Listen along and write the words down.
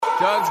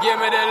Just give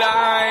me the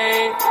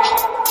light.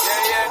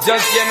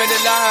 Just give me the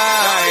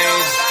light.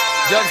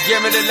 Just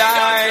give me the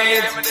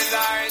light.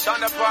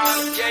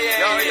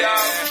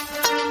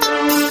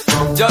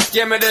 Just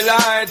give me the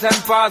light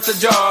and pass the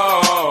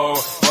joe.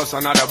 What's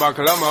another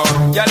buckle of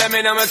more? Yeah, let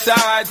me know my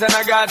sights and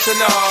I got to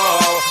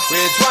know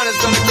which one is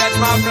gonna catch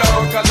my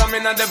flow. Cause I'm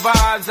in the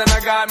vibes and I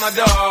got my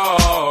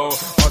dough.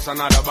 What's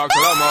another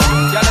buckle of more?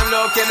 Yeah, I'm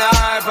looking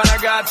hype and I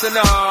got to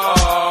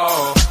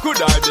know.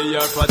 Could I be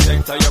your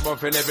protector? You're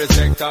buffing every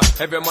sector.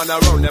 Every man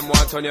around them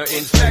want on your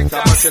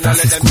inspector. But you know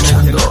let them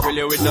take you, not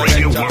really with no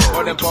lecture.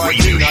 Or them power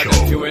cleaner,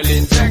 them fuel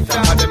injector.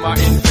 And them a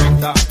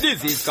infector,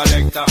 disease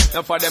collector.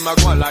 Now for them a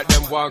go like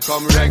them want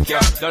come wreck ya.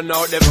 Don't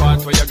know the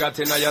part where you got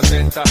in your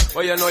center.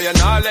 But you know you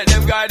not let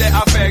them guy they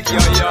affect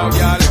you, yo,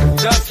 girl.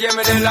 Just give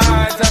me the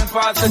light and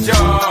pass the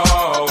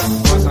joe.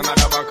 What's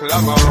another buckle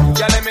of more?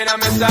 Yeah, let me know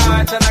my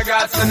sights and I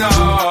got to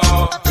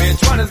know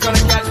which one is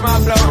gonna catch my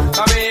flow.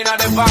 Come in at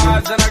the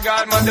vibes and I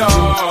got my dough.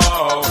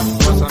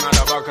 What's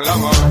another buckle of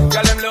more?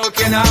 Girl, I'm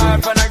looking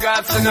up and I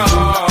got to know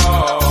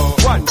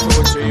 1, 2,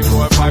 3,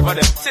 4, 5 of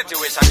them.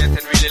 Situation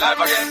getting really live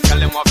again. Tell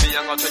them what be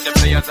young out with the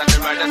players and the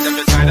riders them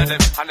beside of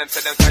them. And them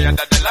say them tired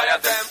that they lie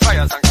at them.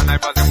 Fires and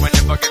connivers them when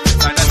you forget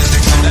inside of them.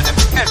 They kind of them,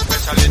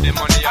 especially the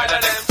money out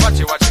of them. Watch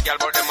it, girl,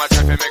 but them a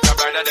try to make a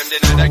bride of them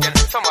denied again.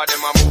 Some of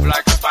them a move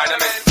like a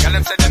Spider-Man. Girl,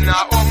 them say them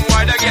now home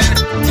wide again.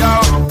 Yo,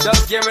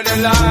 just give me the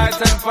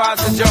light and pass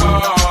the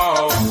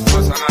joe.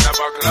 What's another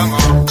buckle of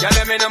more? Girl,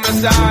 let me know my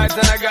sights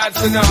and I got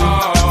to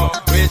know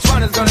which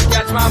one is gonna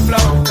catch my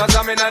flow. Cause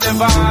I'm in the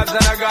vibes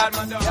and I got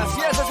my dough. Y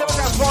así es, hacemos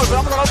transport, pero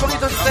vamos a hablar un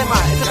poquito de este tema.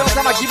 Este tema se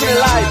llama Give Me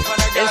Life,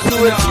 en su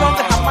versión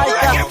de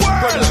Jamaica.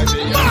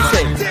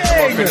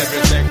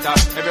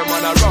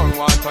 Everyone around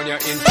want on your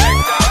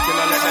infector. You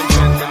know let them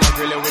chance, you not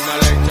really win a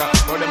lecture.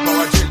 But them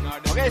power chill.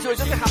 Ok, su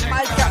versión de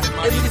Jamaica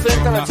es muy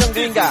diferente a la versión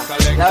gringa.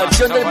 La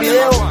versión del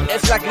video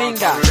es la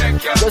gringa.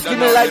 Just Give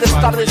Me Life de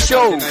Start the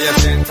Show.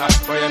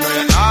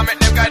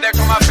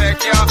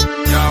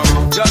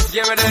 Just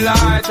give me the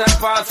light and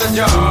pass the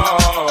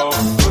joe.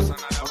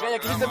 Ok,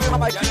 aquí dice mi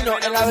jamaiquino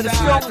en la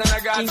versión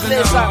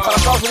inglesa para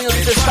Estados Unidos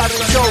dice Start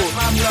the Show.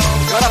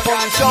 Y ahora por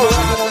el show,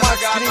 como más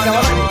gringa,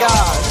 más gringa.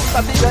 Un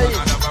platillo ahí.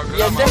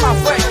 Y el tema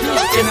fue Hit,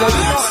 que lo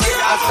vino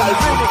hasta el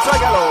remix,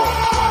 óigalo.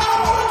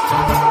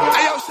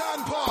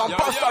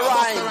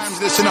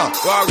 Listen up.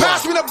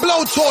 Pass me the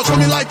blowtorch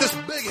when you like this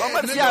big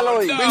head.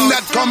 Bring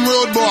that come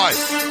road boy.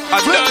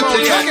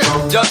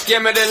 Just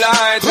give me the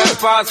light and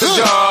pass the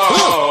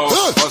joe.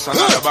 What's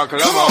another buckle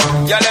of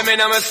more? Yeah, let me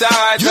know my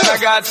sights and I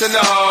got to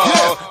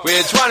know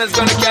which one is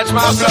gonna catch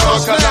my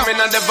flow. Cause I'm in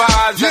the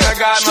vibes and I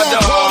got my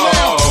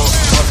dough.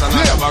 What's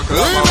another buckle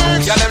of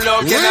more? Yeah, them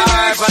looking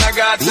hype and I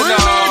got to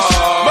know.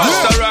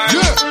 Bust a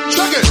rhyme.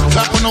 Check it.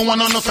 Clap on the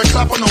one, on the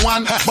clap on the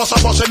one. Boss a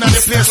boss in the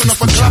place, on the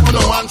clap on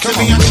the one.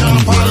 Kevin and John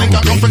Paul, link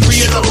up and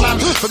create a plan.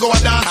 To go a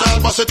dance,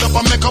 I'll bust it up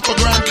and make up a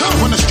grand.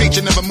 On the street,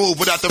 you never move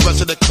without the rest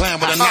of the clan.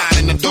 With a 9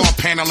 in the door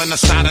panel in the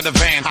side of the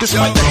van.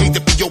 Despite the hate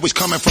that be always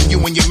coming from you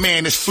and your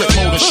man, it's flip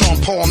mode and Sean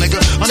Paul, nigga.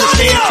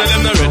 Understand? Tell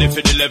them not ready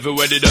for the level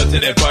where they dirty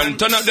they fun.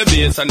 Turn up the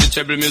bass and the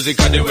treble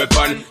music and the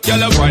weapon.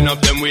 Y'all wind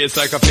up them waist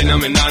like a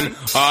phenomenon.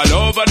 All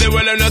over the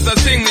world and not a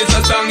sing this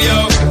a song,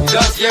 yo.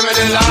 Just give me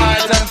the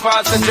light and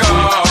pass the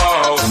joe.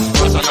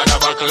 What's another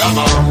buckle of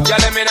more? Yeah,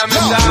 let me know my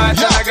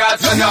sights and I got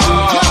to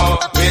know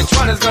which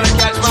one is gonna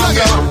catch my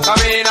flow.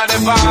 I'm in at the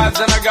vibes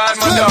and I got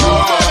my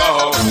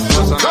dough.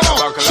 What's another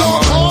buckle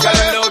of more? Yeah,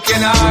 them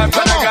looking up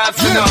and I got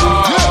to know.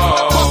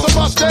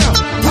 Bust down.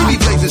 We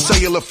be blazing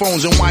cellular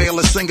phones and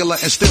wireless singular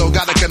and still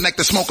gotta connect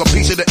to smoke a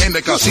piece of the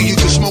indica. See you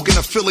can smoke in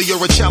a Philly or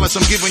a chalice.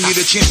 I'm giving you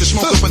the chance to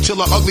smoke up until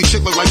an ugly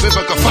chick look like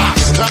Vivica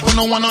Fox. Clap on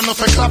the one, on the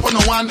clap on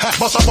the one.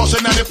 Boss a boss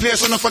in the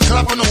place, on the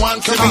clap on the one.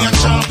 Kevin and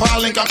John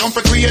Paul, link I come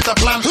for create a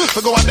plan.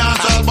 For go a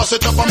dance, I'll bust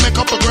it up and make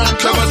up a grand.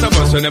 Bust a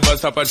bus, we never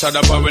stop and shut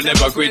up and we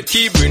never quit.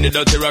 Keep bring the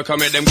dirty rock and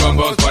make them come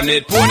bounce on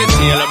it.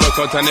 Ponytail a broke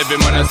out and every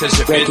man a say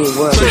she fit. So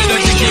they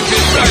don't keep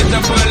it right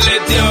up and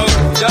let yo.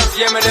 Just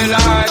give me the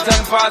light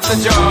and pass the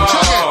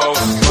joe.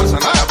 What's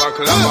another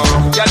buckle of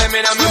more? Yeah, let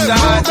me know my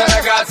sights and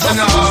I got to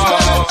know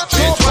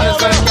which one is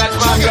gonna catch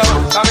my flow.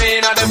 Come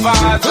in at the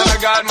vibes and I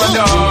got my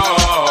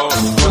dough.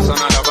 What's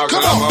another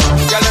buckle of more?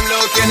 Yeah, them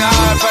looking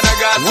up and I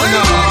got to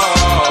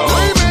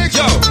know.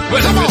 Yo,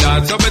 well if we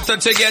dance so better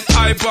to get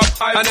hype up.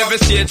 And every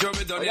stage where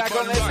we done it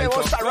on the right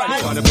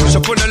up. Wanna push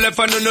up on the left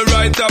and on the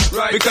right up.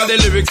 Because the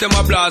lyrics them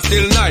a blast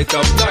till night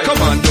up.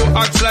 Come on, do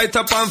act light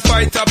up and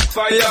fight up.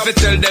 You have to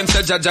tell them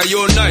say Jaja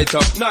unite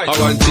up. I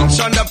want thing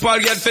Shonda Paul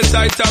get fit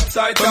tight up.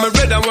 When me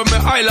red and when me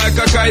high like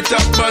a kite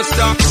up.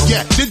 Buster.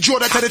 Yeah, the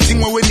Joe that the thing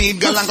where we need.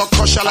 Girl and go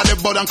crush all of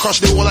the bud and crush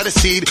the whole of the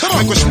seed.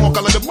 Make we smoke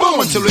all of the bomb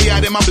until we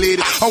hide them a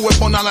bleed. Or we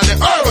burn all of the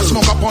herb and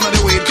smoke up on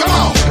the weed. Come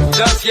on.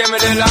 Just give me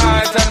the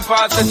light and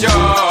pass the joe.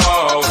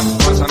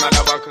 What's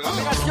another buckle?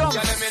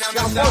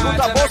 Junto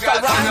a Bosta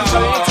Rhymes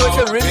habían hecho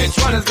ese remix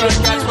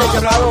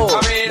llamado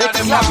The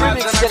Club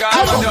Remix del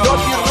álbum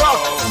Dirty Rock.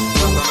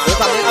 Pero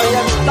también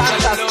habían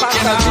tantas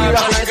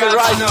vibras en ese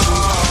ride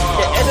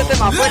que ese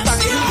tema fue tan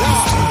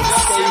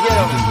que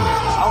dijeron,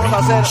 vamos a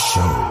hacer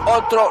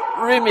otro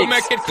remix.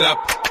 Make it clap.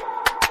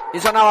 Y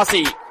sonaba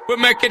así. We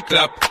make it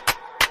clap.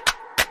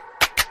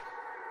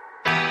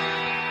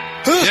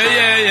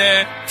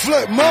 Yeah.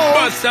 Flip mode.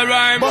 Busta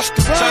Rhyme.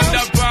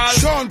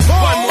 Sean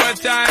Paul. One more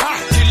time.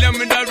 Kill them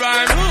with the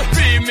rhyme.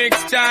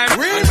 Remix time.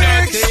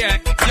 Remix. Yeah.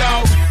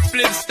 Yo,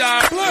 flip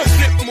star.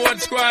 Flip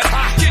mode squad.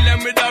 Kill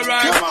them with the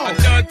rhyme.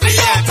 Dirty,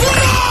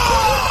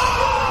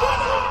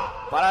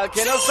 Para el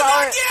que no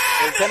sabe,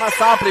 el tema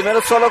estaba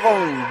primero solo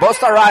con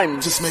Busta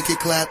Rhymes. Just make it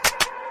clap.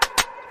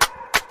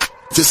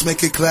 Just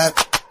make it clap.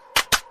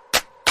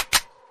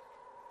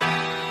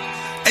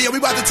 Hey, yo, we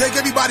about to take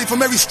everybody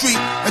from every street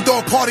and throw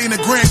a party in the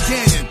Grand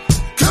Canyon.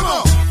 Come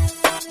on.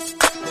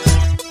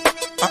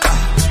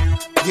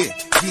 Yeah.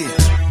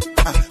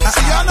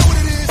 See, y'all know what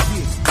it is?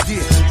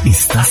 Yeah.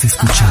 Estás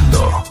escuchando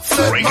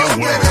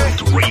ReggaeWorld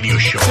Radio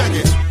Show. Check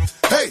it.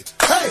 Hey.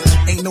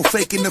 Ain't no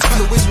faking the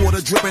fluid,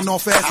 water dripping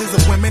off asses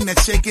of women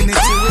that's shaking into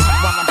it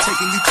while I'm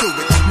taking you to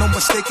it. No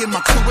mistaking my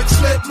crew, it's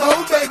slip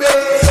mode, baby.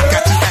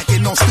 Got you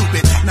acting all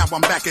stupid, now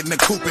I'm back in the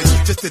coopin'.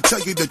 Just to tell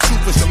you the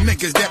truth of some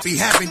niggas that be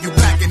having you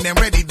black and then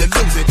ready to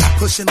lose it.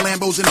 Pushing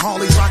Lambos and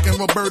Harleys, rocking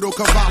Roberto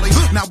Cavalli.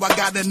 Now I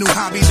got a new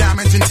hobby,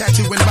 diamonds and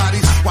tattooing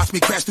bodies. Watch me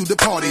crash through the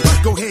party,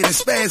 go ahead and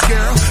spaz,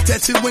 girl.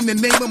 Tattoo in the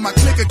name of my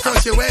clique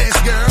across your ass,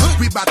 girl.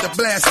 We bout to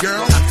blast,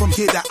 girl. From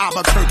here to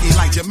Albuquerque,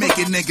 like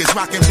Jamaican niggas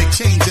rocking big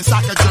chains and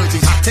soccer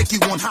jerseys. Take you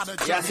on how to.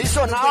 Y así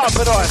sonaba,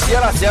 pero así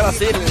era,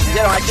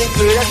 dijeron, hay que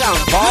incluir a Sean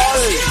Paul.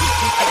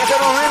 Hay que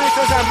hacer un remix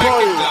con Sean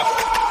Paul.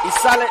 Y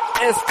sale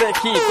este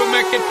hit, we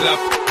make it clap.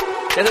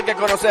 que es el que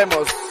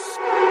conocemos.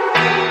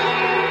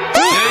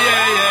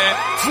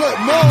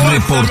 Yeah.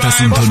 Reporta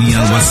sintonía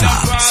al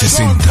WhatsApp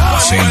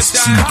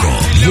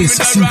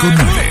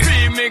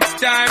 6065-1059. Remix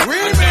time.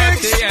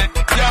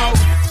 Yo,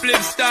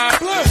 flip star.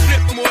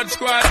 Flip mode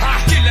squad.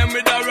 Kill them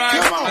with the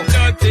rhyme.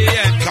 Dirty,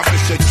 Come and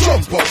say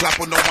jump or clap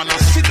on the one I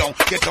sit down.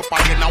 Get up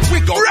again and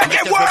wiggle.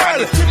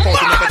 ReggaeWorld.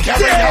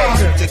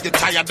 Take the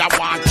tired that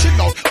one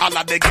chill out. All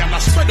of the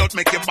girls spread out,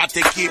 make your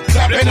body keep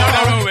clapping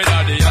out. With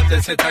all the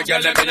hottest set a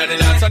girl them in the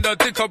dance and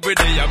dirty cup with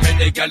the make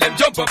the girl them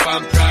jump up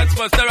and prance.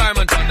 Busta Rhyme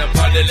and turn up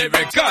all the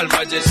lyrical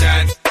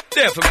magicians.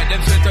 Therefore make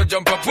them sweat to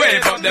jump up,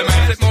 wave up them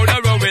hands. It more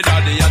the road with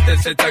all the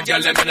hottest set a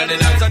girl them in the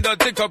dance and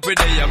dirty cup with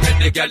the make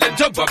the girl them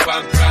jump up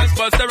and prance.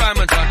 Busta Rhyme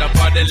and turn up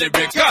all the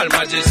lyrical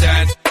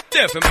magicians.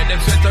 Therefore make them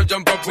sweat to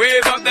jump up,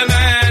 wave up them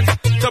hands.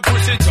 So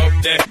push it up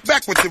there.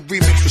 Back with the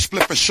remix with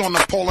Spliff and Sean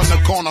and Paul in the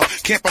corner.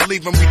 Can't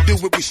believe when we do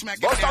it, we smack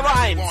it Busta down.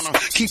 Rhymes.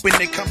 Keeping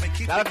it coming,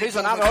 keep Claro que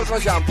hizo nada mejor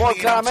con Sean Paul,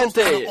 claramente.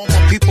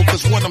 people,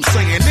 cause what I'm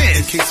saying is,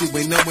 in case you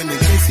ain't knowing, in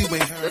case you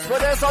ain't heard. Después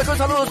de eso, algo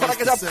saludos para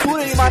que se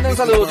apuren y manden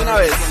saludos de una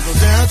vez. Go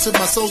down to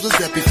my soldiers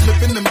that be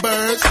flipping them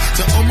birds.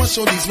 To all my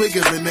shorties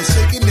wiggling and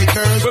shaking their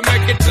curves. We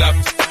make it clap.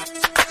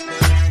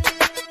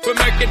 We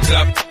make it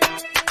clap.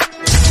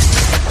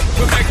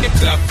 We make it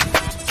clap.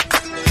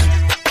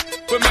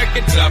 We make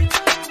it clap.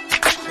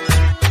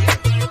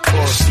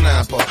 Or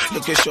snapper.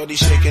 Look at shorty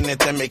shaking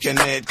it and making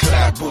it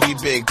clap. Booty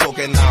big,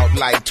 poking out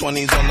like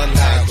 20s on the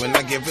lap. When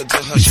I give it to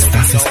her, she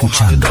Estás know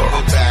how to do escuchando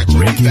it back.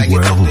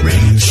 ReggaeWorld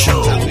Radio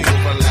Show.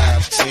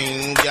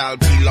 Sing, y'all,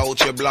 peel out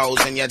your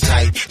blouse and your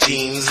tight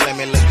jeans. Let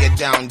me look it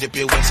down, dip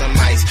it with some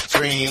ice.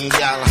 Scream,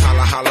 y'all,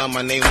 holla, holla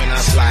my name when I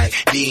slide.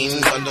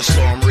 Dean,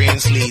 thunderstorm, rain,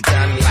 sleet,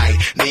 and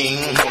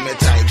lightning. Hold me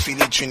tight, feel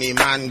the Trini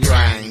man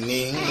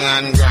grinding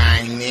and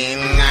grinding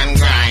and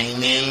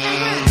grinding.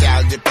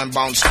 Y'all dip and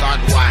bounce, start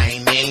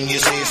whining. You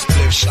say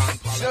split shot.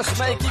 Just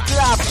make it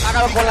clap.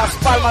 Hágalo con las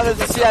palmas, les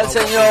decía el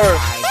señor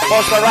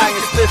Busta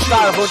Rhymes, Split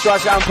Star junto a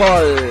Sean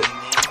Paul.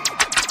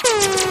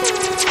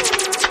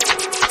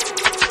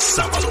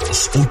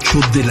 Sábados 8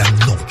 de la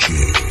noche.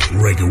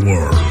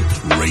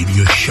 ReggaeWorld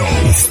Radio Show.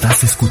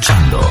 Estás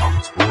escuchando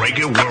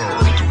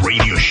ReggaeWorld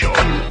Radio Show.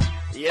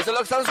 Y eso es lo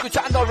que están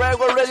escuchando,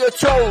 ReggaeWorld Radio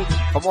Show.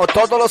 Como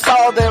todos los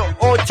sábados de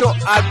 8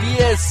 a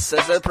 10.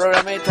 Es el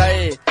programita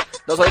ahí.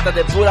 2 horitas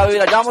de pura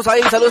vida. Ya vamos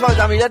ahí. Saludos para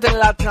Camilete. En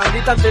la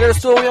transmita anterior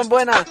estuvo bien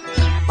buena.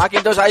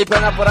 Macintosh ahí,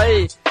 pena por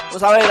ahí.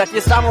 Vamos a ver, aquí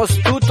estamos.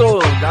 Tuto,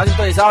 ya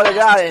sintonizado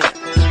allá.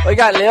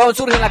 Oiga, León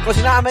surge en la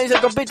cocinada, me dice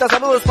el compita.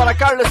 Saludos para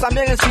Carlos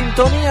también en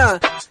sintonía.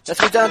 Ya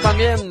escucharon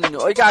también.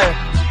 Oiga,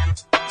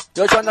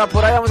 Yocho anda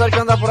por ahí, vamos a ver qué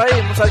anda por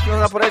ahí. Vamos a ver qué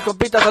anda por ahí,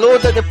 compita.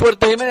 Saludos desde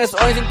Puerto Jiménez.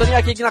 Hoy en sintonía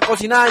aquí en la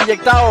cocinada,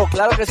 inyectado.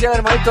 Claro que sí, el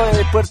hermanito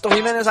de Puerto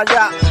Jiménez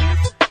allá.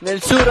 En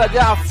el sur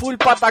allá, full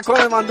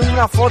patacones, mandó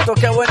una foto,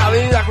 qué buena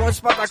vibra con esos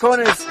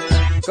patacones.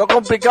 Qué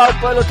complicado, el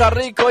pueblo está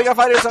rico. Oiga,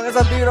 Fabio, son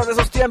esas vibras de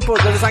esos tiempos,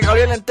 desde San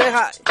Gabriel,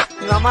 Lenteja.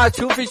 Mi mamá,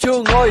 Chufi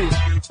Chun, hoy.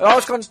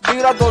 Vamos con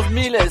vibras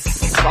 2000.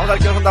 Vamos a ver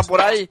qué nos anda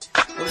por ahí.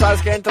 Tú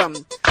sabes que entran.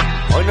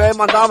 Hoy no he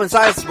mandado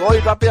mensajes, voy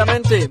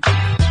rápidamente.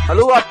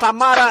 Saludos a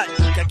Tamara,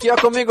 que aquí va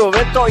conmigo,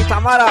 Beto y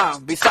Tamara.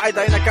 Beside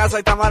ahí en la casa,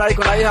 y Tamara ahí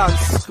con la hija,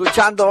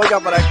 escuchando, oiga,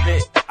 para que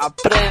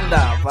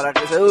aprenda, para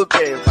que se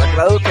eduque, para que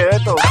la eduque,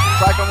 Beto.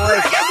 ¿Sabe cómo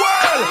es?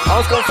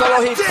 Vamos con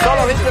solo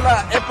hits de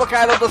la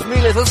época de los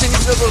 2000, esos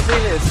inicios 2000,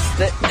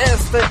 de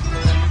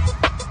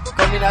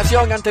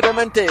combinación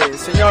anteriormente,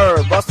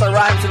 señor Busta Rhymes,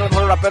 uno de los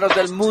mejores raperos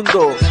del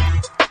mundo.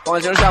 con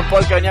el señor Sean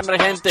Paul, que venía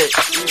emergente.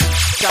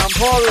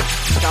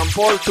 Sean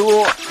Paul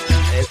tuvo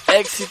el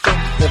éxito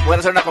de poder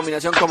hacer una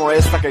combinación como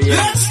esta que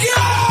viene.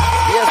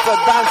 Y esto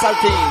es Dancehall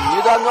Team.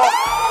 You don't know.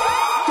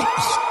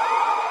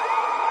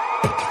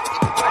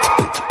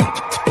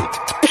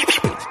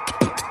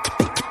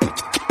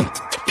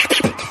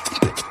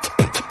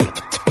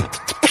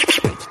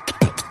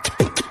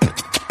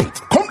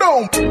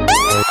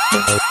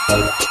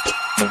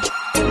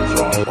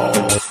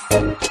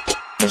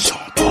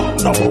 Sean Paul,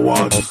 number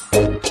one,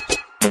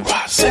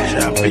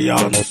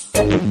 champion.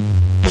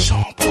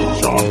 Sean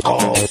Paul,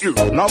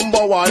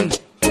 number one,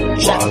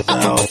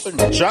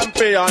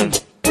 champion.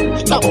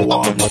 Number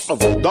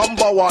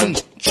one,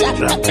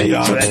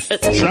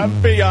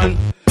 champion.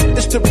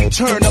 It's the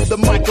return of the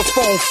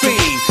microphone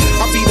fiend.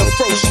 I'll be the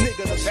first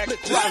nigga to split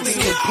the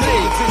scene and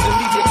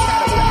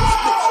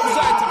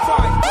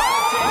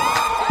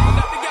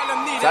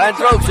La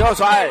introducción,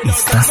 suave.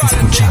 Estás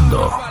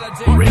escuchando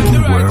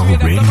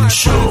ReggaeWorld Radio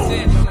Show.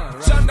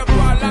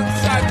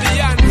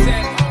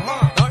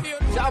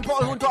 Sean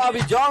Paul junto a Abby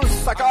Jones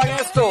sacaban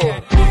esto.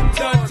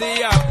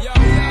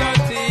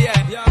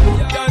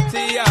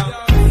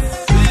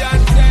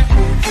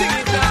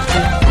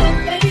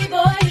 Baby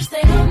boy, you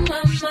stay on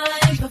my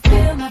mind,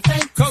 fulfill my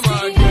fantasy. Come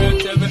on, girl,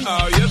 tell me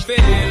how you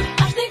feel. I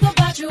think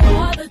about you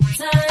all the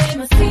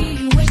time. I see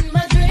you in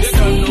my dreams. You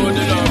don't know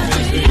the love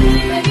is real.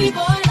 Baby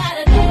boy, not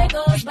a day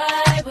goes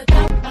by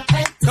without my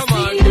fantasy. Come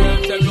on, girl,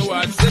 tell me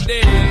what's the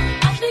deal. I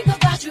think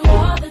about you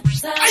all the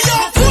time.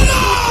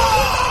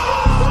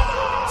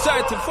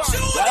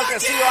 Claro que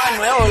sí, va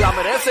nuevo, la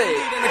merece.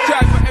 And I cry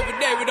for every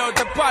day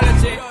without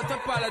apology.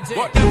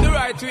 But them the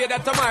right way,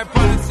 that's my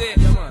policy.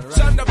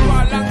 Shonda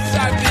Paul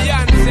alongside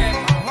Beyonce.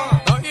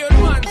 Now hear the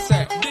man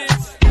say,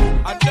 this a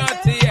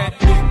dirty, yeah.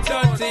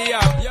 Dirty,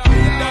 yeah.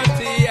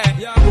 Dirty, yeah.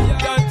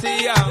 Dirty,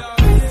 yeah.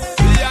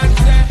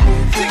 Beyonce,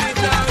 sing it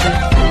now.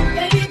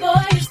 Baby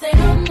boy, you stay on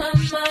my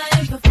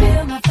mind,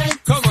 fulfill my fantasy.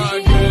 Come on,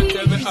 girl,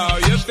 tell me how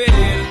you feel.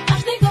 I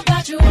think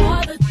about you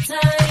all the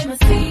time. I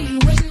see you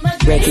in my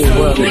dreams.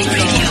 ReggaeWorld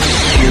Radio.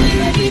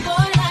 Baby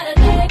boy, not a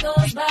day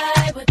goes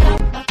by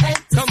without my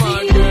fantasy. Come on,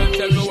 girl,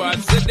 tell me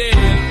what's the deal.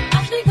 I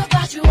think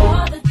about you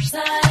all the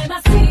time. I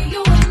see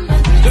you in my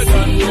dreams. You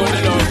don't know the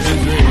love is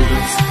real.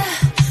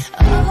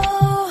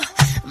 Oh,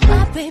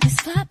 my baby's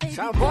fly, baby.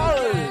 Sean Paul,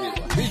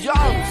 Abby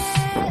Jones.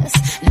 Yes,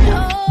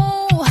 no,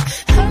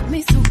 hurt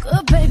me so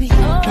good, baby.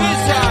 Oh,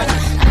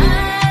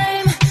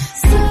 I'm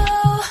so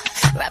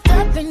wrapped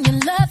up in your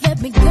love.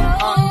 Let me go.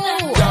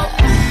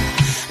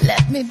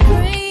 Let me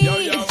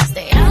breathe.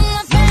 Stay out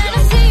my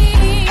fantasy.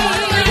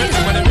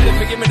 When they're ready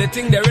for give me the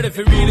thing, they're ready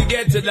for really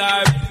get to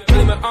life.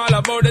 Tell me all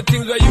about the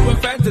things where you were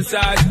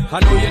fantasize. I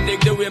know you dig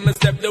the way me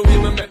step, the way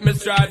me make me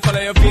stride.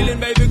 Follow your feeling,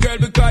 baby girl,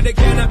 because they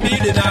cannot be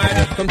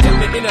denied. Come tell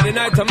me in the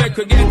night, I make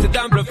her get it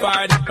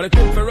amplified. But I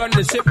couldn't for run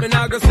the ship, me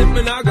now go slip,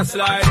 me now go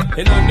slide.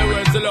 In other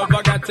words, the love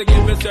I got to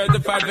give it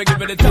certified. For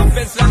give it the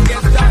toughest,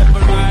 longest time for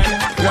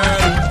ride.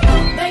 Girl,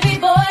 Baby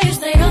boy, you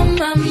stay on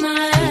my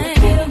mind.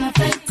 Feel my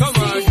fantasy. come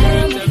on,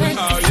 girl, tell me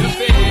how you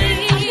feel. I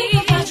think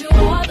about you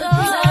all the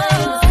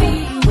time. I see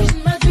you in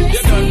my dreams.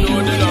 You don't know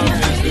the love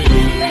is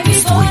real. Baby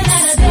boy,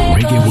 not a day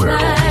goes ReggaeWorld by.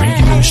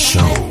 Radio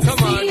Show.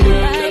 Come on,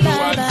 girl, tell me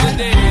what's the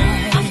deal.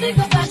 I think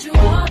about you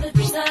all the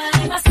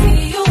time. I see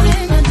you in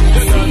my dreams.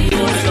 You don't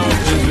know the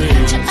love is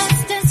real. Us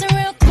dancing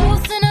real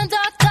close in a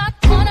dark, dark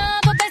corner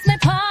of a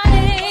basement party.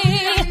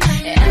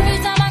 Every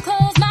time I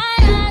close my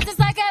eyes, it's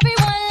like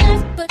everyone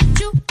left but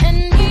you and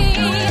me. In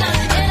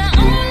our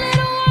own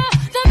little world,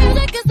 the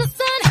music is the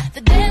sun,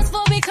 the dance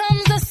floor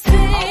becomes the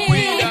sea.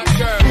 We that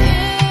girl.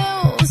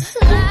 Feels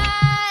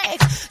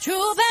like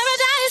true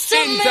paradise to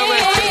Sing me. to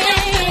it.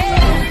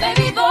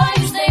 Baby boy,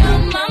 you stay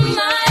on my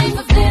mind,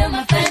 fulfill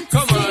my fantasy.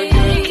 Come on,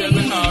 girl, tell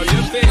me how you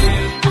feel.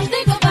 I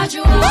think about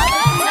you all the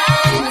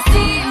time. I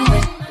see you in my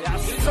Y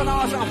así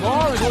sonaba Sean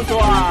Paul junto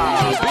a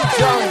Abby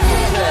Jones.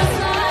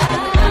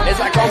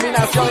 Esa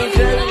combinación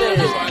increíble. I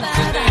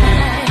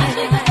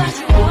think about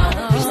you all the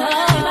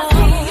time. I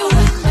see you in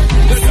my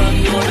You don't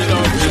know the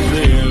love is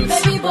real.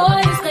 Baby boy,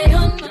 you stay on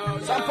my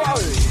Sean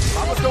Paul,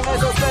 vamos con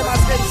esos temas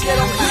que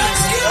hicieron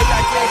hits. Oiga,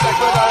 ¿quién se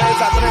acuerda de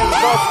esa? 3,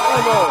 2,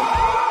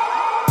 1.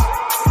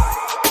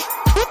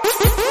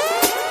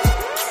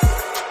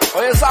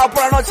 Hoy es sábado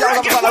por la noche, vamos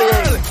a pasarla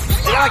bien.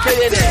 Mira que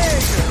viene.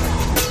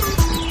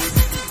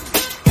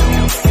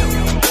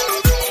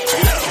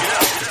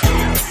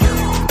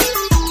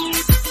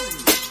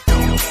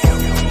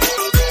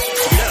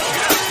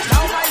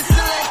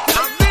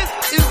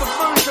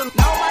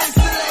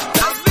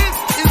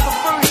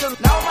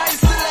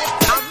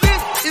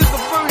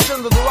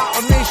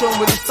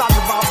 With the sound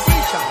of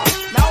vibration.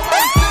 Now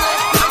my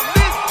select, and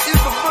this is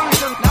the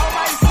version. Now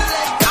my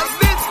select, and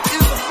this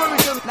is the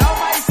version. Now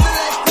my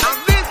select, and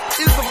this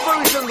is the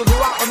version of the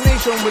rock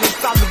nation with the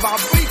sound of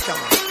vibration.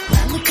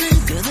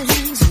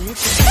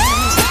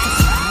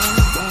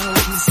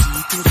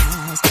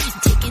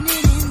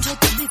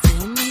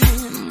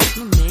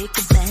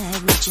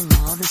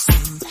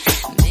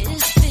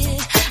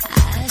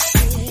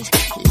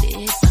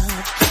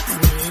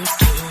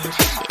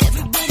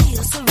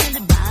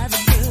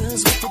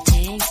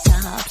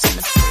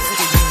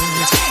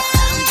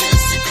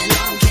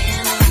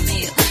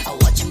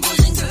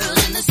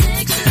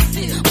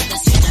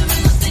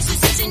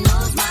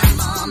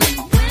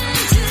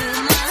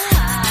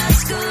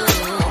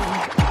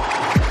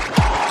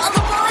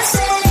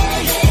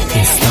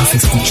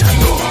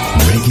 escuchando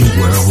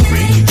ReggaeWorld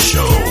Radio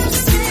Show.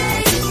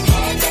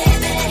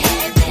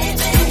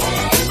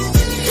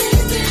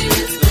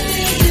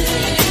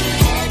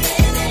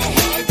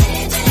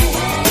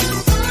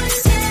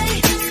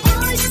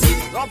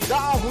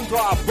 Junto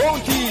a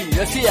Bonky,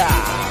 decía.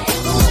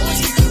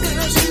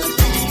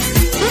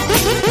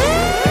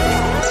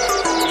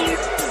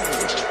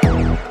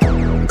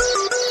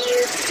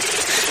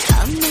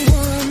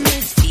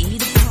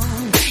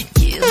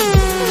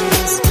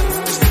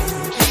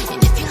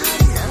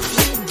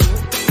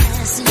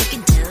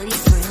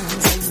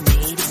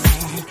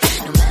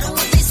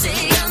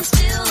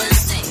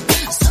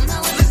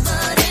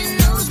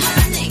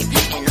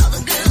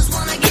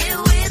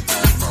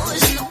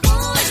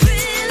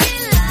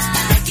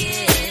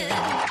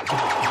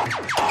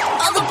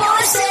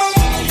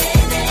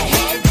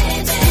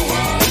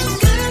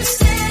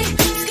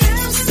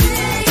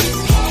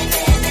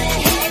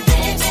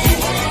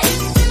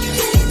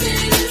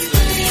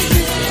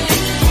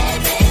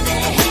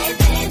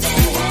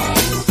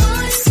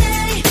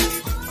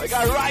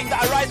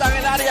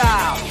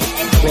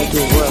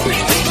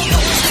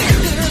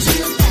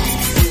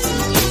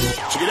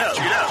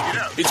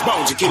 It's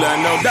Bounty Killer,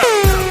 no doubt.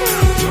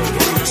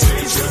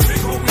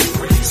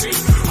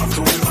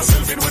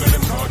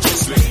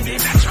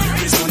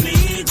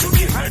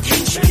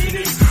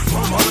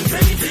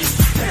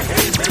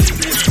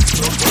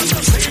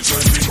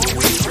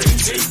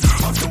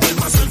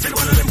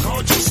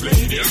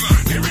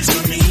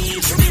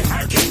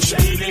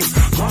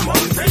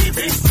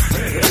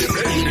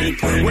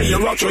 When you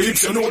rock your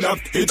hips, you know that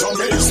it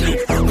amaze me.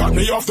 Got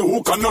me off the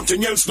hook and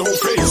nothing else don't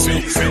face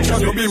me.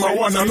 Can you be my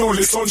one and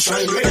only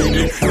sunshine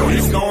lady? No,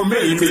 if no,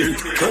 maybe.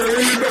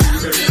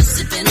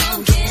 Sipping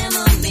on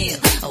chamomile,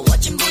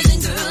 watching boys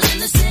and girls in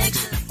the sex.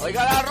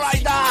 Oiga la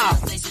raida,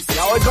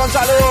 ya voy con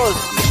salud.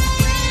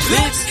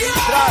 Lips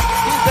Track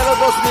de los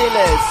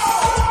 2000.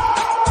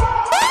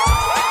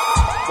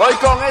 Voy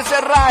con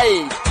ese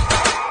Ray.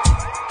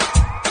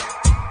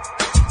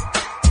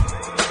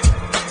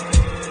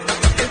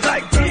 It's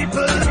like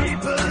people,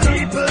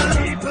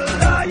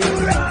 are you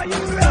ready?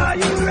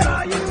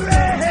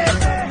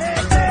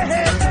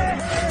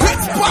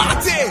 It's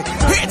party,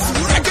 it's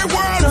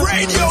ReggaeWorld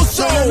Radio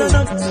Show.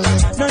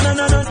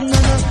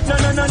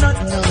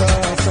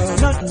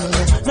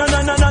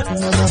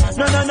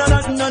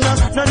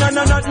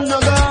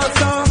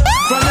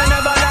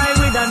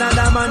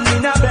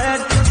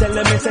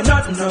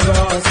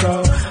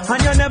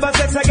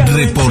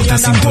 Reporta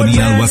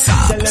sintonía al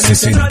WhatsApp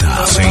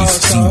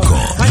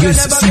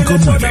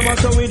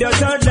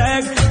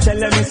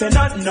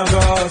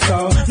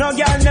 6065-1059. No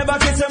girl never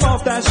kiss him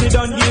off that she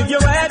don't give you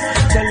head.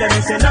 Tell them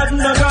it's nothing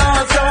no go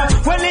so.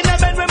 Well in the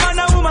bed with man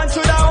and woman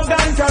should have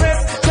gun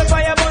caress. So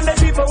fire upon the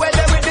people where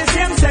they with the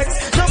same sex.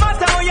 No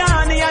matter how you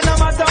honey and no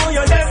matter how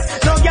you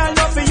left. No girl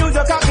not for use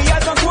your cocky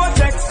as a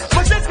cortex.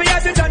 But just for you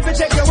to turn to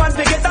check you want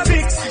to get a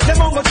fix. The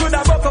mongo should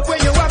have buck up when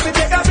you want to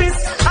take a piss.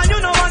 And you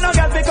know one no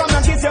girl to come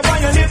and kiss you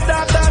on your lips.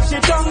 After she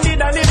tongue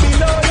did a lip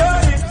below your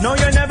lip. No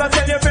you never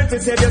tell your friend to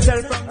save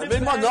yourself from the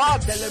mismo no.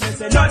 Tell them it's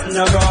nothing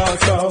no go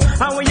so.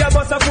 And when your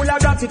bus are full of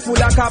gas it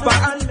full of copper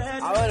and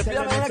lead. A ver,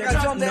 pídame una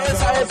canción de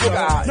esa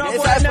época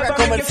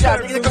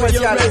comercial, y de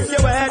comerciales.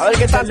 A ver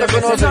qué tanto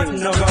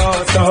conocen.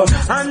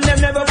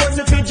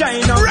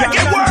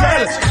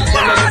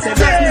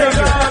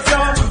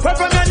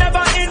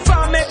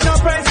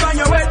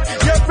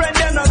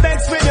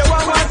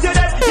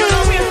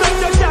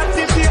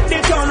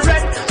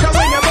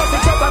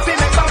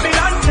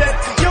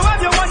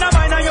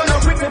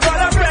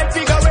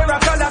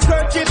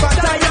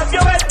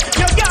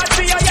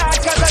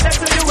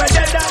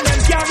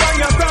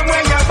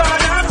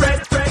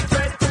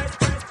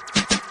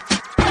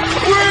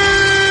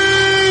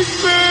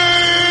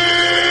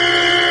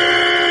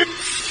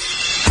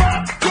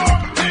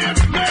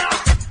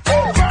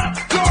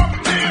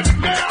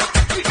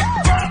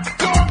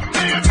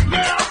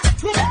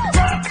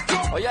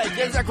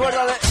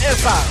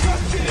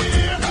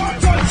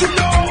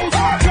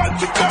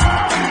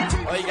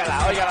 Óigala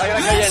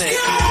que viene.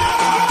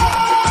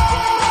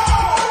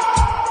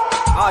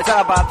 Vamos a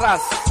echarla para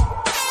atrás.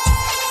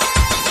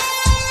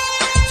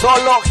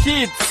 Solo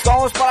hits,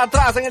 vamos para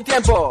atrás en el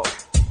tiempo.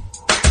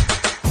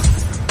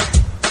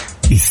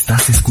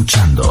 Estás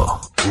escuchando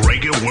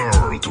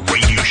ReggaeWorld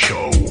Radio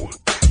Show.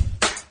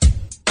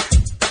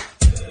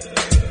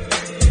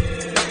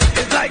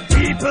 It's like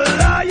people,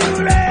 are you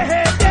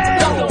ready?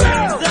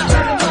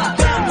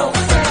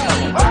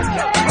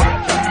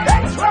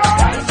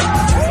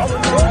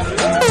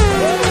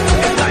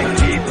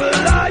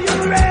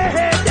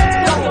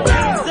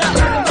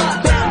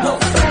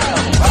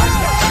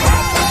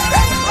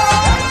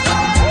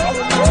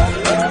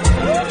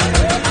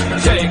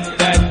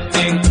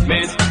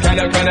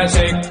 Can I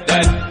shake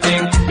that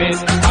thing,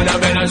 miss? And I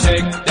better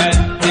shake that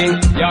thing,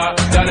 yeah.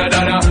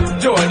 Donna,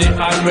 Jody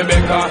and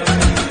Rebecca.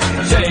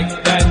 Shake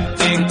that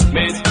thing,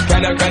 miss.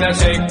 Can I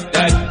shake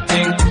that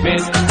thing,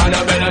 miss? And I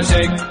better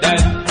shake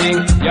that thing,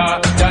 yeah.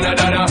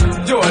 Donna,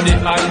 Jody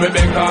and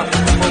Rebecca.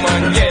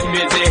 Woman, get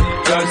busy.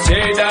 Just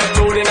shake that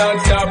booty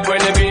and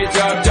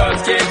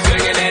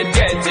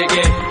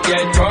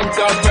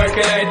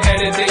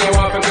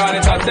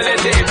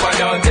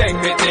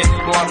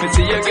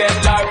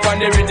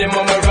the rhythm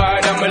of my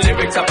ride and my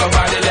lyrics up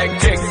about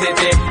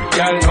electricity.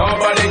 Girl,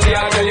 nobody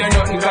can do you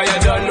nothing cause you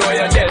don't know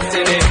your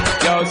destiny.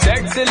 Yo,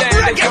 sexy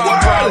ladies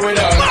want war with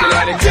us. You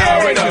know they care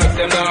with us,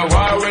 them not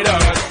war with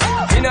us.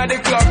 Inna the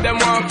club, them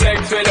want flex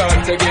with us.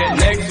 To get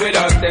next with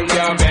us, them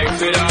can't vex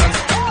with us.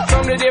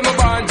 From the day my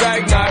bonds I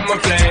ignite my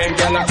flame.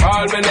 Girl, I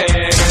call my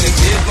name and it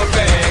is my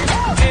fame.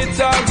 It's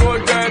all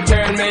good, girl,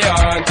 turn me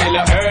on till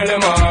I early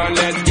morn.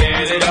 Let's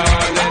get it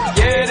on, let's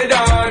get it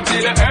on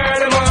till I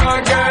early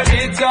morn. Girl,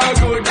 it's all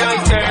good,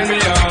 just turn me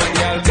on.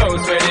 Girl, don't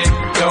sweat it,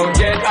 don't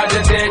get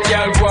agitated.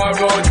 Girl, go and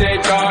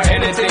rotate, cause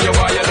anything you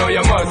want, you know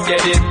you must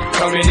get it.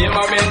 Come in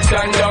my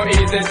mention, don't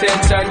ease the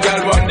tension.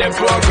 Girl, run the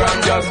program,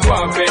 just go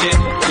and fit it.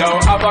 Yo,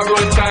 have a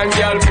good time,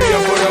 girl, free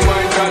up for the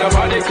mind. Cause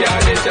nobody can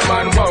let the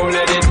man won't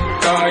let it.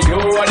 Cause you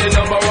are the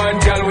number one,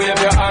 girl,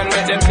 wave your hand,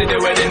 make them see the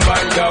wedding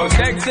band. Yo,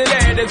 sexy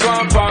ladies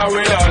want power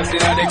with us.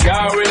 Inna the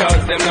car with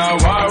us, them not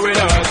war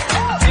with us.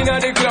 Inna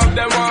the club,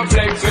 them want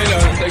flex with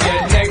us. To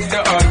get next to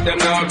us, them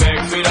not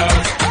vex with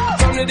us.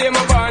 From the day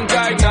my bond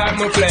I ignite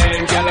my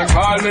flame. Girl, I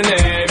call my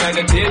name and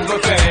it is my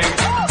fame.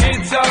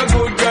 It's all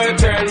good, girl,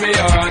 turn me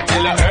on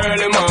till the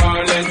early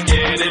morn. Let's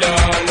get it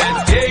on,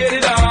 let's get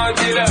it on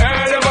till the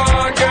early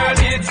morn. Girl,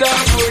 it's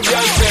all good,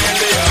 just turn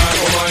me on.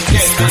 Come on,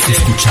 get Estás it.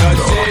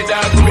 escuchando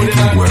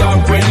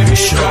ReggaeWorld Radio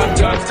Show.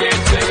 Just keep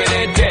swinging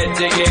it, get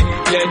jiggy.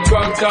 Get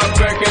drunk, up,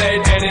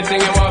 percolate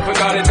anything you want,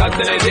 because it's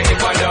oscillating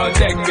if I don't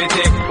take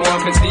pity.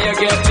 Want to see you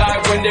get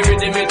live when the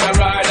rhythm it a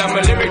ride and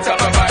my lyrics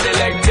up about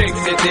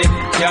electricity.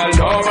 Girl,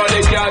 nobody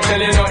can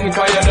tell you nothing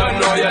cause you don't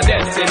know your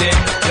destiny.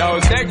 Yo,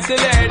 sexy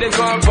ladies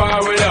want power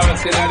with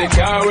us. Inna the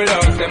car with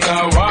us, them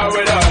not war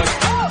with us.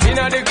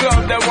 Inna the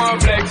club, them want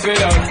flex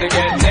with us. To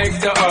get next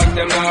to us,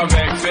 them not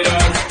vex with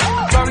us.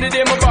 From the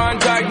day my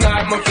bond I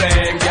ignite my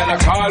flame. Girl, I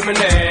call my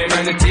name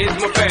and it is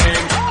my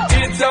fame.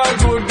 It's all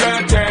good,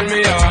 girl, turn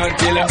me on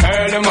till the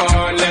early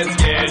morn. Let's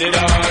get it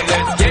on,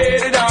 let's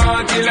get it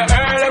on till the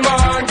early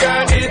morn.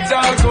 Girl, it's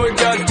all good,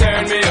 just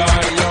turn me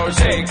on. Yo,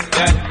 shake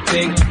that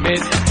thing,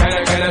 miss.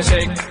 Can I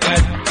shake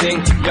that thing?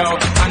 Yo,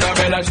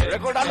 Annabella, shake.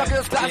 Recordando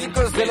aquellos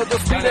clásicos de los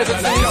 2000, de los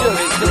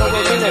inicios de los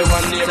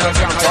 2000.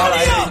 Ahora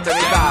ahí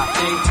temita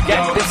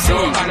Get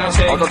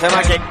Busy, otro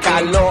tema que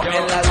caló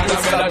en la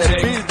lista de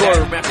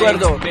Billboard, me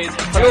acuerdo.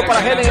 Saludos para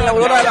Helen en la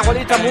aurora de la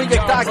abuelita, muy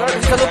inyectada. Claro que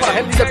sí, saludos para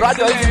Helen, dice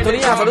radio, ahí en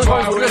sintonía. Saludos para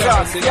mi sobrino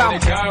Sebastián.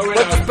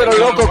 Vueltos pero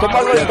loco, con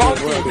Pablo del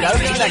Bounty. Claro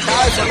que sí, le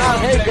acaba de sonar.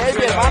 Hey,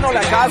 baby, hermano, le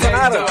acaba de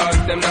sonar.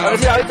 Ahora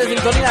sí, ahorita en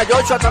sintonía.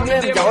 Joshua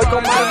también, ya voy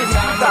con más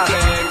visita.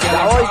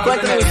 Ya voy,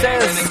 cuéntenme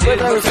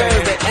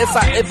ustedes de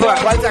esa época,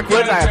 ¿cuál se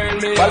acuerdan?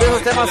 ¿Cuál de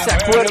esos temas se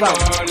acuerdan?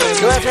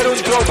 Yo voy a hacer un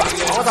throwback,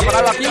 vamos a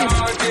pararlo aquí. Vamos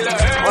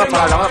a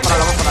pararlo. Vamos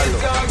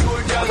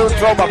a hacer un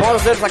throwback, vamos a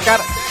hacer sacar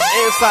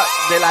esa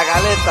de la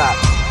galeta.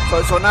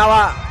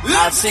 Sonaba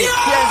así.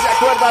 ¿Quién se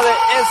acuerda de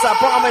esa?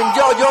 Póngame en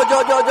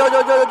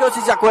yo,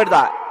 si se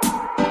acuerda.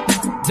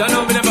 You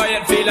know me never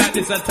yet feel like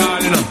this at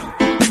all, you know.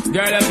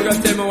 Girl, I'm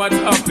gonna tell me what's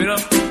up, you know.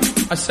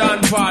 A Sean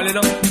Paul, you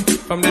know.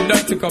 From the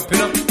Dirty Cup, you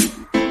know.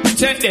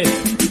 Check this.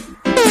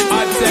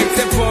 Hot,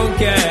 sexy,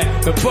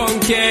 the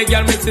funky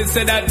girl, me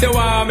say that you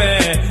want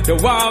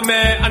me,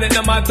 and it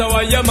no matter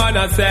what your man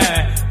a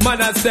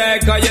say,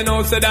 cause you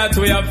know, say that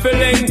we are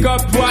filling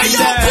up one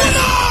day.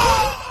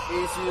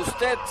 Y si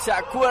usted se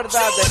acuerda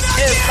de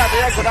esta,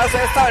 debe acordarse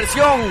de esta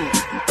versión,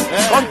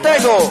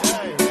 Contego.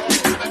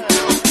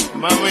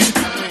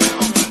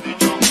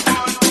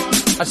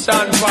 A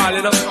Sean Paul,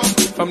 you know,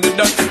 from the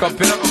Dirty Cup,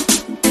 you know.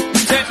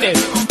 Check this.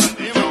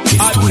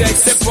 Hot,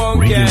 sexy, the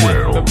funky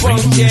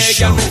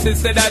girl, me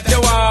say that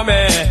you want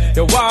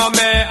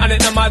me, and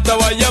it no matter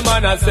what your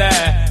man a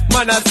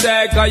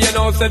say, cause you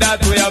know, say that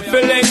we are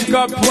filling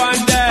up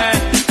one day.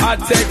 Hot,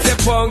 sexy,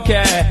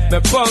 funky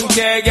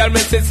girl, me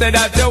say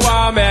that you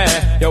want me,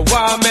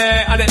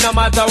 and it no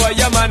matter what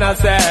your man a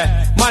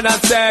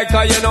say,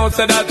 cause you know,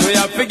 say that we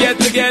have to get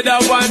together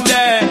one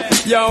day.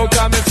 Yo,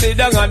 come and sit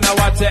down and I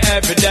watch you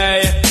every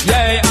day.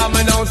 Yeah, I'm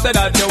a know, say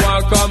that you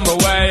want come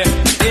away.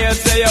 Here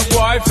say your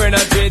boyfriend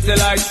and treat you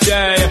like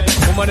Jay.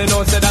 Woman, you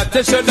know, say that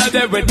you should have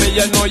there with me.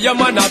 You know your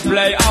man a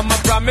play. I'm a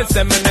promise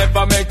him me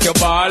never make you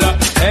ball.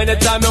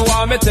 Anytime you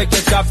want me, take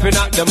you shopping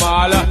at the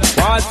mall.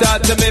 Want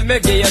talk to me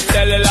give you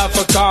cellular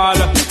for call.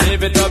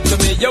 Leave it up to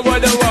me, you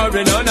wouldn't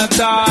worry none at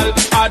all.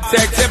 Hot,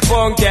 sexy,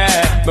 funky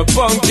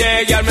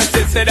girl, me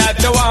say that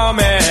you want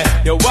me,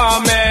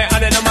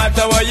 and it no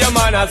matter what your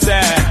man a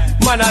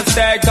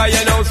say, cause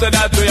you know, so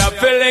that we are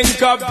filling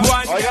up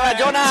one. Oiga,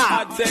 Jonah.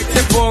 Hot,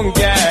 sexy,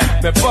 funky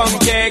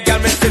girl,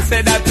 me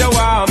say that you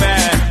want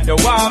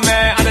me,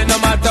 and it no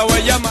matter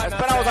what your man.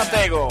 Esperamos a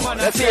Tego,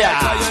 decía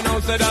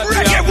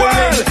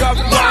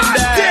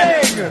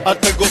a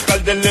Tego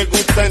Calder le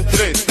gusta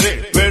entre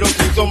tres, pero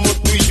si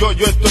somos tú y yo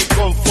estoy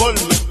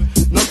conforme.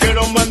 No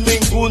quiero más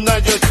ninguna,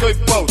 yo estoy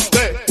pa'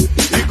 usted.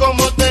 Y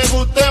como te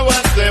guste,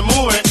 vas de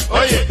mujer.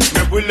 Oye,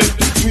 me voy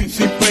lento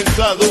sin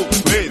pensar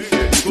dos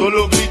veces.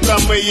 Solo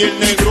grítame y el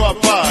negro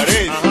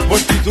aparece. Por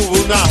si subo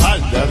una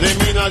jalda, de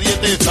mí nadie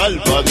te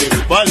salva de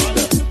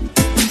espalda.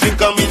 Sin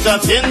camisa a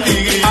 100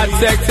 degrees. I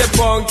sexy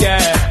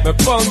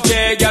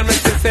funky, girl, me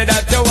say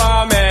that you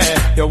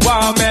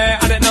want me,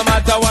 and it no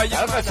matter what you.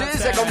 Claro que sí,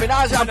 se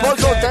combinaba Jean Paul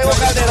con Tego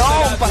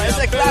Calderón para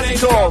ese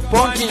clásico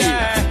funky,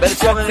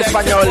 versión en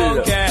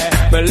español.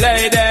 My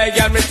lady,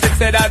 girl, me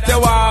say that you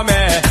want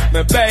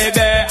me baby,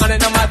 and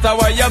it no matter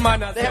what your man.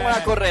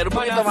 Déjamela correr un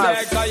poquito más.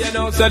 You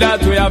know, so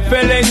that we are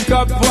filling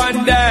up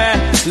one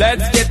day.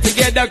 Let's get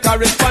together,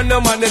 correspond no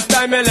man. This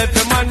time me left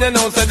the man, you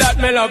know, so that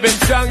me love him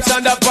strong.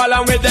 Stand up all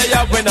and we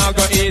there, we not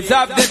go ease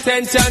up the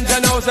tension,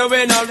 you know, so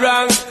we not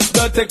wrong.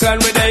 Dirty clan,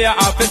 we there,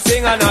 have to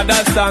sing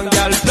another song,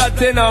 girl.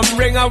 Platinum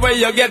ring away,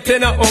 you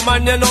getting a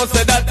woman, you know,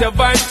 so that you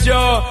find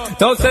sure.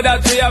 Don't say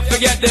that we have to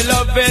get the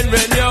loving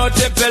renew.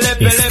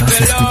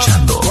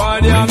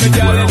 One year, me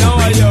girl, you know,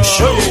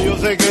 Oye, yo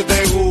sé que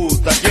te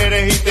gusta,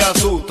 quieres y te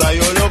asusta.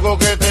 Yo loco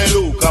que te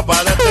luca,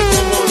 párate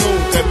como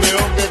nunca. Es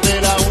mejor que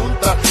te la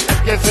unta,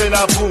 que se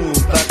la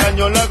punta.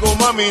 Cañola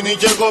como a mi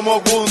niche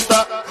como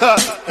punta.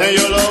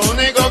 Yo lo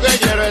único que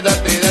quiero es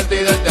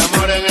darte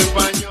amor en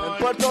español.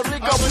 En Puerto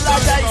Rico,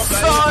 playa y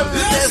sol,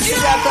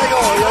 decía Tego.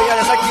 Y oigan,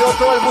 está aquí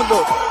todo el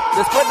mundo.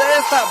 Después de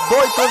esta,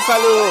 voy con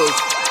saludos.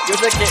 Yo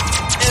sé que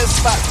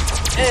esta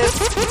es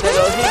de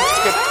los hits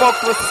que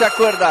pocos se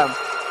acuerdan.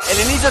 El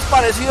inicio es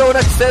parecido a una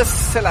que ustedes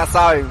se la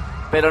saben,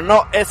 pero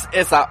no es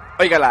esa.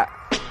 Óigala.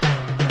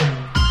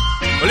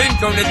 Well, in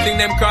town, the thing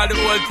them call the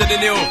old to the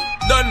new.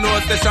 Don't know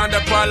the sound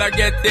of Paul, I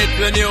get it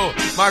when you.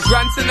 My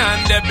grandson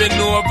and they been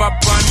over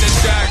on the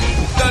track.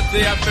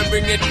 Dirty, have to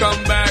bring it,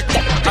 come back.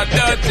 A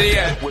dirty,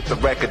 yeah. With the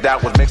record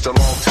that was mixed a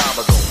long time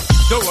ago.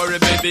 Don't worry,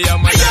 baby,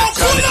 I'm a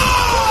naturalist.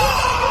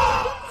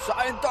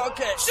 Saben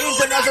toque,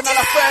 International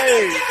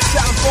Affair.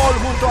 Jean Paul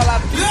junto a la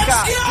tica,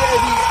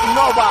 Debbie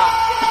Nova.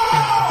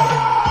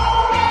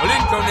 Well,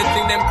 in town, the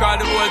thing them call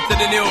the old to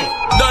the new.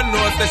 Don't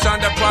know the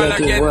sound of Paul, I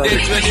get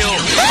it when you.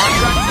 My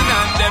grandson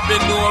and they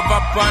been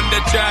over on the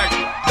track.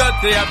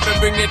 Dirty, have to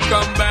bring it,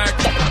 come back.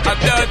 A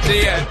dirty,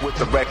 yeah. With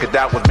the record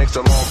that was mixed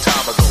a long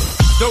time ago.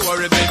 Don't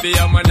worry, baby,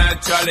 I'm a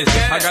naturalist.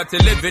 I got to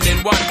living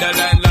in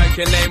Wonderland like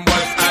your name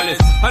was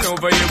Alice. And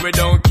over here we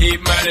don't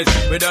keep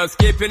malice. We just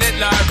keeping it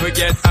live, we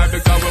get high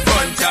because we're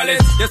fun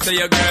chalice. You say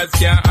your girls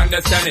can't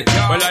understand it.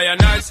 Well, I am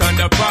nice on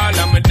the ball,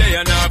 I'm a day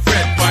and I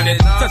fret on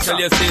it. So tell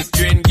your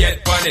sister and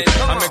get on it.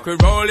 I make we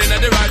roll in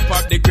at the right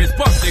pop the crisp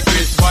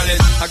wallet.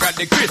 I got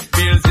the crisp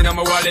bills in my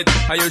wallet.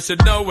 And you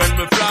should know when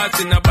we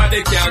flossing,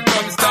 nobody can't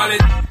come stall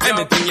it.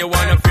 Anything you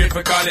wanna feel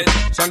for call it.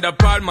 Shonda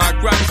Paul, my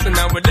grandson,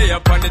 and we're there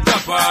up on the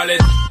top of all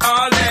it.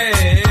 All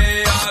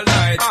day, all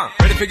night.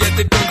 Ready to get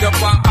it drunk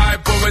up on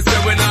hype, but we say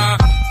we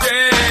not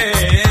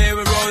stay,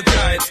 we roll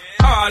tight.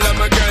 All of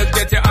my girls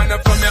get your honor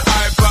from your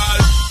eyeball.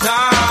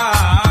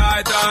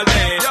 Night, all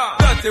day.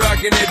 Dirty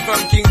rocking it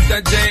from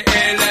Kingston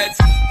J.A. Let's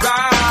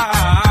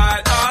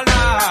ride all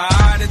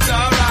night, it's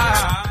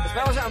alright.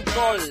 Estamos en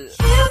Paul.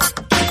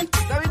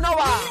 David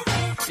Nova.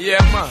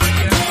 Yeah, man.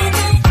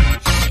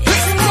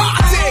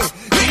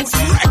 It's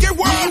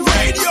ReggaeWorld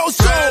Radio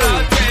Show.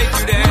 I'll take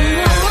you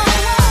there.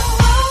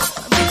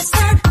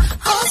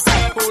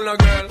 Cool now,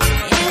 girl.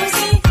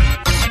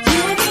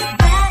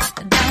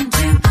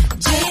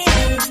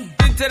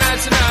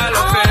 International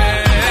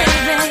affair.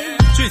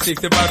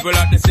 365 will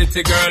at the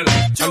city, girl.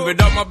 And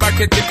without my back,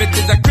 if it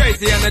is a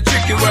crazy and a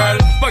tricky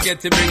world.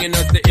 Spaghetti bringing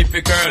us the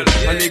iffy girl.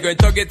 And we going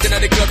to get in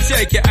the club,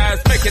 shake your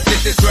ass, make it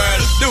this swirl.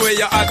 The way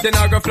you're acting,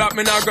 I go flop,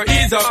 me now go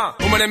ease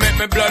up. Woman, they make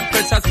me blood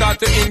pressure start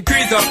to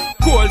increase up.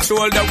 Cold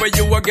shoulder where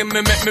you again,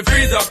 me make me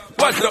freeze up.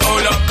 What's the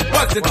hold up?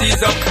 What's the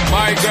tease up?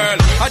 My girl,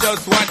 I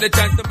just want the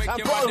chance to make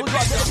you want the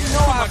breeze up. Too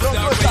much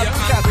love for your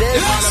hands,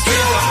 it's all a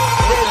breeze up.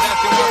 So that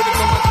you want to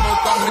come and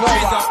smoke on me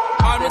trees up.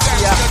 All the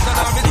gangsters and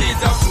all the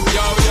tease up.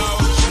 Yo, yo.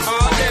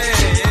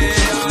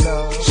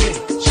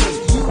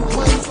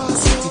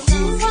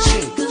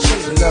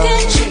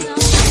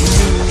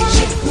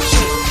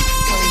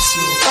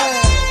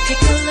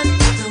 Take a look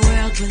at the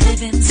world we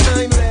live in.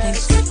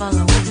 Things to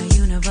follow in a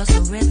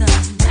universal rhythm.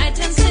 Night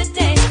and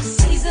today,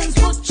 seasons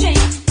will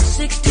change.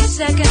 60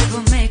 seconds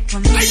will make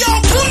from me. Hey, yo,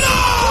 pull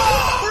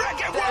up!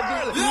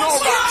 ReggaeWorld,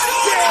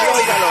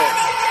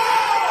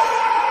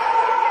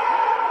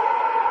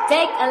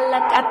 Take a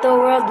look at the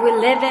world we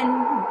live in.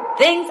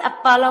 Things are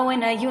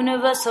following a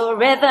universal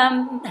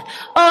rhythm.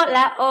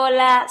 Hola,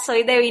 hola,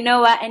 soy Debbie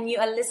Nova and you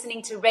are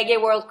listening to Reggae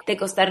World de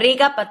Costa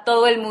Rica para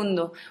todo el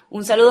mundo.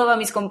 Un saludo para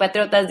mis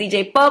compatriotas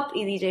DJ Pop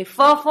y DJ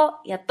Fofo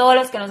y a todos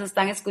los que nos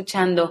están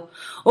escuchando.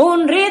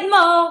 Un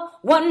ritmo,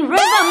 one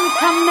rhythm,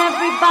 come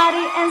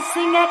everybody and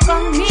sing it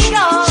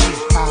conmigo.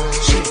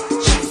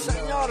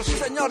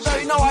 Señor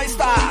Debbie Nova, ahí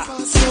está.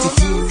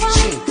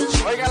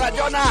 Oiga la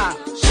Jonah.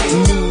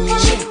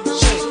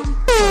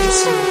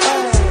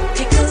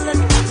 Take a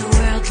look at the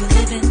world we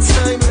live in.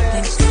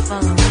 Things to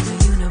follow in a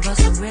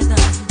universal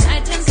rhythm.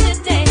 Night and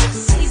today,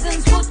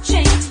 seasons will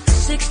change.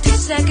 60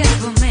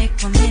 seconds will make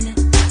 1 minute.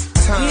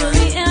 Feel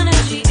the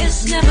energy,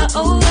 it's never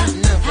over.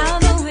 How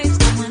the waves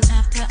go one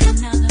after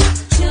another.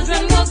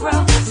 Children will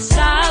grow,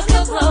 stars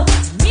will glow.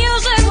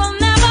 Music will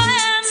never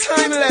end.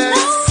 Timeless.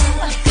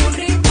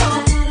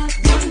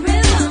 One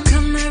rhythm,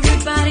 come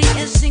everybody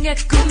and sing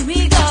it conmigo.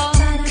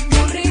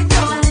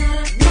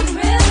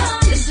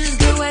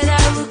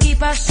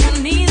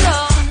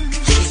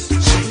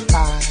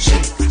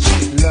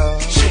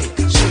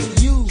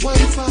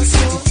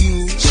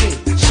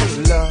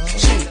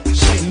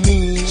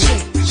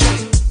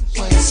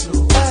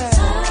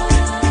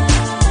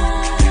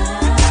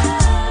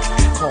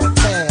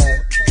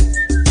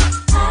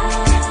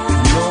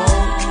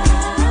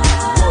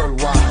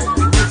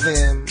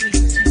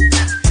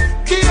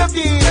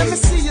 Let me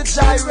see you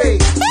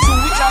gyrate. Do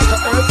it like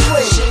an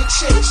earthquake. Shake,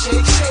 shake,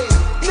 shake, shake.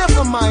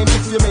 Never mind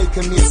if you make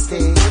a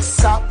mistake.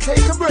 Stop,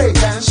 take a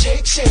break and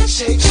shake, shake,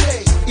 shake,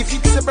 shake. If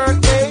it's a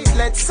birthday,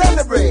 let's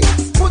celebrate.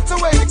 Put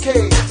away the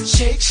cake.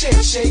 Shake,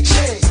 shake, shake,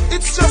 shake.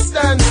 It's just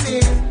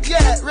dancing.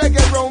 Yeah,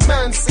 reggae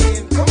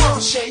romancing. Come on,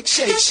 shake,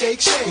 shake,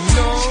 shake, shake.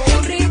 No.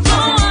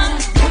 Everybody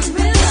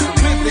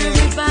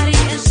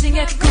and sing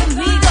it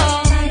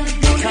conmigo.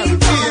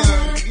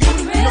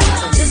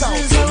 This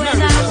is the way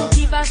that will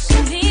keep us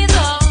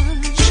unidos.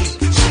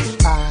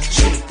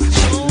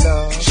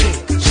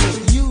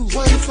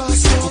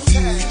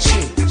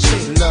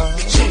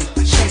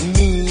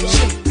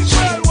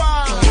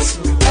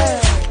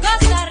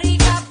 Costa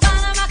Rica,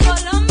 Panamá,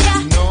 Colombia,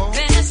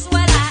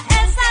 Venezuela,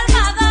 El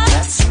Salvador,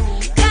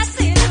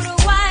 Brasil,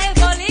 Uruguay,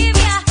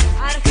 Bolivia,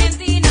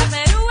 Argentina,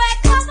 Perú,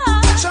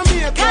 Ecuador,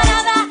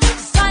 Canadá,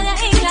 España,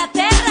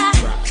 Inglaterra,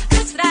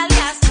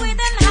 Australia,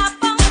 Sweden,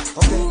 Japón,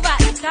 Cuba,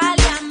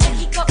 Italia,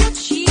 México,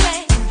 Chile.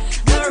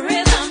 The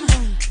rhythm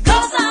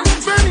goes on.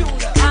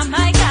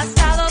 Jamaica,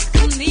 Estados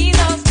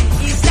Unidos,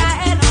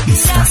 Israel,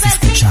 Estás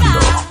escuchando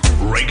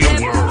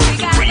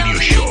ReggaeWorld Radio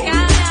Show.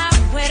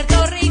 Puerto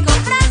Rico,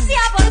 Francia,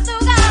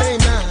 Portugal,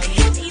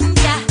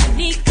 India,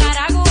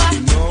 Nicaragua,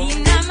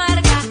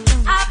 Dinamarca,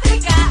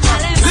 África,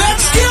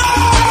 Alemania.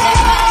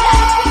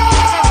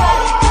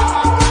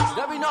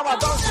 Gaby Nova,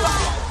 Don't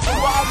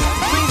Stop,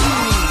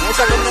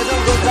 esa combinación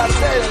con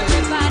Cartel.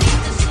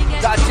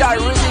 Dayar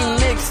Reading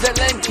Mix de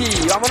Lenky.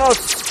 Vámonos,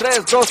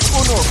 3, 2,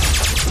 1.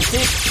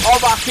 Hit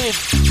over hit.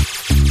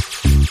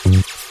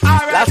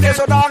 Las que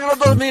sonaban en los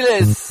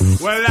 2000.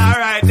 Well,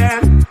 alright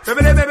then.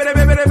 Bibbidi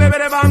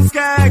bomb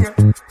skang.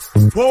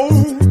 Whoa.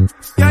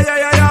 Yeah, yeah,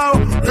 yeah, yo.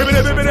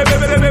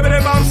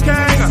 Bibbidi bomb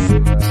skang.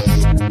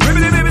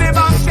 Bibbidi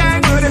bomb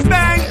skang with it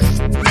bang.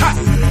 Ha.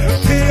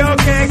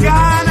 T.O.K.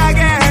 gone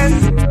again.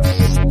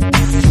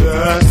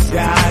 Just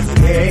got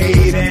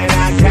paid and I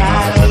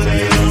got a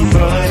little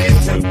money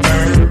to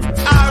burn.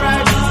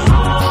 Alright.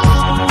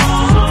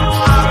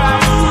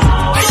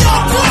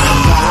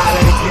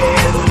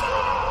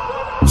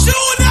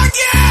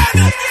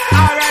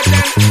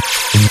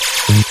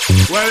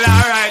 Well,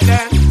 alright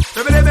then.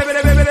 Bibbidi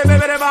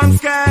bomb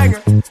skang.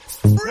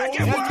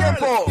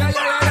 ReggaeWorld.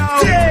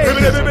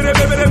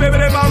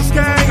 Bibbidi bomb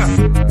skang.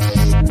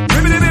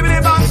 Bibbidi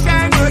bomb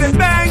skang with it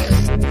bang.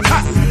 Ha.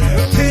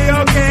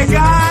 T.O.K.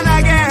 gone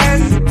again.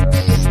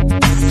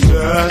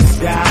 Just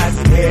got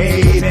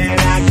paid and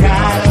I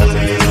got a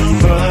little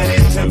money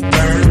to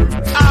burn.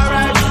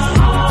 Alright.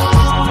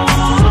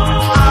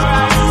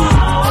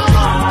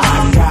 I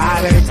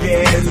gotta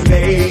get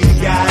laid.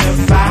 Gotta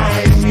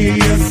find me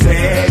a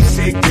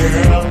sexy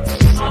girl.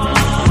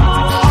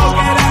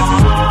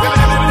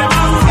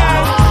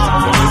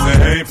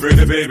 Hey,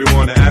 pretty baby,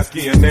 wanna ask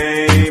you your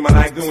name? I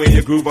like the way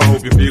you groove, I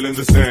hope you're feeling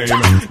the same.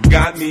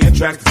 Got me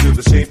attracted to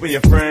the shape of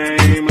your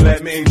frame.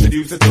 Let me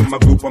introduce you to my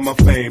group on my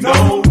fame.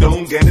 No,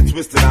 don't get it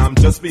twisted, I'm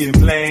just being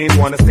plain.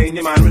 Wanna stain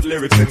your mind with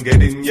lyrics and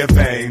get in your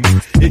veins.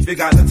 If you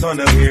got the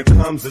tunnel, here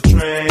comes the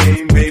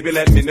train. Baby,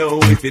 let me know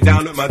if you're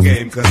down with my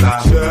game, cause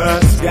I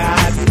just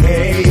got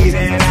paid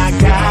and I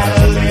got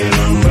a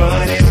little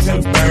money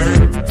to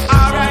burn.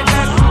 Alright,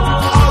 let's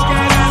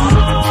okay then.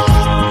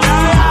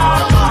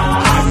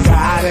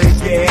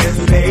 Get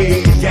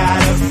laid,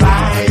 gotta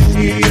find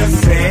me a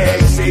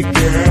sexy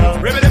girl.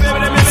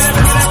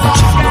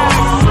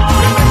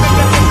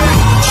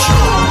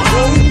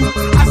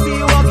 I see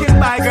you walking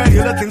by, girl,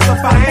 you're looking so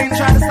fine.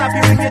 Try to stop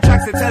you in your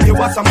tracks to tell you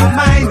what's on my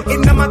mind. It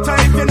no matter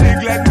if you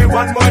neglect me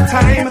one more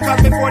time,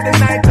 cause before the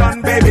night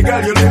done, baby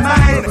girl, you'll be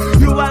mine.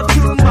 You have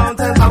 2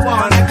 mountains I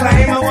wanna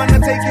climb. I wanna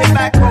take you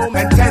back home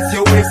and test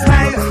your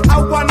waistline.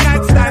 A one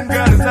night stand,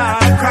 girl, is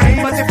not a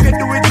crime, but if you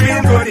do it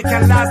real good, it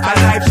can last a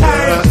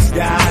lifetime. Just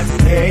got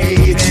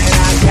paid and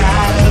I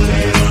got a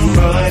little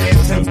money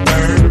to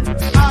burn.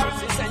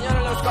 Sí,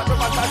 señores, los 4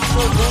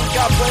 fantásticos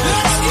nunca pueden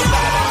salir de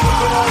la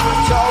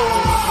show.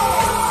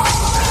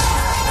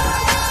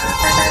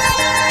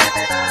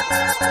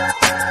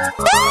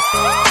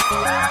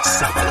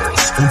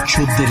 Sábados,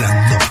 8 de la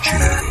noche.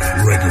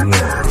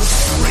 ReggaeWorld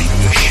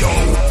Radio Show.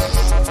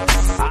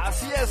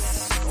 Así es.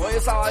 Hoy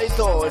es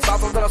sabadito, está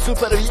pasando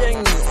súper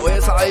bien. Hoy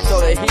es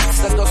sabadito de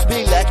hits del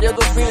 2000, de aquellos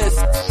 2000.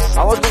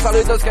 Vamos con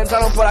saluditos que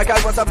entraron por acá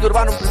al WhatsApp de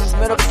Urbano.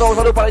 Primero que todo, un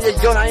saludo para ella,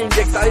 John ahí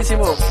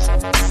inyectadísimo.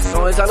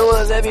 Con el saludo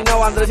desde Gaby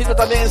Nova, Andresito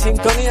también en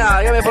sintonía.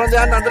 Dígame por dónde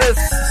anda Andrés,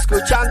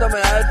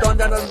 escuchándome, a ver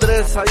dónde anda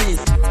Andrés ahí.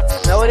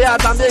 Me voría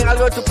también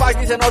algo de Tupac,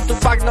 dice no,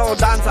 Tupac no,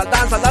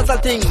 danza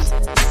el team.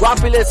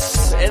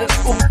 Guapiles, eres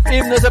un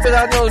himno ese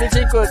empezó en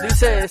 2005,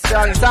 dice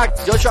Esteban Isaac,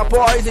 Joshua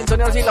Poe ahí en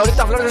sintonía, sí,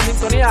 Laurita Flores en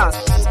sintonía.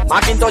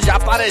 Macintosh ya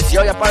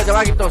apareció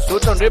Macintosh,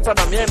 Sutton Ripper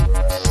también.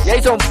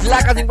 Jason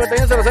Placa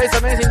 5106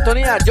 también en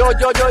sintonía. Yo,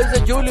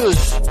 dice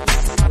Julius.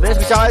 También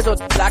escuchaba eso,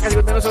 placa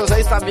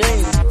 5906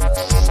 también.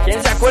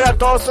 ¿Quién se acuerda de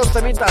todos estos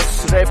temitas?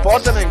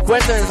 Repórtenme,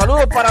 cuéntenme.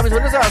 Saludos para mi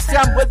sobrino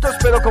Sebastián, vueltos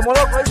pero como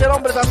loco, dice el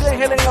hombre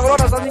también. Helen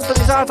Labrona está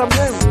sintonizada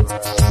también.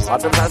 Otras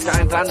personas que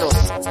van entrando.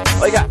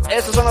 Oiga,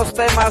 estos son los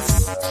temas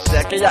de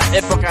aquella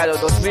época de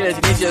los 2000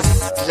 inicios.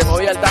 Se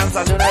movía el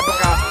danza de una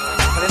época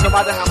saliendo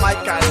más de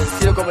Jamaica, el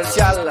estilo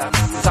comercial,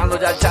 usando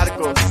ya el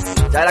charco.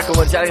 Ya era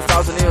comercial en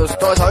Estados Unidos.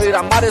 Todo esa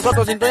vibra. Mares,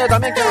 otro sintonía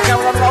también que me queda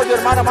hablando audio,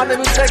 hermano.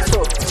 Mándenme un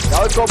texto. Ya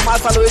voy con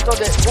más saluditos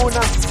de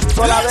una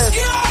sola vez.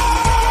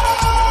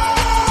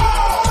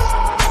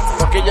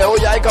 Porque llevo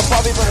ya ahí con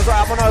Papi, pero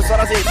vámonos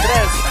ahora sí. 3,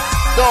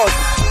 2,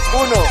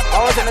 1.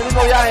 Vamos en el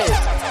mismo viaje.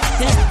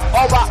 Hit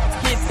over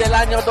hit del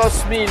año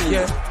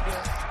 2000.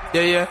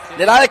 De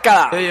la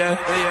década.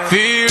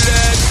 Feel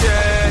that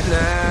shit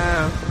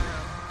now.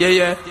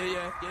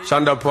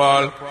 Shonda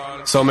Paul,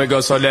 so me go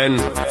so then.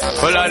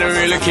 Well, I don't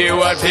really care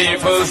what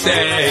people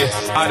say.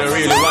 I don't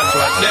really watch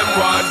what them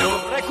want do.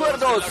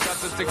 Recuerdos. Got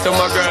to stick to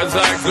my girls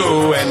like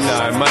glue, and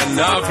I might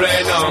not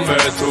play number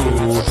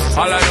 2.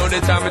 All I know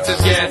the time is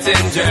just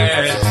getting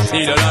jet.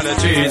 Need a lot of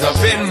trees up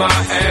in my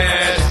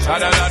head.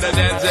 Got a lot of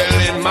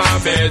dental in my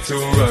bed to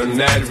run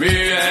that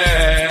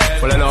real.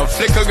 Well, I know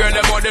flicker girl,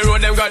 them on the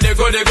road, them got the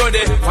goody.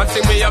 One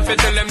thing me have to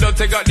tell them, don't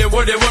they got the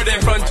woody.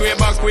 Front way,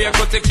 back way,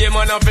 cut the came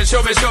on off and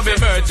shove it.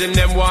 Virgin,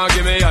 them want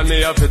give me, and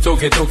me have to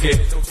took it.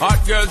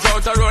 Hot girls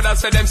out the road, I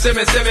say them see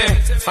me.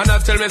 And I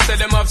tell me, say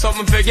them have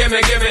something for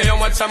gimme. How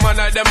much a man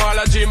like them all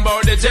a dream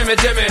about the Jimmy.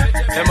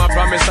 Them a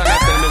promise and I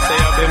tell me, say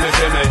you feel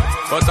me.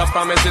 But a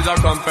promise is a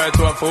compared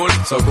to a fool,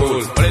 so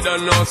cool. But they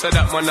don't know, say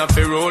that man have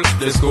to rule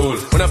the school.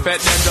 When I pet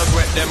them, just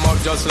wet them up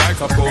just like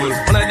a pool.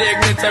 When I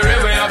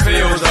dignitary way, I have to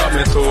use up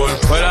my tool.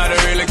 But I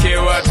don't really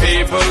care what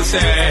people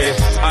say.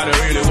 I don't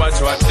really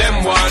watch what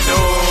them want do.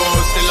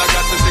 Still I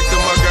got to stick to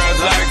my girls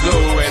like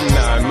glue. And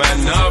I might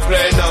not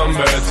play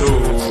number 2.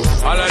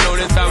 All I know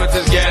this time is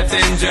just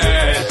getting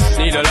jet.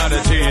 Need a lot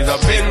of cheese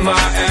up in my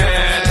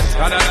head.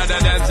 Got a lot of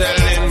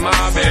dancing in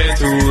my bed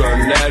to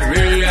run that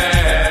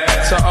relay.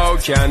 So how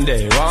can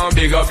they want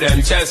big up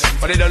them chest?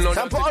 But they don't know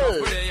that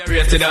they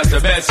rated as the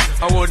best.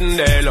 I wouldn't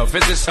they love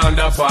it's the sound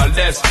of all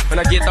this. When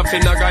I get up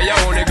in a guy, you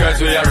only girls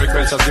with your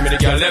request, just give me the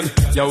girl them.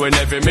 Yo, in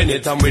every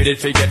minute I'm with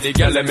it, forget the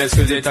girl them.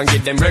 Excuse it and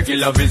get them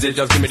regular visit,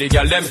 just give me the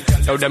girl them.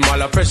 Yo, them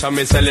all a pressure,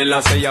 me selling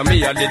and say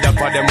me, I did that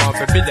for them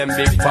off, if them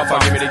big papa,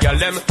 give me the girl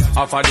them.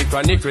 Off of the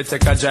chronic, we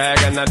take a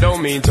jag, and I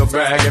don't mean to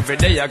brag. Every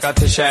day I got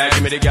to shag,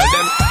 give me the girl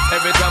them.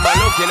 Every time I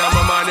look in at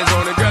my mind, it's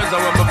only girls, I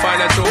want to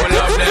find out who will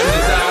love them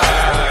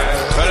desire.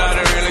 Well, I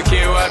don't really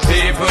care what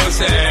people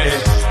say.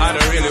 I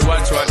don't really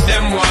watch what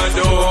them want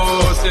do.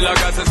 Still I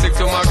got to stick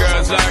to my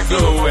girls like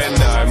glue. And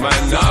I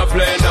might not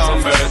play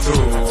number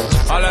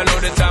 2. All I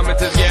know the time it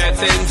is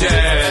getting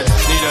jet.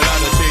 Need a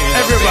lot of cheese.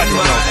 Everybody,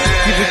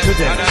 give it to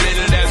them.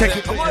 Take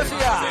it.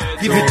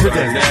 Give it to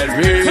them.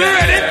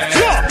 Ready?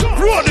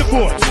 Roll the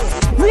boat.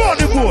 Roll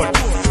the boat.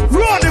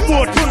 Roll the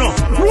boat, you know.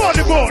 Roll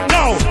the boat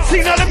now.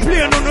 Signal the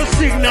plane on the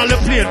signal the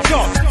plane. So,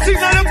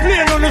 signal the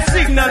plane on the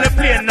signal the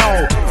plane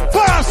now.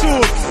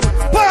 Parachute.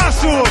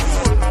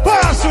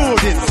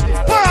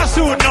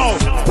 Parachute now.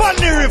 Pon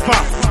the river.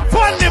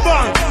 Pon the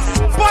bank.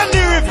 Pon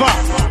the river.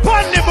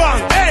 Pon the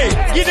bank. Hey,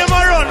 give them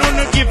a run,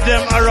 wanna give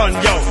them a run,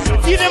 yo.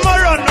 Give them a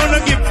run,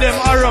 wanna give them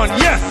a run,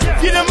 yeah.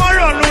 Give them a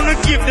run, wanna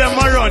give them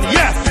a run,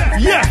 yeah.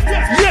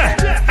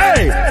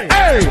 Hey.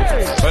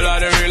 Well, I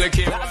don't really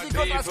care.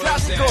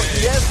 Clásico,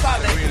 y esta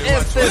de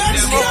este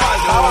mismo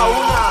faltaba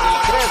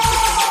una. 3.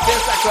 ¿Quién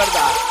se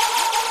acuerda?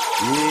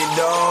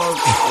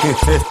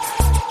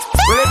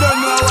 Well, I don't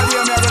know what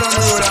you're going to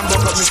road and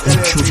buck up Mr.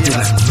 Lady.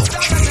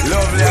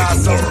 Lovely,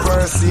 awesome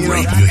person, you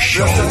know.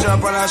 Just to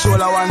jump on her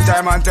shoulder one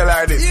time and tell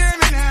her this. Baby,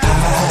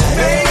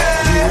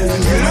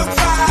 you look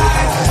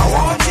fine. I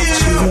want you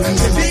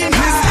to be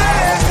my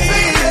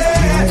baby.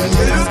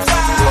 You look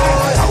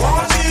fine. I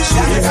want you to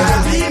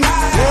be my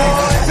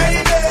baby.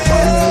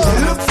 You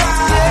look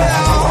fine.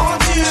 I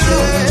want you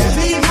to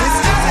be my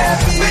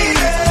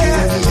baby.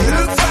 You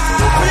look fine. I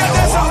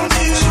want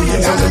you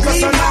to be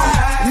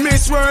my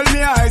Miss World,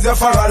 me eyes are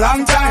for a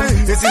long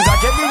time. This is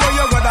like everywhere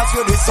you go, that's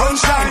where the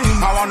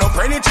sunshine. I wanna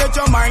penetrate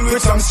your mind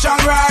with some strong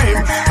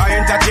rhyme. I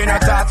entertain a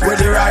thought with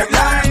the right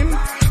line.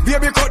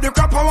 Baby, cut the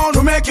crap, I want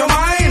to make you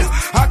mine.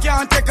 I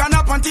can't take a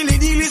nap until the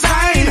deal is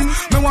signed.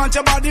 Me want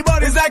your body,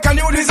 but it's like a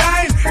new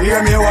design.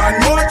 Hear me one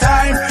more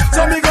time.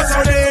 So me go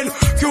so then.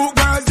 Cute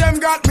girls, them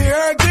got me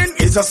hurting.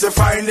 It's just to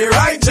find the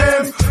right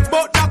gem.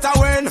 But not a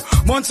when.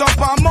 Months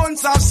upon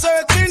months of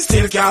searching,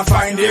 still can't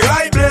find the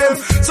right blame.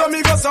 So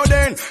me go so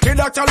then. The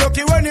doctor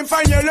lucky when him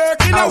find you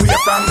lurking away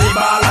from the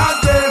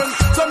balance then.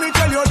 So me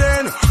tell you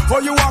then. Oh,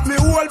 you want me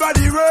whole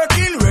body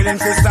working, willing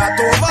to start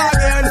over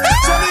again.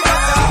 So me go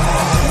so,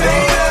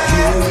 baby,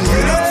 you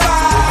look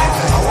fine.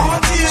 I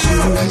want you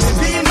to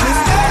be my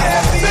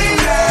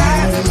baby.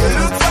 You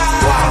look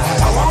fine.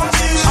 I want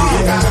you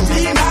to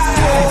be my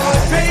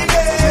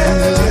baby.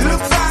 You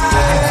look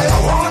fine. I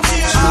want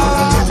you to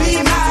be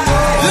my.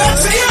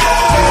 Let's hear it.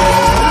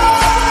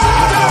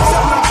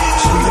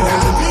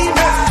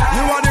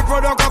 You are the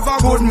product of a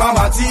good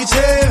mama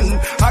teaching.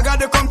 I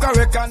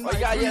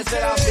y ese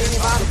era Billy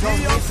Man con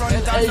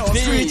el AP.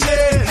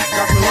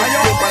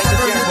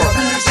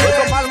 Voy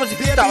con más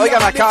musiquita. Oigan,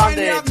 me acaban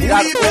de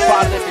tirar un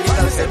par de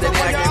pilitas que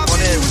tenía que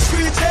poner.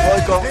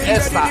 Voy con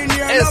esta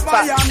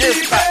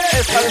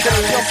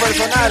selección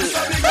personal.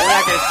 Una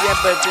que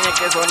siempre tiene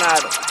que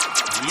sonar.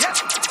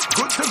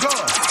 Good to go.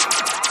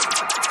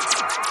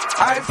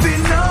 I've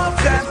seen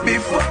enough dance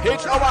before.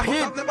 Hit over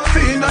hit. I've never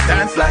seen a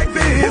dance like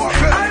this.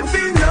 I've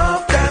seen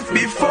enough dance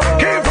before.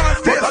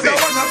 But I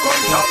don't wanna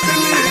come top the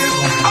list.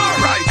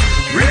 Alright,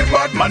 real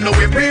bad man, know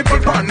we people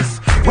pants.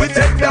 We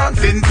take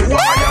dancing to a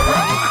higher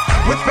rank.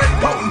 We spend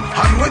pound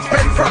and we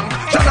spend franc.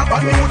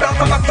 Jonathan New dance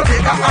and that's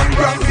Jamaica and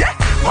Grand.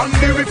 Yeah, on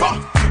the river,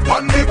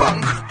 on the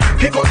bank.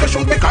 Kick out the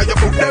shoes because you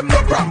put them no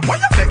cramp. Why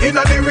you say in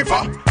the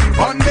river,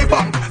 on the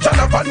bank.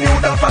 Jonathan New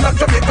dance and that's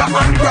Jamaica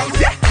and Grand.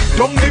 Yeah,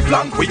 down the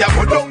flank, we a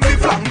go down the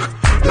flank.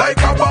 Like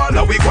a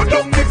baller, we go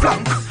down the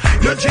flank.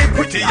 You're cheap,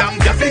 pretty young,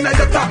 just in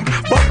the tank.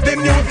 But the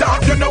new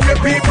dance, you know where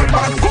people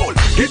pass cool.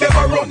 Give them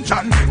a run,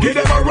 John, give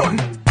them a run.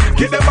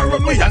 Give them a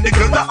run, we and the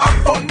girls that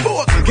have fun.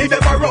 Both, give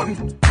them a run,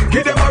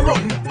 give them a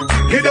run.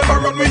 Give them a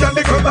run, we and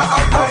the girls that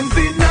have fun. I've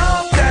seen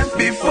enough dance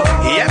before.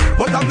 Yeah,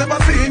 but I've never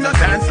seen a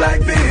dance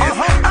like this.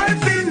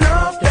 I've seen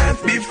enough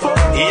dance before.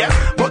 Yeah,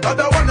 but I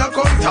don't wanna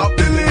come top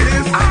the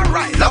list.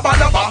 Alright, lava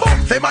lava.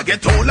 Them a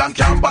get old and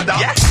can't bother.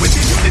 Yeah. When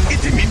the music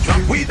hit him in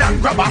trap, weed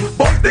and grabber.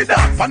 Bust the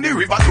dance from the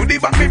river to the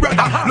bank, me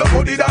brother. Look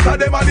how the dance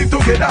them a live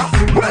together.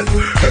 Well,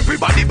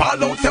 everybody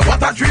ball out, say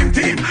what a dream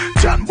team.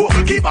 John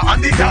Bogle keeper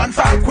and the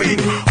dancer queen.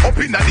 Up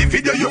in the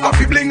video, you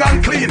happy bling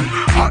and clean.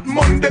 Hot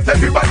Mondays,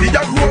 everybody a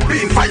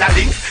roping. Fire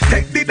links,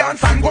 take the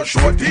dance and go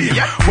show team.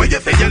 Yeah. Where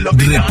you say you love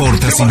the dance.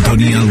 Reporta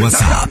sintonía al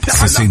WhatsApp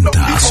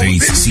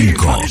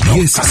 6065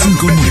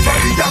 1059.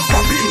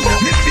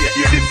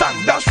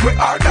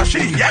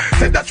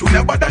 Said that you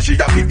never that she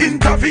have to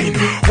intervene.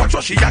 Watch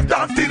what she a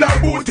dance till her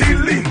booty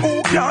lean.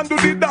 Who can do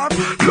the dance?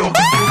 Look,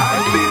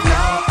 I've seen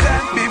enough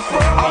dance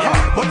before,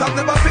 but I've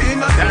never seen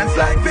a dance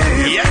like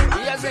this. Y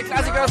ese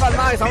clásico de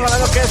Palma, estamos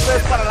hablando que esto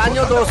es para el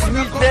año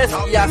 2003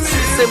 y así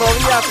se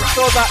movía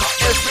todas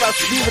estas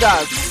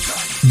fibras.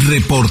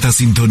 Reporta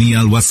sintonía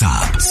al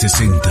WhatsApp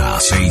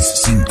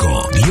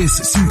 6065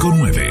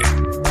 1059.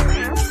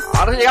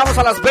 Ahora llegamos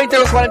a las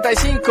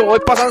 20:45. Voy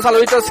pasando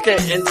saluditos que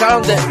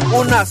entraron de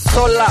una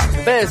sola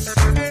vez.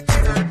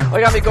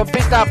 Oiga, mi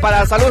compita,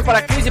 para salud,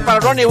 para Chris y para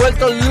Ronnie,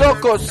 vueltos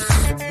locos,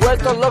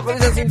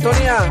 dice en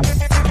sintonía.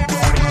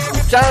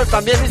 Escuchando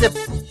también, dice,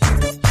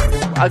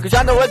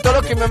 escuchando vuelto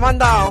loco y me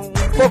manda un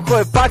poco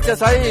de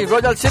parches ahí.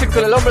 Royal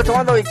Circle, el hombre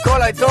tomando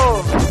bicola y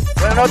todo.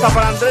 Buena nota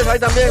para Andrés ahí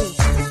también.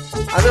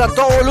 Andrés a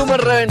todo volumen,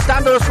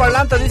 reventando los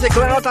parlantes, dice que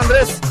buena nota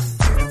Andrés.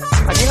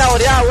 Aquí en la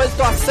oreada,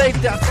 vuelto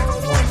aceite a todo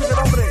volumen, dice el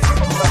hombre.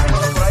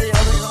 Por ahí,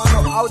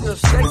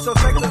 audios, textos,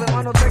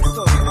 hermano,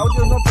 textos.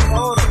 Audios no, por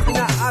favor.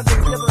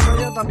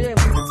 Regina también.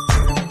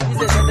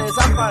 Dice, desde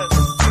Zampa.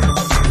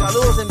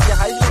 Saludos en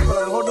Viajadísimo con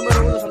la mejor número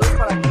 1. Saludos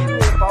para Kiri y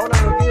Paola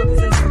Rodríguez,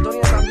 dice en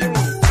sintonía también.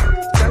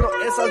 Escuchando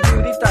esas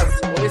vibritas.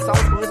 Hoy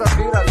estamos con esas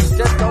vibras.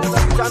 Usted que vamos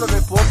escuchando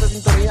reporte de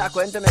sintonía.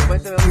 Cuénteme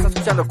dónde está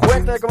escuchando.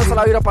 Cuénteme cómo está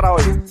la vibra para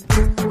hoy.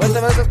 Cuénteme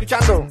dónde está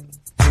escuchando.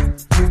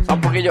 Está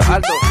un poquillo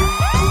alto.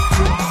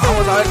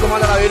 Vamos a ver cómo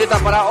anda la vibrita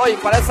para hoy,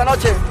 para esta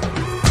noche.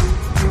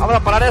 Vamos a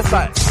parar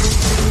esta.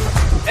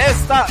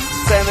 Esta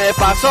se me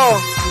pasó.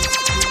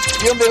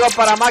 Y un video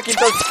para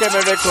Macintosh que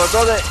me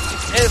recordó de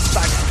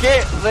esta.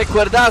 ¡Qué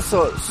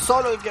recuerdazo!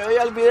 Solo el que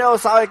veía el video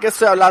sabe que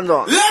estoy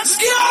hablando. ¡Let's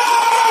go!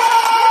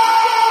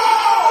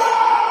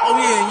 Oh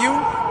yeah, and you?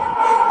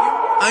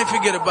 I ain't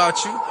forget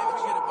about you.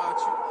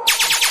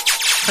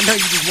 I know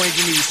you just waiting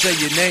for me to say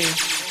your name.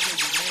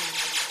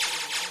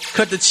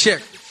 Cut the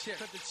check.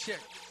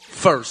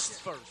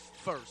 First.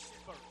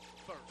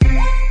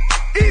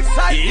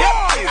 Eastside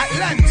boy,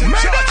 Atlanta,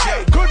 Georgia,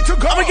 good to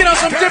go. I'm gonna get on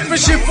some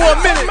different shit for a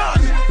minute.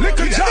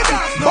 Little John,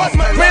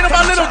 praying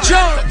about Little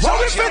John.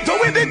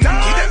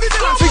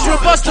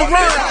 Featuring Busta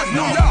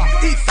Rhymes,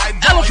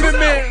 Elephant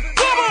Man.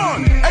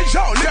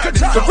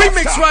 The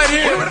remix right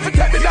here.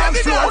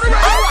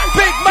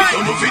 Big Mike.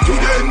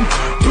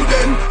 To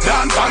them,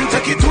 dance and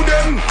take it to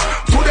them.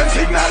 To them,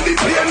 signal the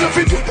plane, you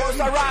fit to them.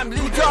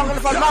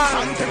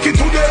 Take it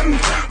to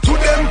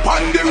them,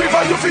 pon the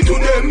river, you fit to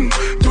them,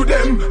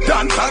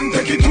 dance and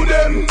take it to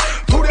them,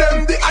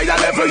 the higher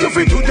level, you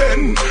fit to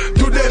them,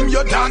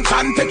 you dance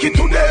and take it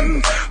to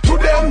them,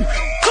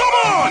 come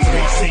on!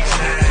 369,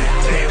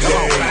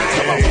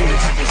 come on,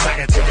 I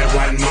can take it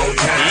one more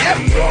time. Yep.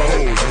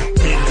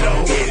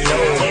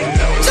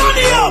 Turn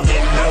it up!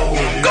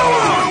 Go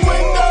on!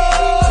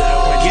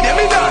 Give them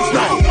a dance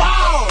now.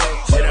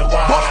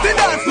 Bust the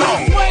dance now.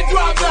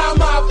 Drop down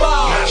my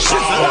ball.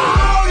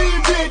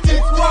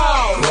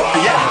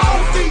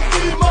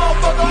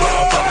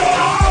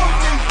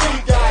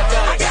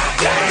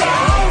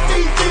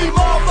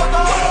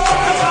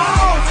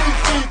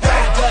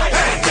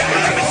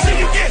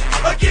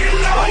 Again,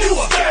 low.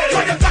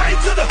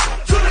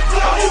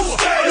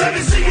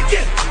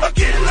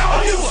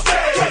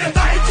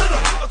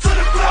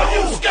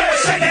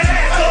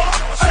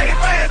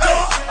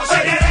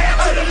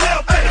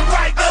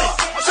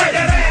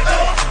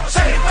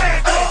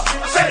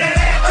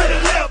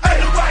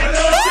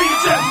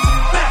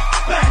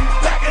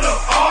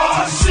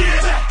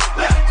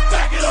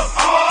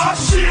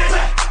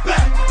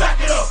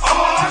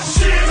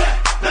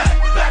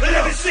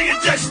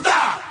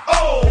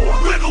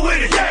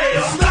 with it,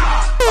 yeah.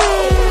 Stop.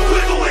 Oh,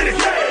 wiggle with it,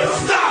 yeah.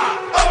 Stop.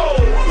 Oh,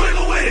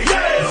 wiggle with it,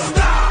 yeah.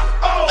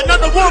 Stop. Oh,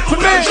 another one for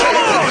me.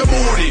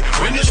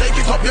 When you shake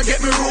it up, you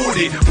get me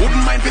rudy.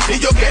 Wouldn't mind if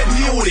you get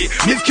nudie.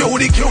 Miss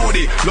cutie.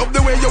 Love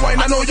the way you whine,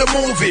 I know you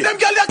move it.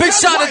 Big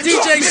shout to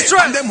DJ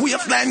Stress. And them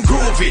waistline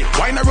groovy.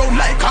 Whine around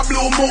like a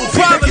blue movie.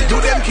 Make it to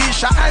them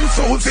Keisha and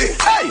Susie.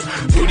 Hey,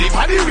 to the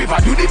Paddy River,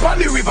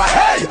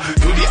 hey.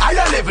 To the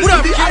higher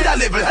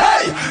level,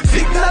 hey.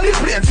 Signal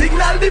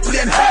the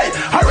plane, hey.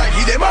 Alright,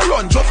 give them a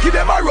run, just give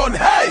them a run,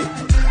 hey.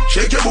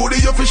 Shake your booty,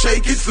 you fi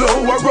shake it slow.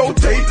 I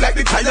rotate like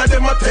the tire,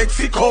 them a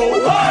Texaco.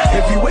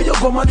 Everywhere you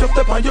go, man, just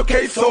step on your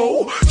case,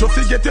 so. Just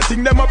to get your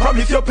thing, them a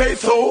promise you pay,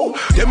 so.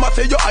 Them a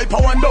say you hyper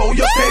and now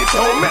you stay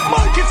so. Make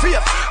monkey face,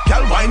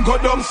 girl wine go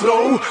down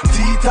slow.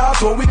 Tita,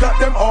 so we got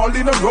them all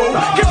in a row.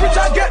 Get rich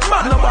and get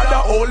mad, no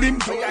matter all him.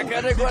 Hay que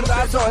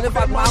recordar sobre el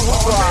Fatman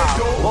junto a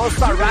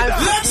Bosta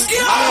Rhymes.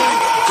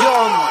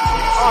 John,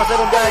 vamos a hacer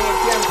un viaje en el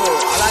tiempo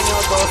al año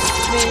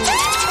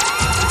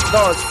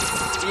 2002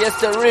 y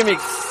este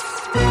remix.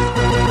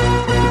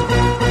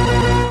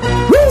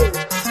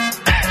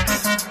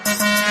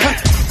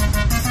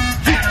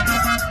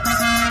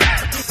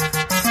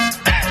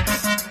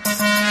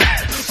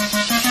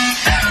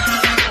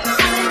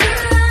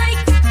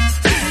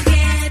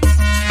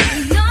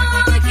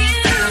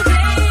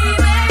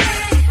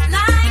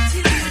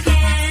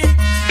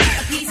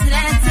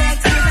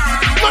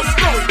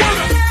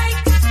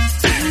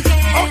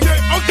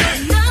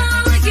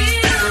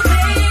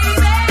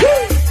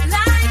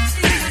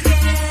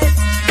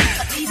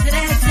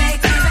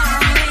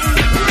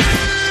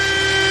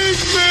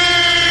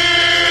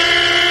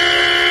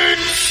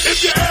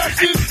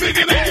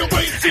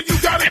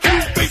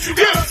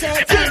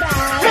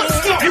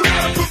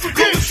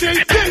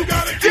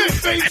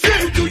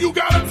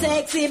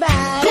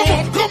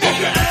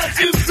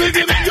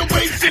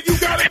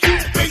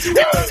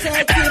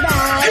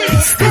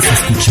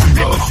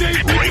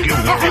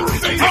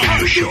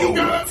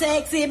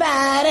 Sexy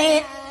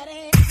body. I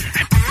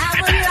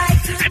would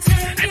like to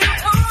turn you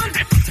on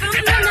from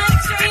the night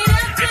straight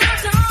up till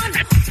dawn.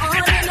 On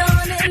and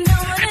on and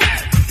on and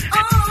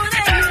on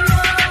and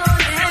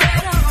on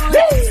and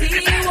on. See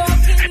you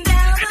walking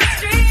down the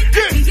street.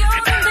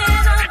 You're the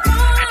man I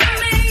wanna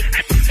meet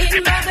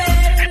in my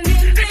bed and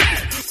in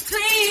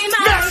between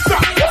my feet.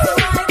 So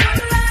I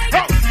would like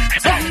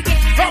to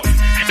get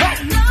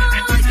to know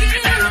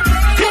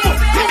you,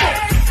 baby.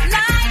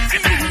 Like to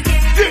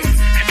get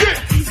a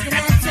piece of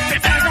that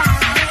sexy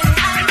body.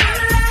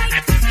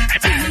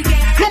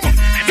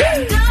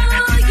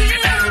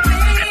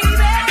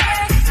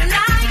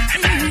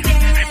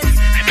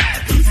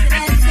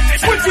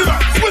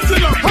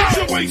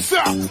 waist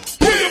out,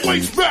 pull your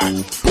waist back,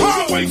 pull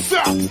your waist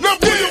out, now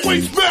pull your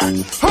waist back,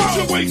 pull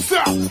your waist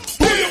out,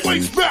 pull your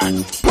waist back,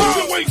 pull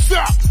your waist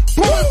out,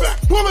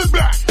 pull it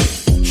back,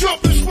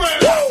 jump and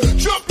spread out,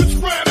 jump and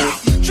spread out,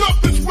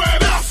 jump and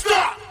spread out,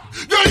 stop,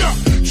 yeah,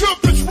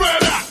 jump and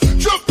spread out,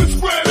 jump and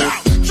spread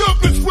out,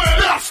 jump and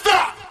spread out,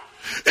 stop.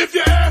 If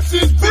your ass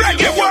is big and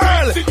your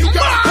waist, then you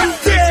got a cute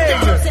face, you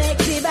got a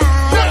sexy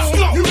body. Let's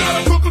go. You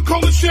got a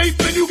Coca-Cola shape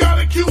and you got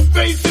a cute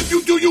face. If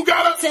you do, you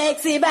got a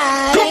sexy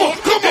body. Come on,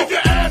 come on. If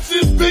your ass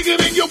is bigger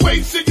than your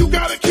waist and you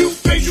got a cute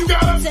face, you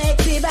got a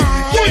sexy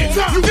body. Wait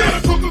time. You got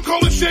a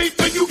Coca-Cola shape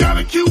and you got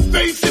a cute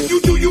face. If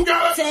you do, you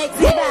got a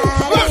sexy body.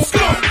 Let's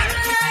go.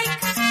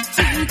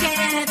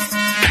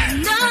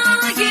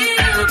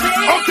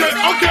 Okay,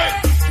 okay.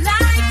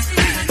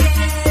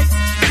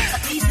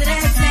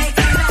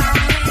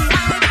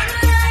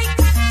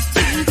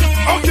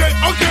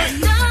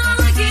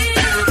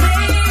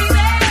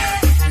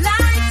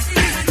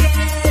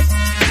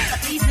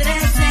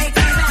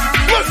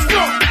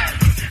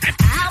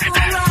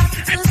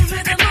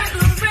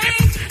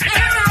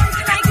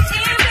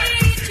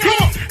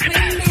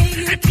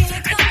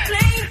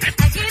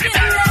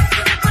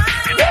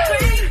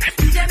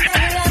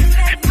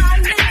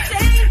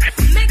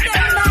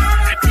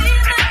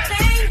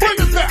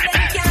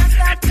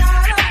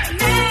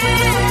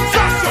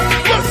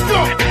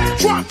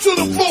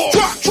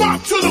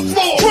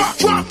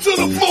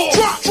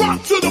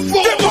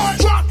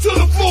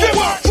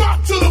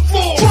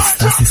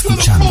 Estás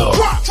escuchando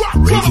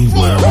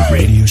ReggaeWorld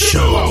Radio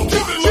Show.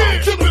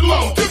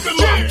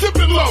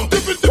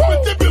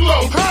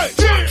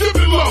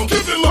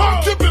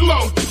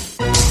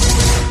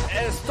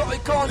 Estoy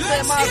con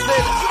temas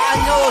del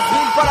año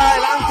 2000 para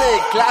adelante,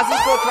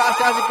 clásico tras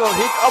clásico,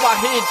 hit over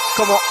hit,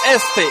 como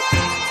este.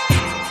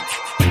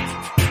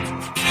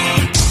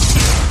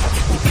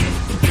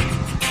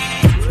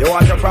 You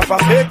want a proper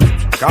fix?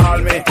 Call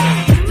me.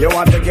 You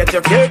want to get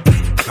your kicks?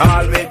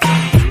 Call me.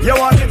 You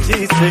want the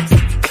G6?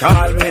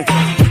 Call me.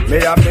 Me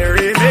have the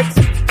remix?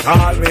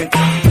 Call me.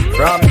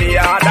 From the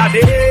other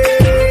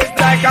days,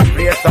 like I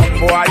play some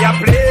boy I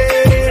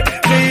play.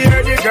 Me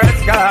hear the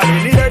girls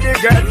calling, hear the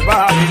girls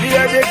bawling,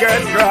 hear the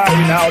girls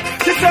crying out.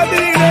 Just a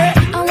minute.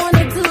 I want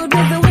a dude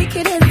with a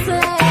wicked and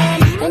slam.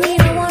 I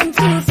need a 1,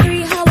 2,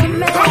 3 hollow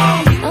man. I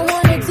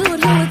want a dude who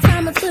would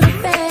time it to the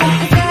fan.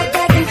 I got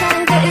back in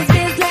time, but it's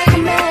just like a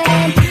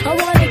man. I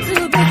want a dude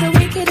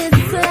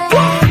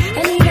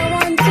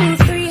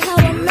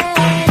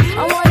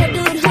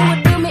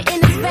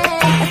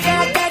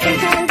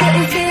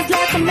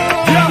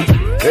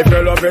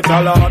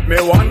holla at me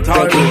one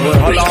time.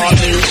 Holla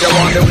at me if you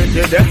want the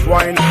wickedest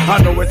wine.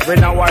 I know it's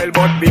been a while,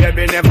 but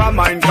baby, never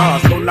mind.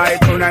 Cause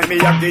tonight me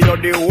I give you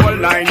the whole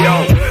line,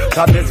 yo.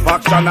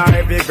 Satisfaction and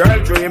every girl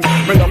dream.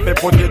 Me love me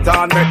put it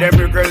on, make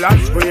every girl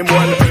and scream.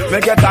 Well, me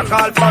get a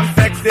call from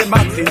Sexy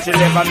Maxine. She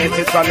leave a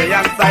message from the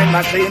young side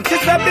machine. She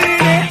said,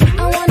 Beanie,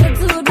 I wanna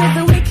do it with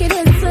the wicked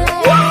and slam.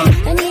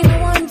 I need a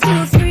 1,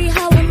 2, 3,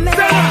 how a man. I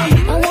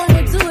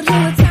wanna do it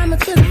here with time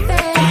to the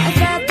fan. I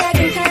got back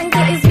and can't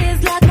get his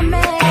ears like a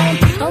man.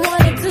 I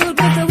wanna do it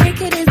with the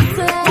wicked and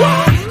slam.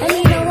 I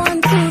need a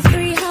 1, 2,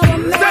 3, how a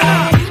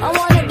man. I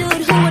wanna do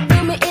it who would do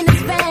me in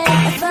his van. I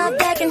got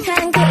back and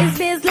can't get his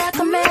ears like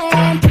a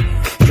man.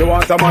 she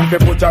want a man to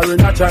put her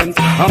in a chance.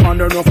 A man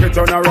don't know if it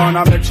turn around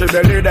and make she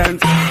belly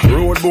dance.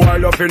 Rude boy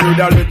loving with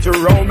a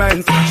little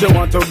romance. She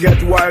want to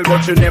get wild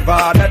but she never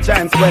had a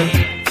chance. Well,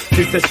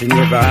 she said she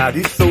never had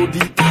it so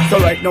deep. So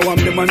right now I'm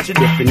the man she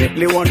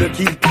definitely want to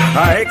keep.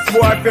 Her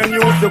ex-boyfriend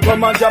used to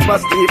come and drop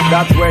asleep.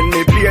 That's when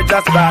me play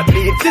just start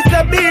beat. She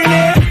said,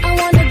 Beanie, I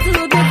wanna do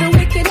it with the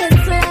wicked and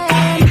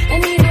slam. I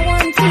need a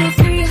 1, 2,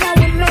 3, how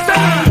a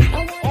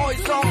man. Hoy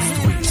son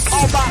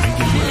Oba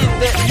Hit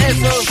de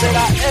esos de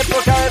la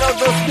época de los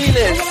 2000.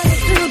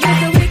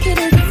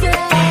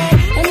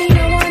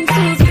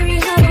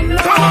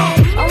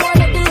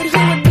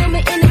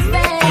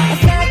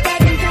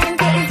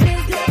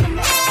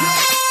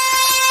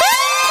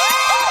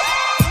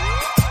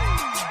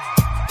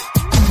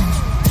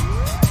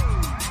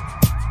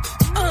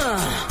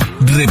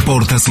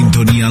 Reporta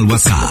sintonía al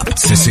WhatsApp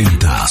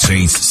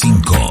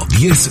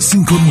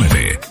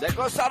 6065-1059. De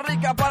Costa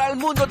Rica para el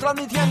mundo,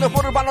 transmitiendo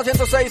por Urbano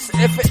 106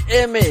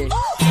 FM,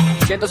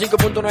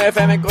 105.9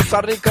 FM en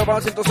Costa Rica,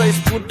 Urbano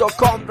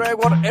 106.com,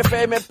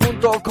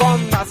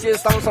 ReggaeWorldFM.com. Así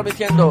estamos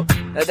transmitiendo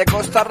desde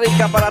Costa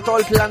Rica para todo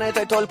el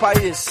planeta y todo el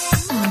país.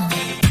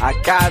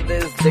 Acá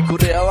desde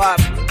Curridabat,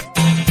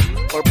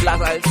 por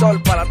Plaza del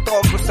Sol, para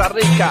todo Costa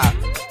Rica,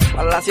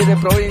 para las 7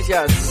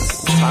 provincias: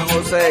 San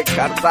José,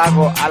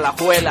 Cartago,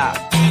 Alajuela,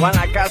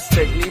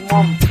 Guanacaste,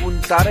 Limón,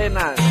 Punta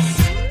Arenas.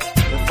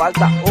 Me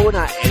falta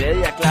una,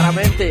 Heredia,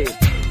 claramente.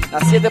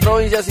 Las 7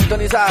 provincias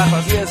sintonizadas,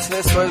 así es,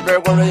 esto es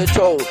ReggaeWorld Radio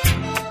Show.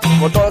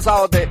 Como todos los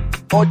sábados de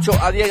 8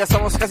 a 10, ya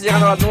estamos casi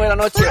llegando a las 9 de la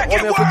noche.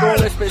 Hoy me fui con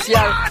un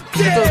especial,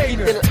 esto es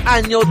del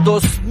año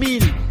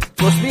 2000,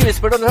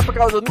 perdón, no se ha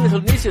pegado 2000, esos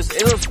inicios,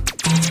 esos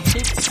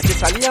hits que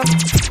salían,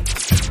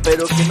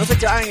 pero que no se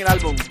quedaban en el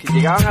álbum, que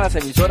llegaban a las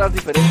emisoras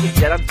diferentes,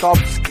 que eran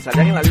tops, que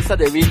salían en la lista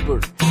de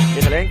Billboard,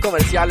 que salían en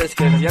comerciales,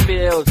 que les hacían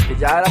videos, que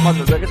ya era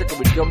cuando el reggae se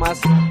convirtió más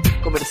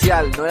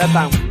comercial, no era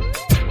tan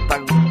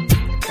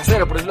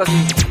casero, por decirlo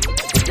así,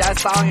 que ya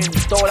estaban en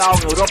todo lado,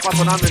 en Europa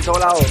sonando en todo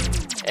lado.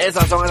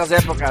 Esas son esas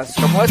épocas,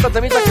 como esta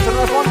temita que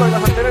sonó de fondo y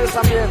las anteriores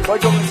también. Voy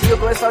convencido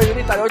con esta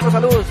vibrita, le doy con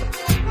saludos.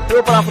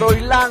 Saludos para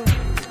Froilán,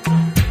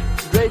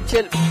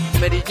 Rachel,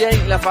 Mary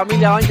Jane, la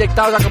familia van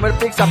inyectados a comer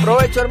pizza.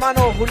 Aprovecho,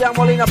 hermano. Julián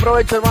Molina,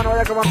 aprovecho, hermano,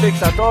 vaya a comer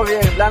pizza. Todo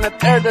bien.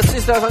 Planet Air The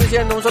Sisters están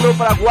diciendo un saludo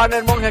para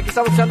Warner Monge. Aquí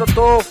estamos echando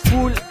todo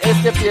full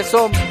este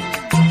piezón.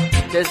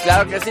 Que es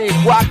claro que sí.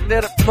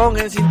 Wagner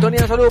Monge en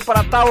sintonía. Un saludo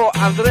para Tavo,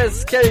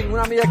 Andrés, Kevin,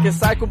 una amiga que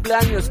está de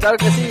cumpleaños. Claro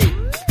que sí.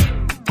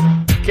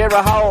 Que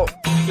rajado.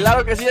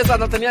 Claro que sí, esta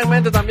la tenía en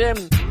mente también.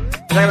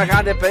 Esa que me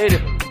acaban de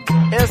pedir.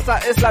 Esta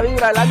es la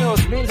vibra del año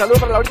 2000. Saludos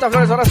para Laurita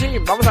Flores. Ahora sí,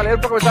 vamos a leer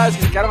un poco de mensajes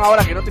que se quedaron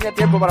ahora, que no tenía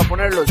tiempo para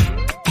ponerlos.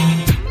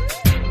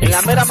 En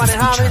la mera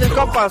manejada me dice el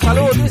compa.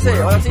 Saludos,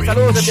 dice. Ahora sí,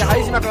 saludos de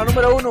viajadísima con la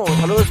número 1.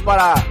 Saludos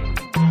para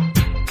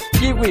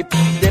Kiwi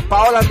de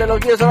Paola de los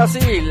Guíos. Ahora sí,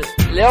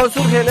 León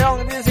surge,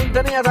 León dice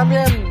sintonía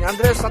también.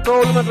 Andrés a todo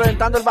volumen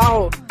reventando el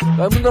bajo.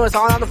 Todo el mundo me está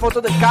mandando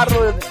fotos del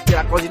carro, de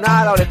la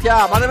cocinada, la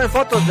breteada. Mándenme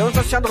fotos de dónde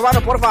está escuchando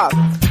Urbano, porfa.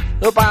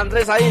 Saludos para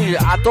Andrés ahí,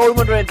 a todo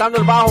volumen reventando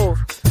el bajo.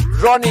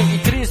 Ronnie y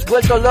Chris,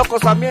 vueltos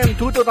locos también.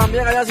 Tuto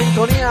también allá en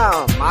sintonía.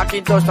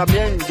 Macintosh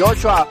también.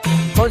 Joshua,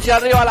 Conci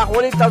arriba, la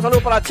Juanita. Un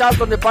saludo para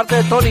Charlton de parte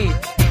de Tony.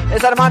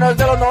 Ese hermano es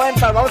de los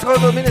 90. Vamos con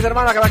los 2000,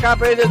 hermano, que me acaba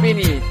de pedir el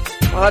Vini.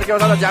 Vamos a ver qué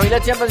pasa.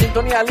 Yamilet siempre en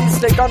sintonía. Liz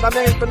Clayton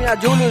también en sintonía.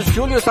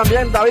 Julius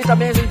también. David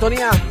también en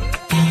sintonía.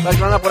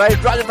 Por ahí.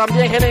 Rayo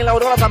también. Helen La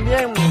Aurora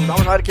también.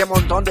 Vamos a ver qué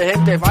montón de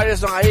gente.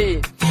 Firestone ahí.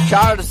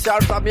 Charles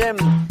también.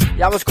 Y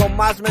vamos con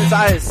más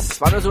mensajes.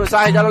 Manden su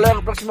mensaje, ya lo leo en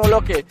el próximo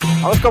bloque.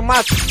 Vamos con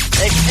más.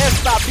 En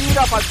esta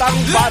vibra faltaron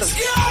un par que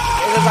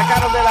se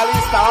sacaron de la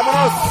lista.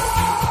 ¡Vámonos!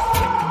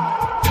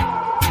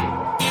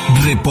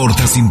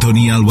 Reporta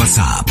sintonía al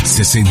WhatsApp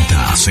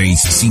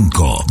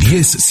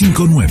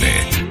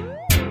 6065-1059.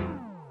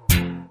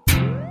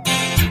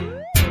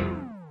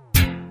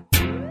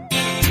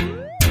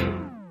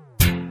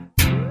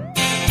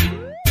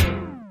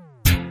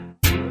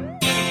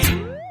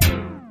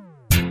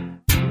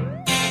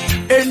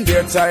 In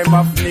their time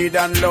of need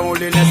and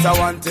loneliness, I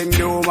want thing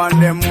the woman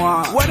them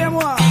want. What them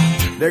want?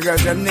 The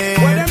girls them need.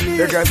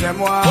 The girls them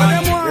want.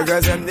 The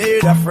girls them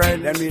need a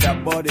friend, them need a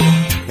buddy.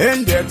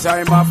 In their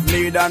time of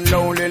need and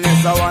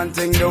loneliness, I want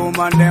thing the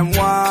woman them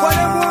want. What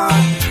them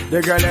want?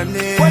 The girl them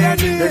need.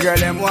 The girl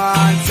them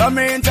want. So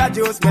me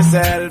introduce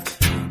myself.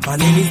 My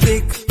name is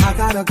Dick. I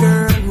got a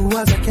girl who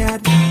was a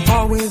cat,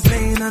 always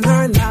laying on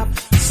her lap.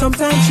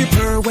 Sometimes she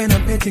purr when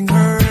I'm petting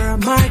her.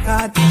 My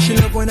God, she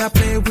love when I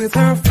play with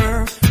her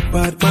fur.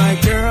 But my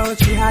girl,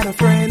 she had a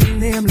friend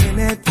named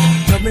Lynette.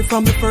 Loved me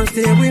from the first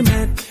day we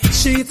met.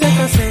 She take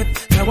a sip,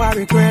 now I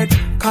regret,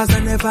 cause I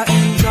never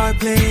enjoyed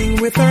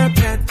playing with her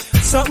pet.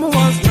 Something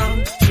was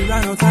wrong, she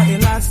ran out her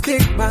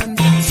elastic band,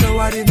 so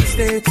I didn't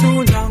stay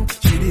too long.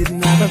 She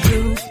didn't have a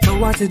clue for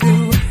what to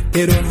do.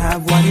 They don't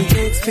have what it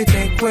takes to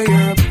take away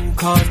your boo,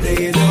 cause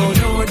they don't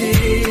know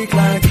Dick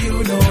like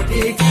you know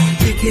Dick.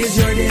 Dick is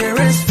your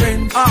dearest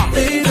friend.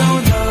 They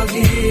don't hug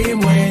him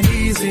when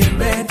he's in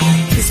bed,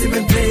 kiss him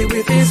and play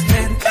with his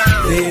head.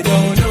 They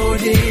don't know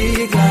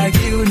Dick like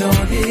you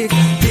know Dick.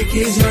 Dick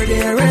is your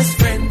dearest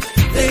friend.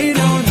 They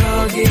don't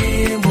hug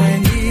him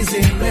when he's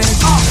in bed,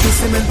 kiss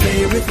him and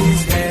play with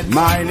his head.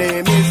 My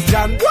name is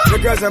John, the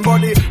girls and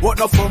body, what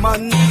no for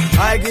man.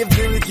 I give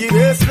the wicked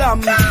a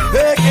slam,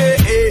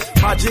 aka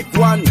magic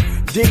one.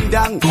 Ding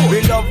dong,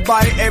 we loved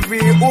by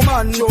every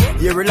woman.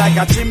 You're like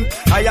a chimp,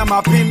 I am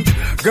a pimp.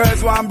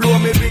 Girls want blow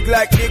me big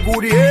like the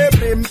goodie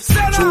blimp.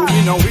 True,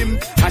 me no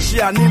wimp, and she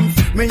a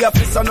nymph. Me a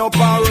fist on up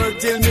and work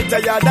till me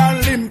tired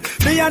and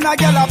limp. Me and a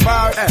gal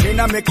apart, in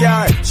a me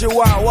car. She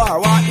want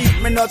war, want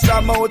eat me nuts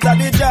from out of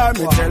the jar.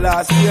 Me tell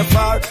her stay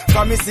far,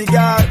 from me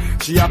cigar.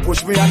 She a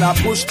push me and a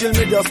push till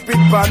me just spit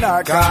pan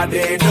her. Cause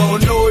they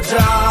don't know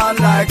John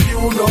like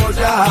you know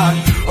John.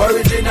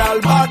 Original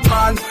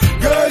Batman,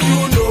 girl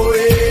you know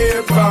him.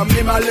 From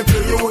him a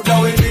little youth,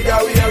 now in bigger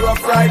we a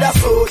rough rider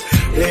suit.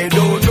 They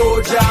don't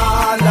know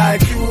John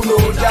like you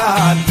know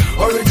John.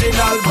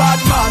 Original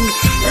Batman,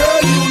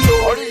 girl you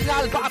know.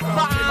 Original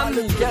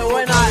Batman, qué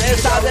buena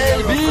esa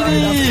del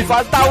Billy.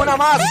 Falta una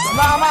más,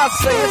 nada más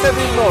en ese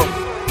ritmo.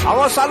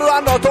 Vamos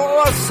saludando a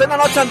todos en la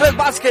noche. Andrés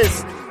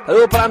Vázquez,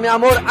 saludo para mi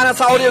amor Ana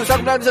Saurio,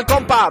 dice el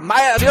compa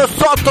Mario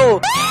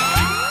Soto.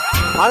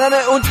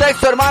 Mándame un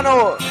texto,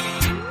 hermano.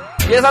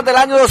 Piezas del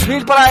año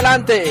 2000 para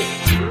adelante.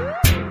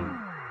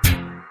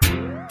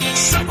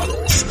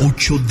 Sábados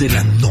 8 de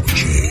la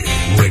noche.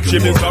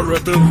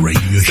 ReggaeWorld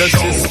Radio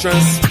Show.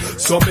 Stress,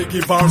 so me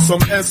give her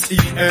some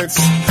sex.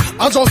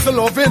 I just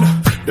loving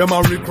them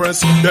a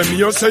request. Them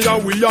here say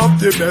we have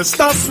the best.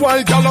 That's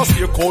why gyal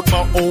stay out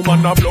my home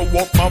and I blow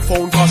up my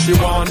phone, cause she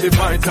want the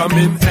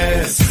vitamin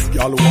S.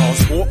 Gyal want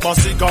smoke my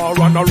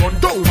cigar and I run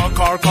down my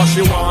car, cause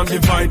she want the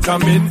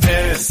vitamin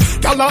S.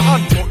 Gyal a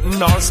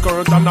unbutton her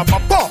skirt and I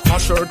pop off my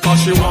shirt,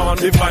 cause she want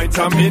the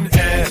vitamin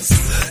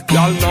S.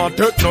 Gyal not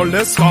take no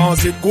less,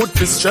 cause it good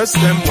to stress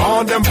them,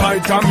 want them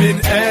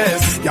vitamin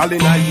S. Gyal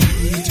in a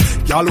heat,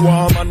 gyal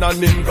warm and a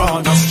him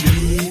gone a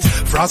street.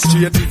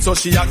 Frustrated so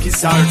she a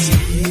kiss her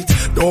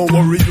teeth. Don't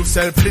worry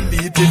yourself,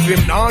 delete. If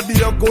him not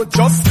there good,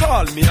 just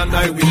call me and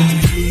I will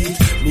tweet.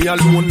 Me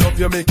alone love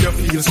you, make you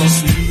feel so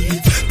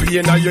sweet. Play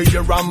in your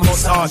ear and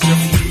massage your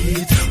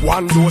feet.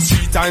 One dose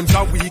 3 times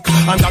a week,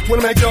 and that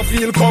will make you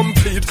feel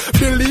complete.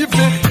 Believe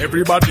me,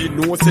 everybody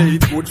knows say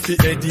it good for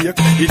headache.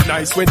 It's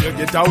nice when you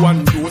get a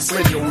one dose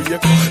when you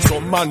wake.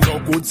 Some man no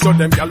good, so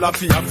them gyal a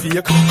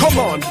fake. Come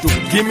on,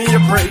 dude, give me a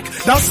break.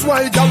 That's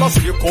why gyal a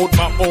stay out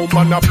my home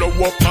and I blow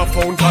up my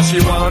phone, cause she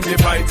want the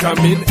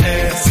vitamin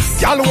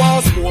S. Gyal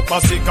want smoke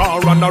a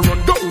cigar and I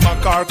run down my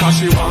car, cause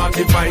she want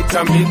the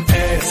vitamin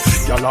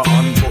S. Gyal a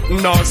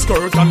unbutton her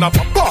skirt and I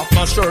pop off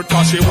my shirt,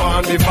 cause she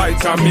want the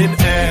vitamin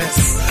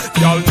S.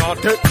 Gyal not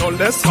take no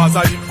less, cause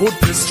I eat good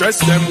to stress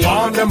them,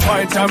 want them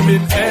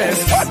vitamin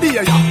S. What do you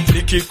ya?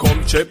 Nikki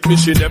come check me,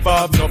 she never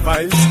have no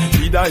vice.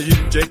 Need a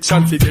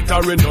injection to get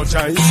her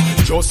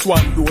energized. Just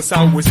one dose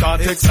and we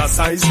start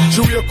exercise.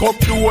 She wake up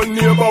to one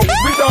neighbor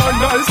with her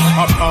nice.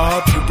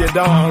 Apart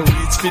together and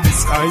reach for the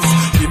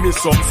skies. Give me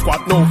some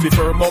squat now fi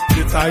firm up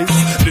the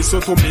ties.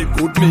 Listen to me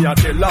good, me I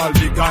tell all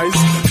the guys.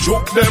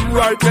 Joke them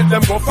right, let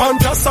them go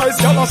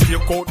fantasize. Y'all stay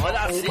cold.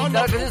 Hola, sí,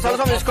 claro que sí,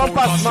 saludos a mis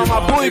compas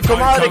Mamapú y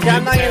comadre que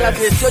andan en las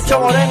 18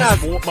 morenas.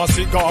 3 me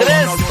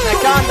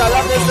acaban de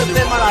hablar de este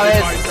tema a la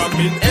vez.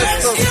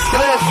 Estos 3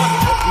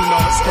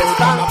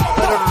 están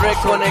pero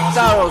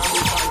reconectados.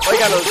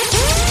 Óigalos,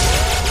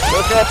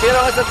 los que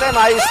pidieron este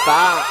tema, ahí está.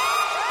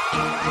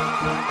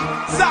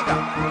 Zaga,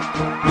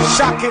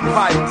 shocking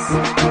vibes.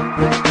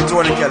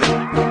 Tony Kelly.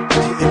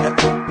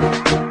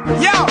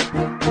 Yo,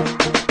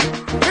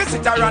 this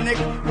is ironic.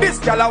 This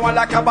girl I want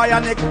like a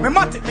bionic. Me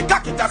mat it, me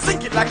cock it, I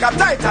sink it like a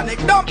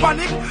Titanic. Don't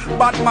panic,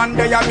 Batman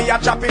there me a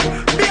chop it.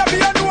 Baby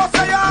you know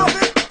say you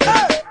have it.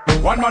 Hey,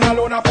 one man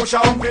alone a push a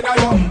hump in a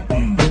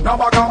you. No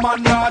bag a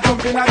man nah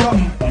jump in a you.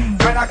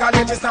 When I call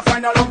it just a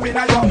final lump in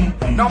a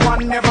you. No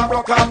man never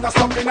broke off the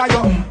stump in a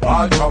you.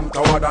 All jump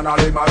toward and all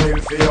him a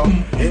bill for you.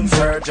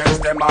 Insurgents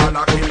them all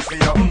a kill for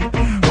you.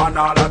 Man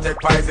all a take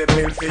poison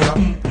pill for you.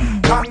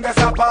 Congress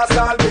a pass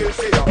all bill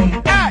for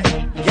you. Hey,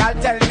 y'all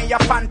tell me your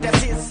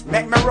fantasies.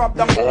 Make me rub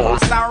them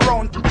ass and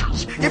round.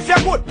 If you're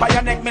good by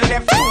your neck, me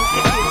left you.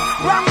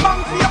 Wrong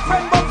bang for your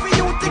friend, but for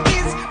you to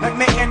kiss. Let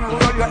me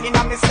enroll you in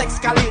a me sex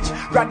college.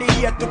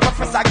 Graduate to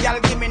professor, girl,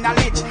 give me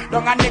knowledge.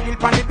 Down a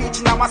niggle on the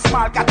beach, now a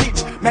small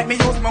cottage. Make me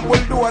use my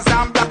bulldozer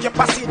and block your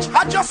passage.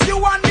 I just you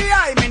on the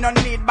eye, me no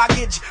need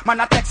baggage. Man,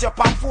 I text your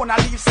pan phone, I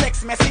leave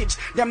sex message.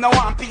 Them no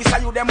one piece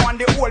of you, them want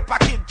the whole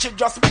package. She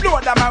just blow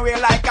them away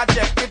like a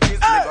jet bridges.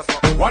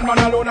 One man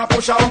alone a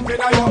push a hump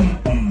in a yum.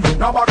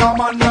 No bag a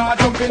man nah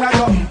jump in a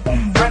yum.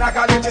 When I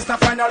call it, just a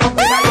find a lump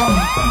in a yum.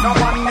 No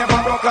man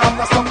never broke off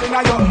the stump in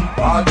a yum.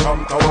 All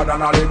jump toward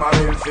and all him a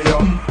bill for you.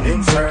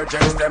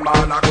 Insurgents, them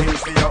all a kill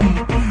for you.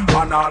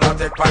 And all a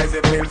take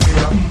poison pill for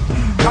you.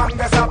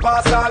 Congress a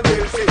pass all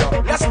bill for you.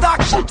 Let's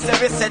talk shit, say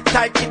we set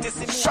tight, it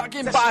is in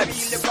shocking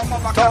vibes.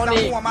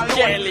 Tony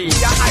Kelly,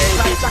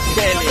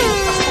 Kelly.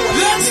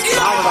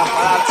 Vamos a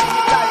parar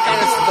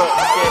esto,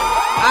 que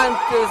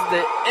antes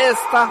de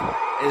esta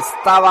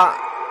estaba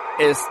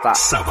esta.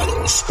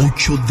 Sábados,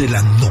 8 de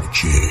la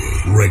noche.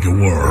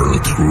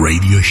 ReggaeWorld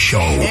Radio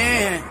Show.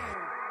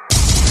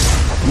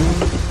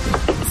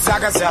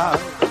 Saga, saga.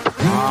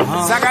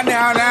 Saga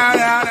now.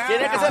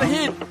 Tiene que ser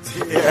hit.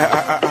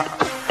 Yeah.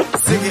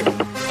 Sing it.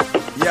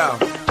 Yo,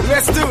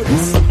 let's do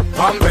this.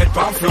 Palm bed,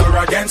 palm floor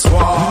against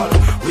wall.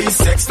 We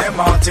sex them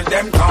all till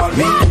them call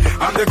me.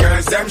 And the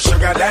girls, them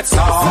sugar, that's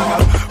all.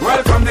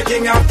 Welcome the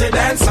king of the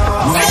dance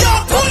hall. Hey,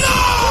 yo, pull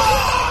up!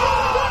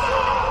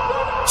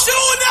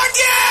 Shoot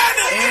again!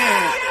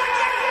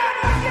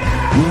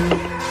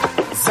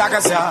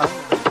 Zaga, zaga.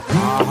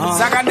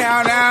 Zaga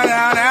now.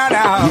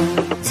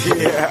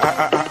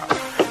 Yeah.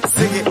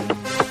 Sing it.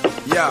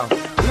 Yo,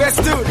 let's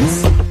do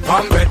this.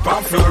 Palm bed,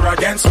 palm floor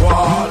against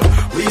wall.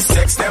 We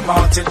sex them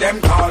all till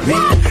them call me.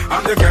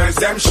 And the girls,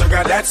 them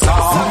sugar, that's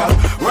all.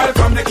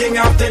 Welcome the king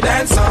of the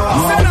dance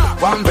hall.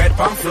 One bed,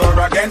 palm floor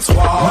against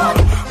wall.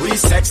 We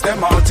sex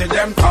them all till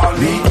them call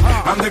me.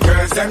 And the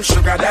girls, them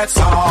sugar, that's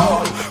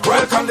all.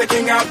 Welcome the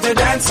king of the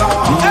dance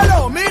hall.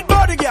 Hello, meet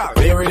body girl.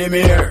 Here in the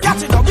mirror.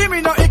 Catch it, don't give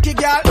me no icky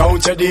girl.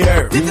 Don't you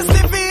dare. This is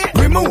stiffy.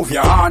 Remove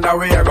your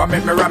underwear and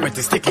make me ram it,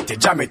 stick it,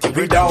 jam it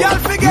without. Y'all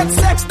forget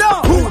sex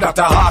down. Who that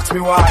ask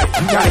me why?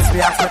 Guys, me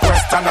ask the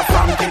question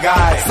from the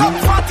guy.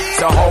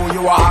 So how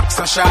you act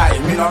so shy?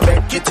 Me no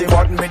beg kitty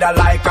button with a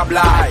like a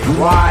blind.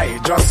 Why?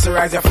 Just to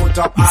rise your foot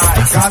up high.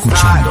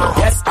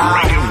 Cause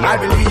I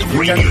believe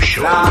you can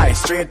fly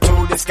straight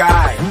to the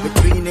sky.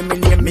 Between him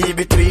and me,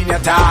 between your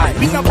tie.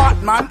 Me no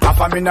Batman,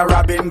 half me no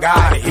Robin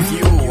guy. If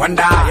you and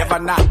I ever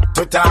not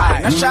to tie,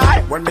 not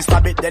shy. When me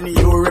stab it, then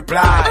you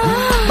reply.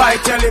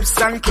 Bite your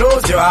lips and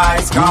close your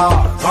eyes.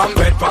 Cause palm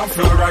bed, palm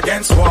floor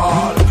against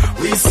wall.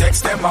 We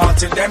sex them all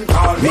till them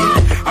call me.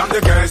 And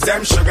the girls,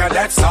 them sugar,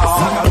 that's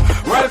all.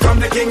 Welcome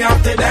the king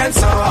of the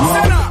dance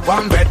hall.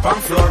 One bed,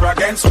 palm floor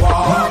against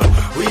wall.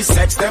 We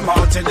sex them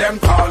all till them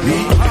call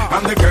me.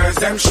 And the girls,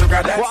 them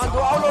sugar, that's all.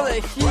 Cuando hablo de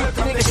hit,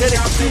 tiene que ser hit.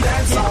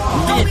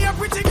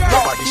 No,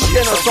 hit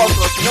de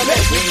nosotros, no me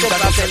existe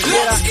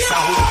trascendiera las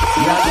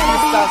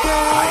listas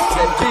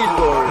del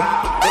Billboard,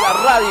 de las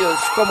radios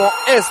como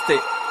este.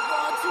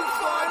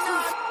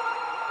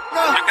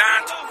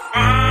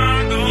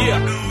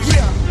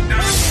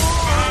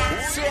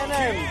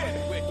 CNN,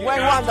 When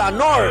Wanda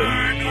North.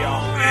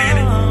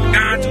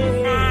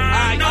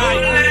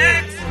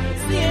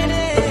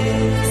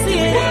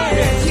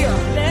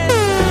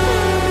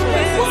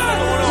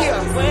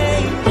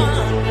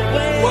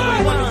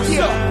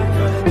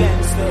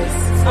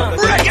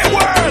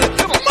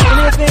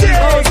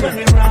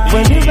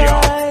 When you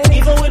ride,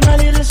 even with my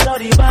little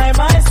shorty by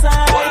my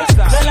side,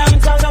 the long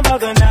tongue I'm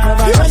gonna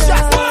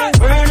have.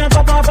 Burn up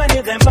a pop and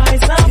you then buy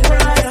some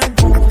pride.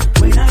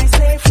 When I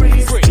say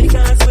freeze,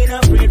 because we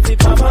not afraid to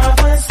pop up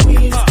and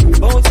squeeze.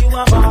 Both you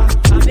a bomb,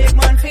 a big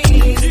man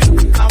fees.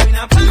 And we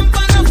not pump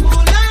on a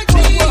fool like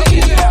me.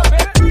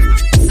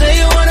 Say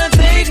you wanna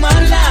take my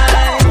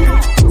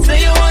life, say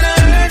you wanna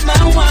hurt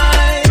my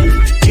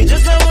wife. You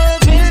just a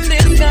wolf in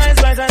disguise,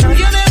 right? I know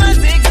you never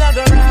zigzag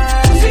around.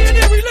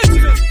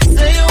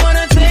 Say you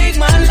wanna take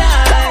my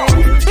life,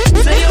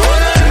 say you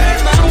wanna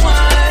hurt my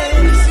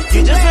wife.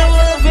 You just a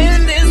wolf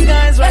in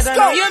disguise, right? I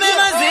know you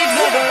never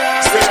zigzag around.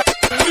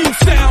 New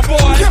sound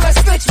boy, Killer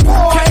Stitch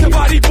boy, catch the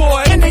body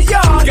boy in the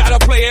yard. Gotta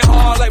play it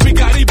hard like we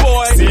got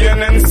boy.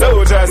 CNN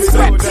soldiers, we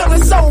rap till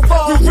it's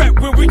over. We rap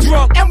when we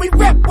drunk, and we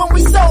rap when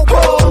we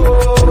sober.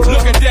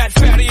 Look at that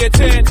fatty at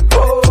 10.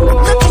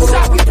 Look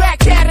inside, we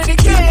back at it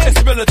again.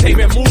 It's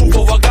militatement move,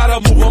 oh I gotta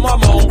move on my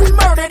own. We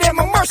murdered him,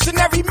 a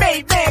mercenary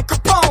made man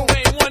Capone.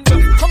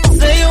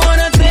 Say you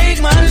wanna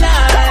take my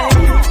life,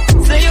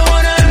 say you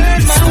wanna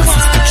hurt my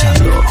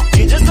wife.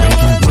 You just a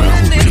wolf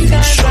in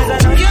disguise, cause I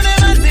know you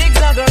never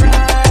zigzag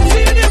around.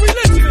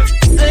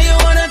 Say you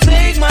wanna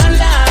take my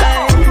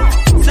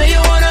life, say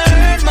you wanna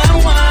hurt my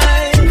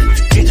wife.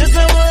 You just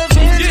a wolf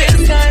in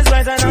disguise,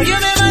 right? I know you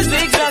never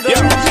zigzag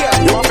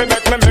around. You want to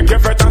make your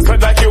pretense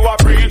like you a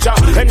preacher.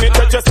 And me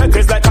touch your set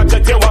is like a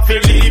jet, you want to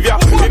leave ya.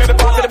 In the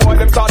party, the boy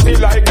them starting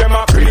like them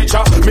a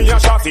preacher.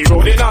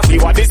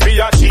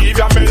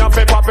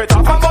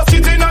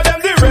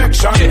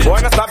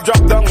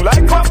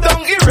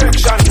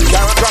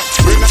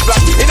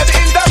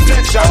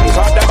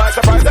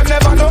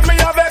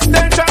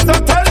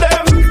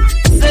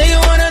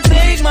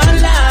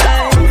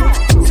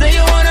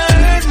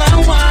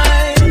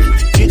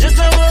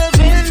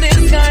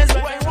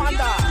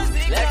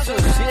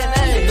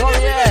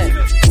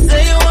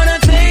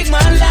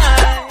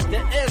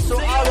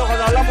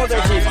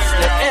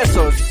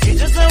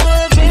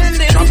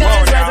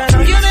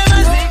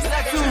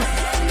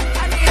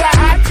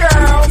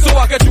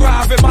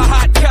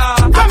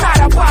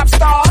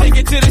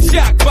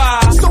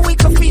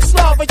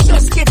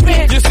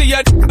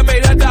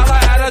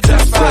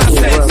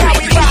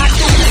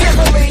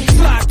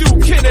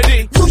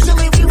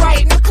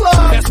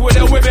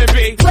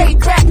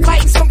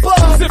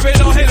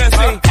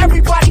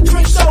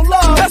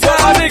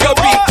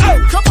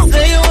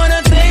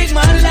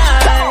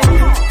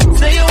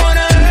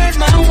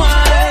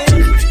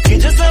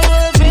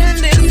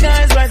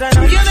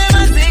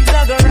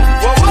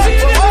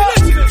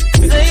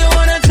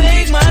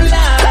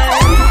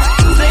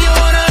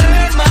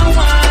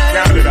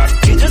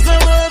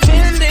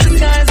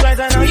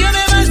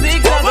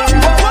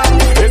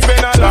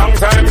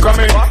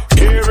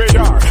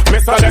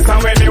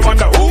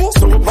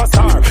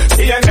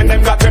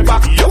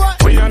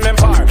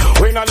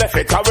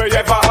 Have we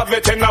ever have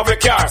it in our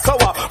car? So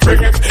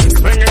bring it,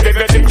 swing it if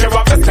you think you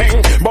have the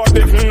thing. But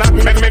if not,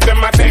 make me do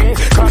my thing.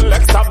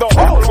 Collects of the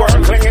whole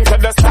world clinging to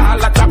the style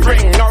that I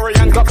bring.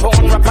 Norian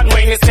Capone, rap and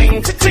Wayne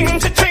sing. Cha-ching,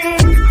 cha-ching.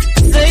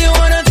 Say you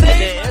wanna take.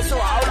 De eso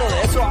hablo.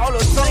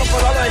 Solo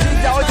por hablar de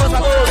hit, ya voy con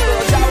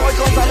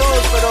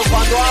salud, pero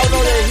cuando hablo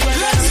de hit,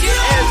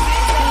 es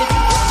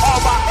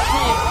over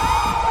hit.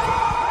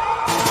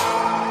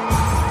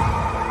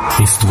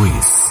 Esto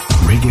es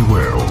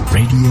ReggaeWorld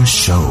Radio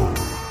Show.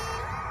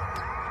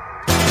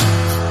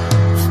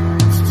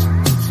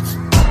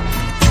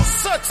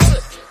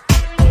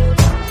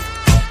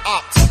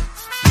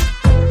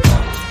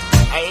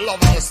 I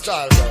love your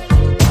style, girl.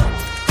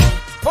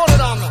 Pull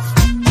it on me.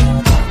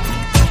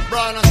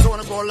 Brian and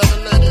Tony go let the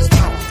ladies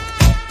know.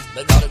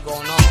 They got it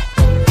going on.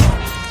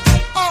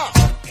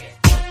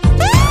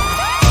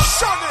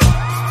 Shut it.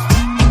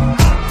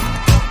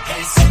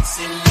 Hey,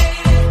 sexy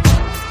lady.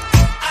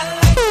 I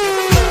like you.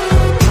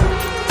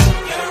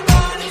 Your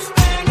body's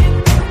banging.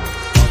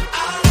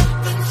 Out of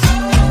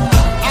control.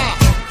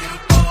 You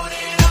put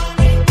it on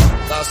me.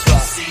 That's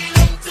right.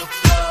 Ceiling to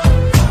floor.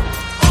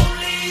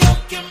 Only you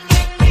can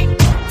make me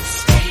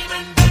scream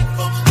and beg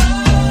for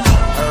more.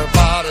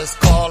 Everybody's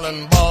calling,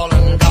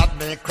 ballin', got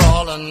me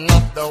crawling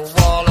up the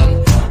wall, and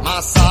my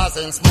size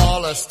ain't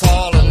small as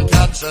tall, and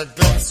catch a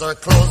glimpse, her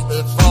clothes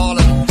be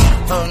falling.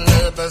 Her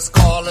neighbors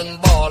calling,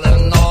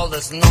 bawling, all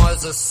this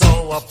noise is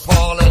so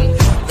appalling.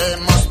 They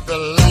must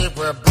believe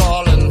we're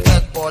brawling,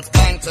 headboard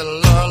bang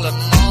till early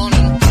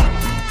morning.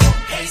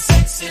 Hey,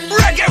 sexy lady.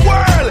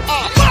 ReggaeWorld,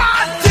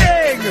 my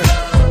thing.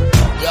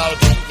 Y'all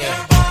get there.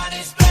 Your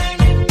body's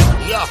banging.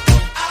 Yeah.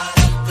 Out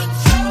of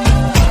control.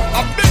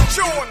 A big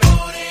tune.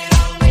 Put it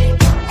on me.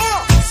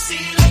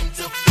 Ceiling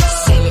to floor.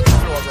 Ceiling to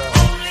floor, girl.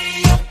 Only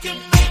you can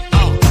make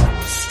me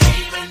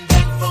scream and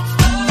beg for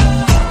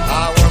more.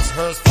 I was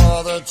hers for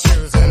the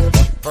choosing.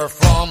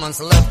 Performance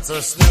left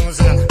her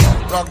snoozing.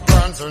 Rock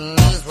burns, her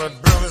knees were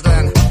bruised,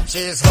 and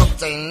she's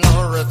hooked, ain't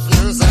no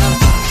refusing.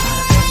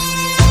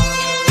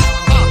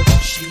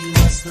 She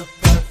was the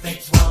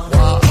perfect one.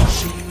 Wow.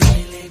 She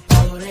really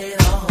put it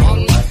on.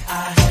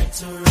 I had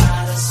to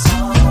write a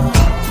song.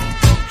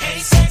 Hey,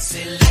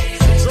 sexy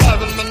lady.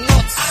 Driving me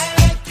nuts. I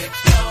like it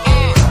flow.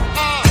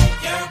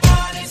 Your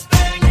body's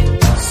banging.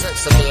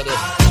 Sexy lady.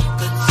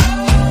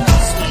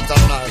 Sweet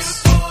and nice.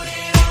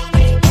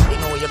 You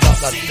know you got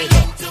that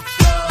figure.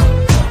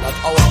 That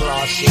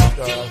hourglass shape,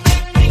 girl.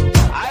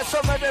 A eso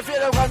me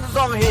refiero cuando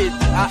son hits,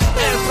 a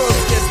esos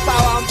que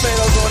estaban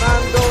pero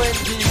sonando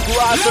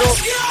 24/7.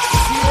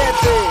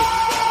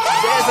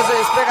 De eso se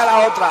despega la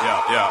otra.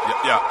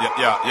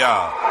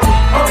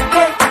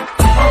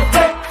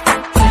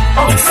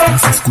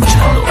 Estás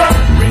escuchando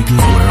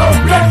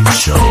ReggaeWorld Radio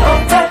Show.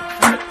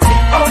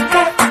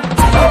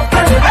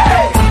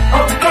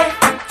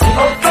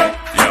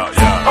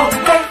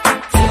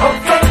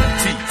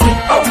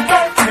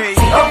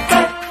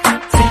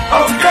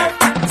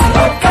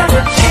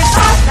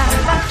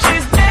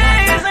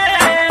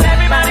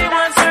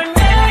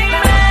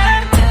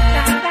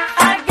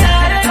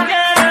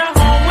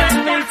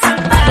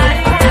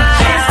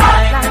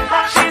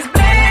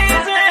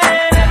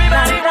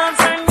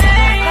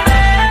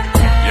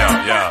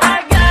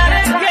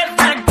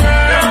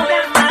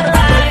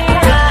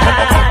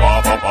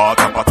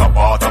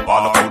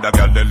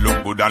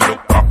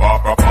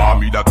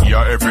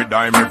 Every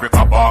dime, every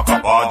kappa,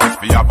 just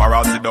for your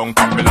barrel, sit down,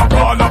 come me la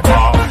pa.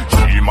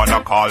 She man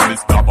a call me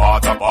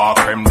tapa,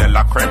 creme de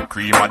la creme,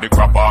 cream of the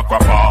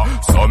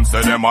crappa. Some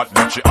say them hot,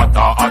 but she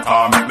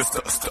hotter, make me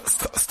stutter.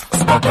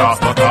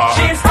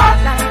 She's hot,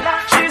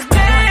 she's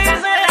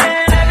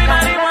blazing,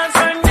 everybody wants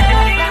her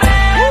name.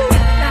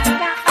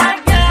 I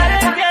gotta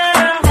get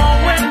her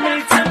home with me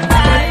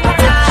tonight.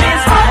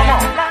 She's hot,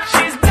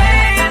 she's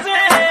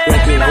blazing,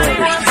 everybody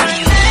wants her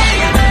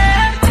name.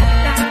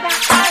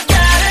 I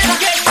gotta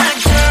get that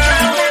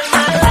girl in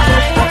my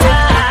life.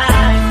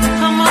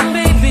 Come on,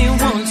 baby,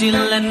 won't you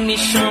let me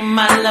show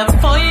my love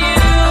for you?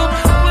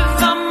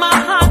 With all my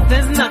heart,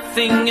 there's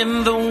nothing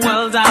in the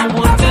world I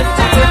want to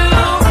do.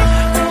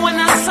 When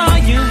I saw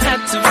you,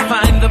 had to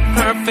find the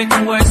perfect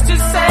words to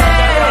say.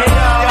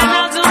 And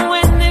I'll do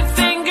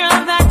anything,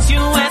 girl, that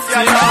you ask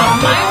me from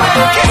my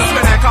way. Kiss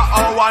me like a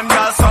one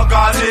girl so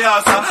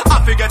gorgeous. I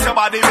forget your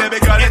body, baby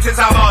girl, it is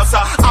a must.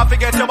 I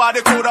forget your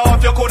body, coulda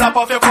off, you coulda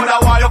puff, you coulda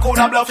why, you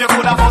coulda bluff, you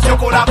coulda fuss, you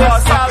coulda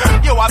cuss.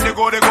 You have the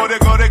goody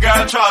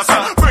girl trust.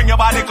 Bring your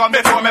body, come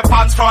before me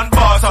pants front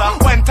bust.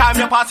 When time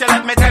you pass, you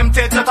let me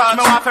tempted to touch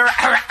me off her,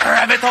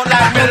 rev it out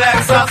like me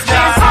Lexus.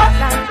 She's hot,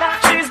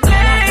 she's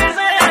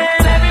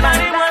blazing,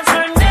 everybody wants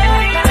her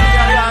name.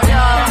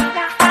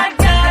 I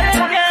gotta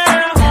get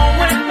her home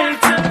with me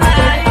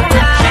tonight.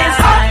 She's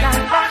hot,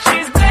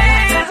 she's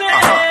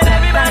blazing,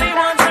 everybody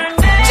wants her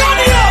name.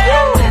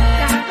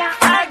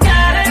 I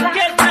gotta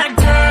get that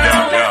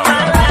girl in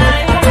my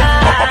life.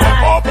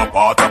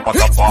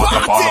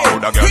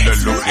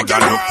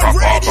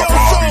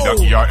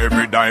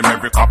 Every dime,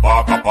 every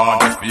kappa,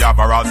 just for your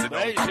barrel, sit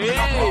down.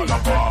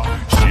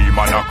 She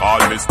man a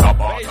call me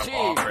stopper.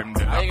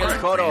 Ahí en el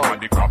coro,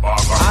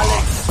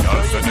 Alex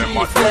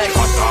y Flex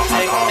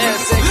en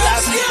ese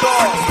clásico.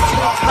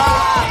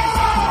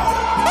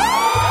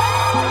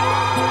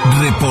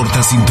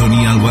 Reporta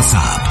sintonía al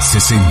WhatsApp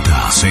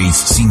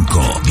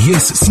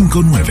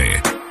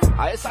 6065-1059.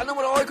 A ese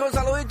número voy con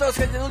saluditos,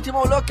 gente del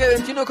último bloque,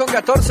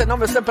 21:14,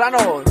 no, es temprano.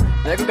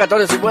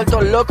 9:14, estoy vuelto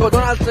loco.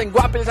 Donald en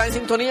Guapil está en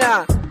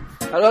sintonía.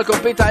 Saludos al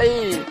compita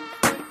ahí.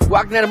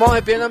 Wagner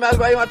Monge pidiéndome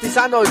algo ahí,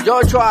 matizando.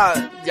 Joshua,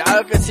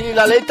 ya que sí,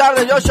 la ley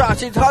tarde, Joshua.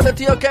 She's hot de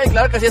tío, ok,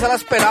 claro que sí, esa la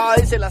esperaba,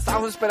 dice, la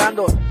estamos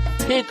esperando.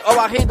 Hit o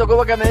bajito,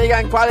 como que me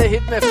digan cuál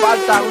hit me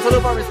falta. Un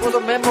saludo para mi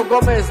esposo Memo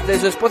Gómez, de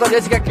su esposa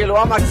Jessica, que lo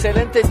ama,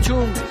 excelente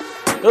chum.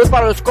 Saludos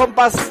para los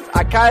compas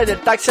acá desde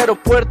el taxi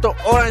aeropuerto,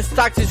 Orange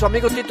Taxi, su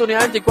amigo Tito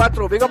Unidad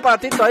 24. Digo para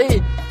Tito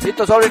ahí.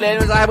 Tito, sorry, leí el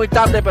mensaje muy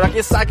tarde, pero aquí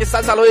está el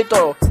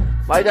saludito.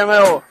 Va de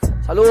nuevo.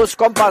 Saludos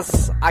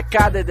compas,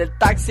 acá desde el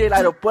taxi del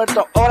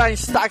aeropuerto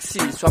Orange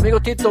Taxi, su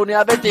amigo Tito,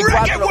 Unidad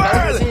 24,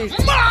 claro que sí.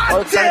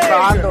 Todos están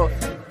trabajando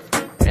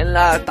en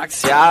la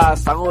taxiada,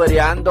 están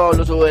ubereando,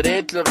 los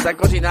uberitos, los que están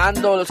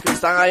cocinando, los que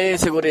están ahí en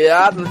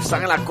seguridad, los que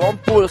están en la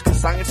compu, los que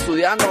están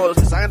estudiando, los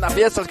que están en la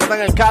fiesta, los que están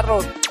en el carro,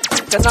 los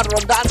que andan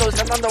rondando, los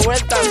que andan dando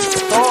vueltas,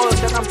 todos los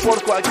que andan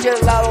por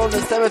cualquier lado donde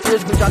esté metido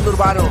escuchando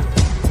Urbano.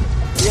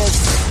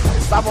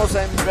 Estamos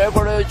en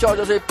ReggaeWorld RadioShow,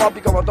 yo soy Pop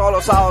y como todos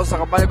los sábados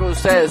acompaño con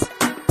ustedes.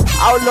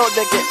 Hablo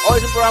de que hoy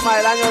es un programa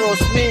del año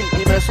 2000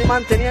 y me estoy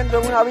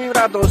manteniendo en una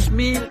vibra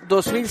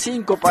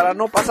 2000-2005 para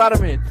no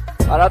pasarme.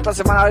 A la otra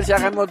semana a ver si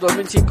hagamos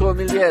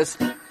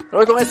 2005-2010.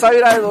 Voy con esta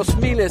vibra de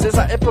 2000,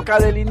 esa época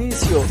del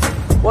inicio.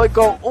 Voy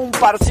con un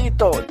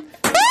parcito,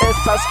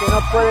 estas que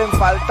no pueden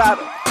faltar.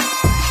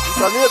 Los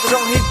sonidos que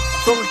son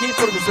hit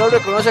porque usted lo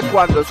reconoce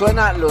cuando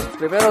suena los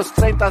primeros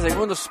 30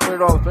 segundos, pero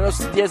los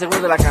primeros 10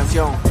 segundos de la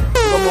canción.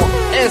 Como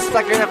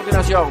esta que viene a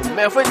continuación.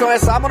 Me fui con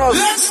esta, vámonos.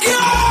 Let's go!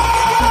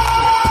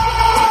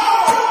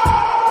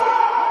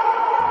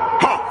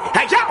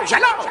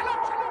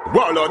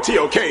 Warlord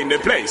TOK in the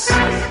place.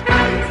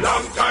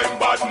 Long time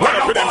bad man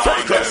up with them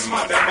fakers.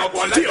 TOK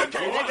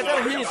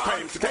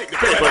came to take the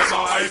papers.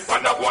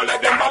 And I want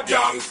let them a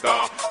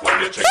gangster.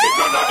 When you check it,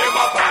 none of them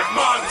a bad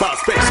man.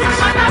 Fast paces.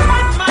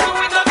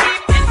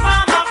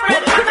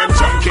 What up with them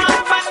junkie?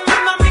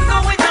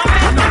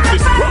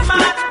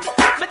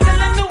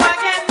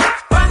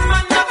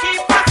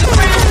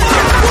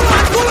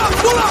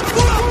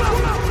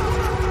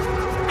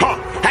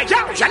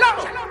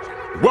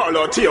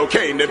 Warlord TOK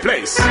in the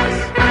place.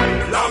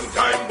 Long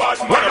time bad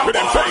man. What up with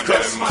them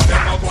fakers?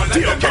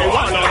 TOK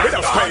Warlord with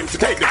us came to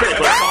take the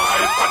papers.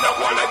 And I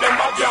want let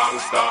them a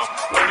gangster.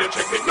 When you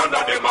check it, none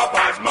of them a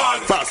bad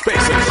man. Fast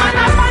paces.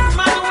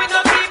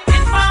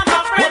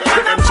 What up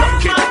with them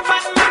junkie?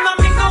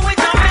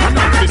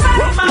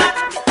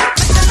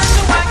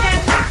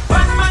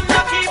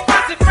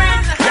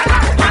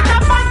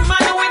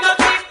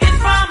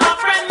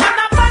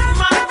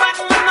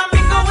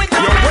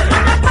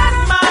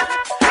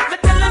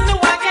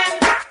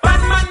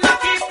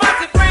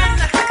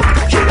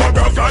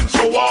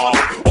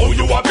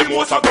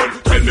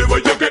 Tell me where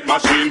you get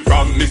machine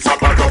from, Mr.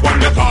 Bagger,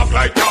 when you talk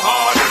like you're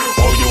hard.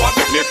 Oh, you have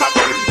the place I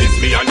done.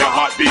 It's me and your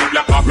heartbeat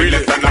like a real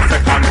less than a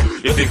second.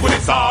 You think when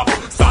it's off,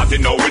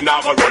 starting now we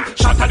never run.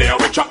 Shot a there,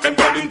 we track them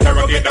down,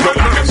 interrogate them and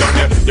lock them down.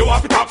 Yeah, you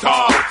have to talk,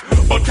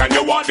 but can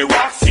you walk the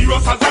walk?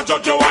 Serious as a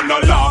judge, you wanna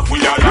laugh,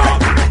 we are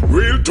laugh.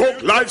 Real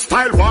talk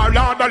lifestyle,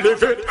 Warlord, I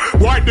live it.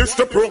 Why this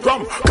the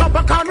program?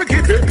 Copper can we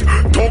give it?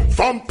 Talk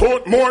from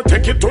Portmore,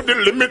 take it to the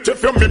limit.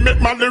 If you mimic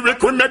my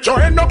lyric, we make you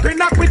end up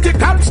in a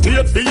critical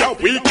state. Be a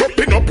week up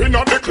in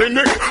the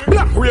clinic.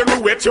 Black wheel we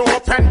wet you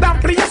up and down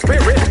play your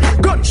spirit.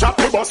 Gunshot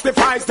to bust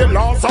defies the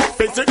laws of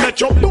physics. Let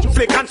your boom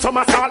flick and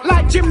somersault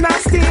like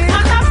gymnastics. Qué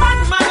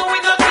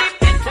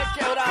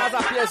quebrada esa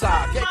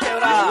pieza, qué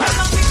quebrada.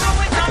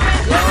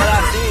 Y ahora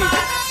sí,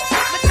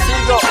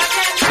 sigo.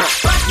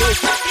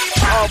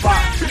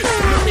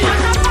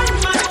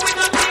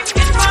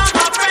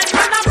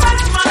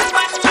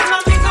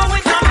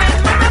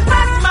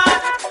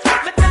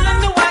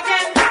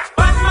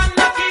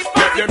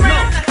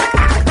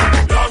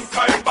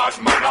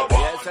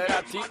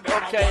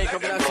 Ok,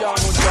 combinación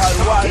junto al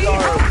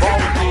Warlord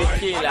Bounty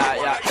Killa. Y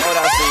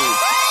ahora sí.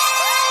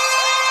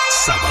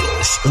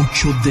 Sábados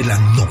 8 de la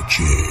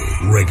noche.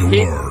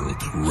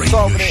 ReggaeWorld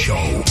Radio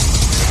Show.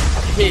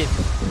 Hit.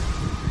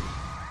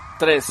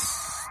 3,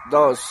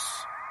 2,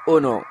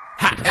 1. Run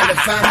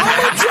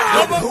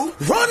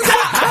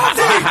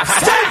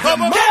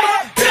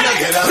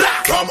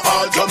from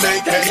all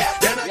Jamaicans.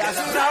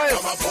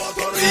 From a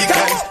Puerto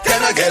Rican.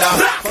 Can I get up?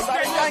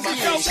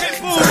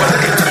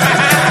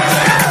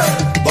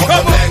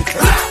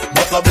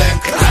 Bust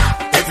blank.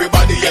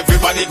 Everybody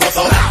go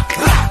so.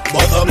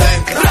 Bust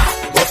blank.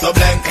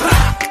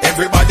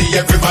 Everybody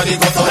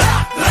go so.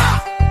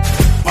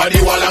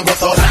 Party wall and go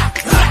so.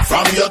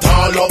 From your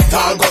tall up,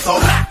 tall go so.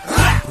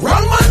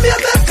 Wrong man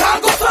name them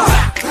can't go so.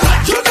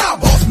 You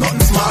not boss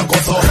nothing small go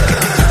so.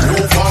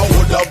 No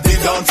forward up the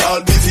dance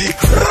all busy.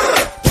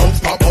 Don't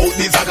pop out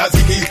the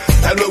Zagaziki.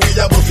 Tell me we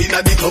are busting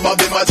at the club of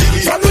the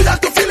Majiki. From we like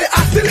to feel it,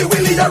 I silly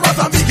willy, you're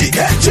a biggie.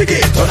 Get jiggy,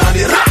 turn on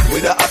the rock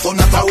with a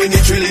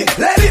naturally.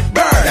 Let it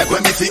burn. Like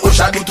when me see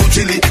Usha do to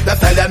Chili. The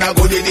stallion I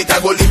go in it, I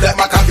go live like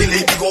Machiavelli.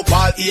 Big up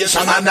all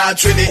Asian and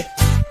naturally.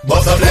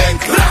 Bust a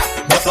blank,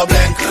 bust a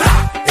blank.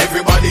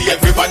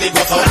 Everybody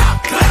goes up.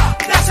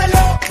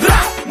 Dáselo,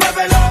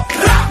 muévelo.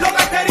 Los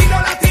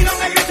caterinos latinos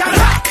me gritan.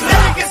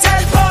 Tienen que ser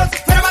el boss,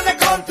 pero van de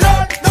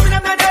control.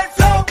 Dominando en el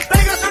flow.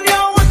 Peligroso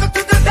new, welcome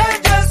to the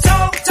danger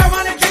zone.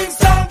 Chaman en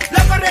Kingston,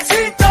 los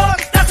correcitos.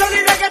 Dáselo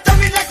y reggaeton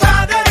y la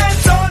cuadra del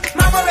son.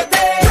 Más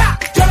muévete,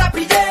 yo la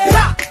pillé.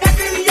 Te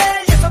acribillé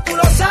y eso tú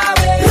lo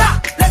sabes.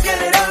 Let's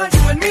get it on,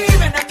 you and me,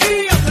 ven aquí.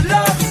 On the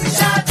love, mi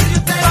shot, y yo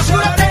te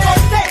ayudaré.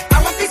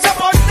 Aguante y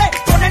soporte,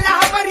 ponen la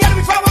japa real,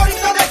 mi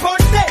favorito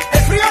deporte.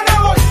 El frío no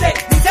volte,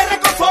 ni se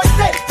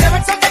reconforte. De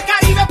versos del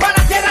Caribe para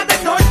la tierra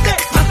del norte.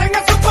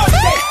 Mantengan su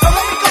porte, todo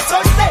mi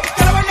consorte.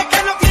 Que lo baile que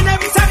no tiene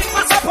visa ni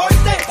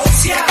pasaporte.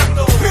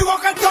 Oceando, we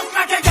walk and talk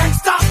like a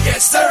gangsta.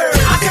 Yes sir,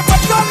 hacia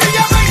Puerto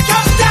Rico me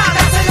encanta.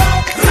 Dáselo,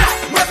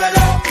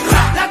 muévelo.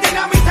 La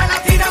dinamita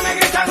latina me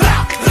gritan.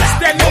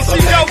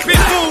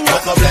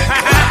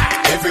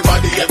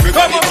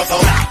 Everybody goes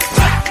up.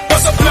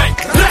 What's a blank?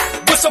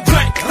 What's a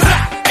blank?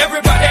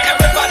 Everybody,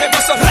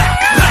 what's a blank?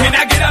 Can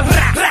I get a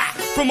rap?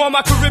 From all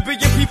my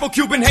Caribbean people,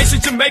 Cuban,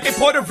 Haitian, Jamaican,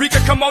 Puerto Rico,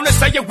 come on and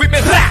say it with me.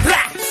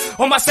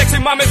 On my sexy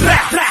mama,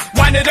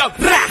 wind it up,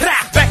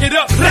 back it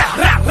up,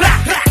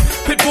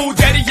 Pitbull,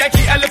 Daddy,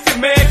 Yankee, Elephant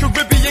Man,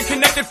 Caribbean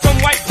connected from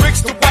white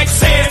bricks to white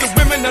sand. The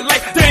women are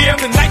like, damn,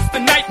 the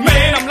night,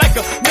 man. I'm like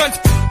a gun,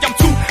 I'm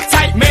too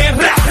tight, man.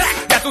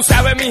 Ya tú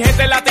sabes, mi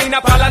gente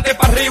latina, pa'lante,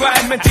 pa' arriba.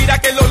 Es mentira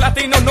que los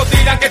latinos no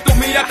tiran, que tú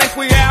miras, ten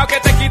cuidado, que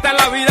te quitan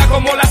la vida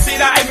como la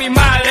sida. Ay, mi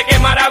madre, qué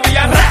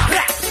maravilla.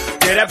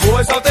 Yeah, that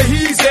boys out the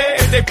easy.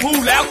 If they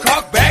pull out,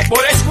 cock back,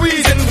 boy, they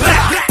squeezing.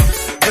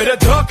 Better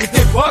duck if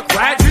they buck,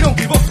 right? We don't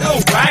give a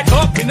fuck, right?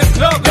 Up in the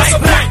club, like a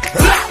blank.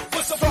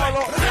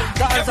 Solo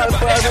danza al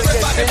pueblo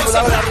que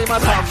estimula una rima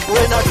tan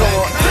buena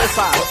como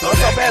esa.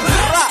 Otro per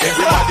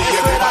eso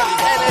era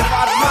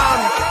Elephant Man.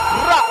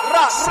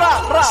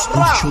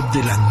 8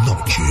 de la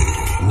noche.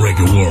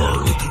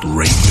 ReggaeWorld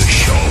Radio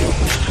Show.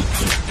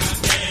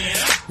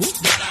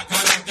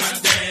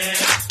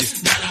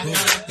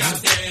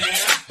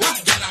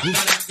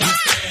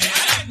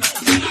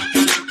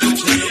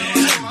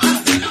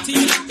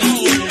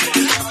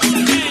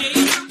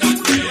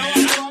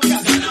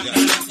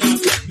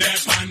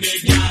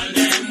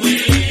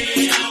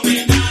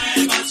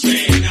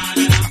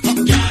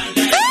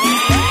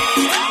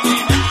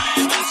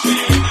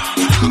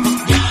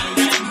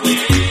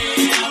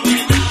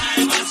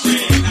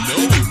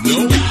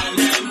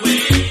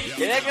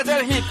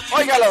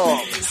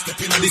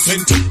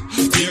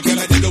 Here, girl,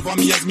 I did over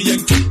me as me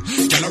enter.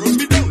 Girl, I run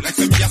me down like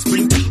me a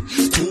sprinter.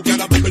 Two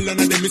girl, I bubble and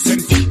then me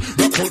send for.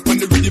 Rock out on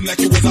the rhythm like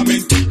it was a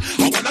mentor.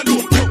 I wanna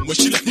know come where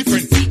she left me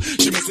friend for.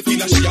 She must feel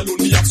like she alone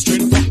me have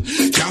strength for.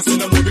 Can't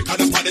send them more because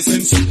of the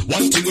sense.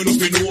 One thing we know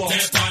we know.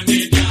 Step on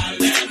the girl,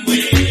 them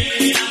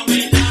way, and we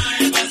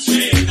never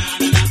stray.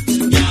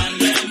 Girl,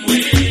 them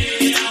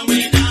way, and we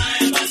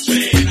never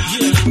stray.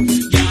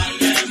 Girl,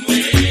 them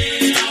way,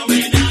 and we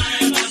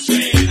never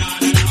stray.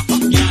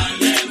 Girl,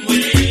 them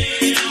way.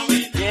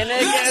 Tiene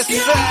que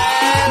ser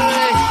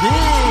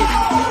hit.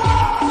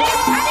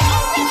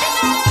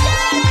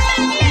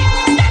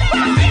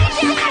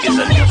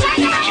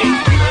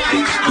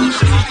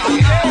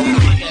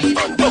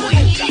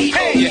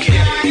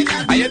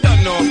 Hey, you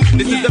don't know,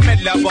 this is the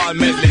medley of all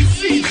medleys.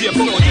 DJ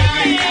Flow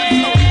medley.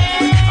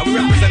 I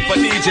represent for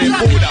DJ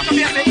Buddha.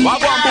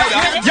 Wagwan Buddha.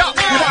 Yeah.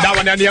 That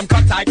one your name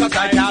cut I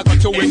can't go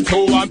to win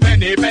two. One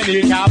penny,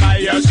 can't buy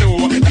your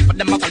shoe. For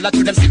them I follow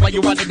to them, see what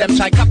you wanted them.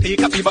 Try copy,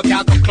 but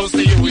can't come close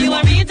to you. You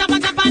are real top on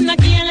the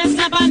careless,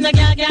 snap on the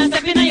girl, can't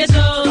step in your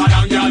show.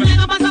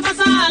 Never pass,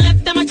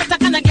 left them a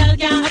chat on the girl,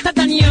 can't hotter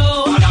than you.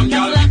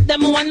 Double up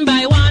them one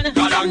by one.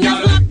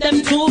 Double up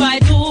them 2 by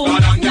 2.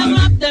 Double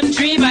up them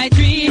 3 by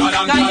 3.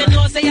 Cause you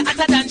know say you're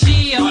hotter than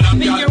she.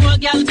 Make your old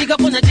girl big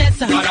up on the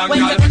chest. When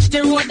you touch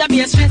the road, that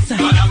be a stress. And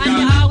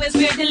you always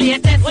wear the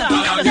latest.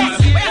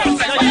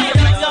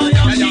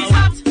 She's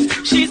hot,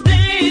 she's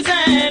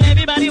blazing.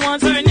 Everybody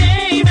wants her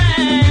name,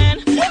 and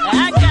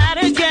I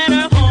gotta get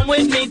her home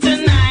with me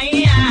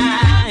tonight.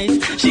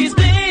 She's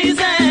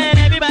blazing.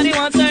 Everybody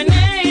wants her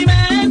name,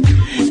 and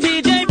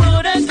DJ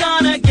Buddha's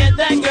gonna get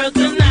that girl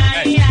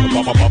tonight.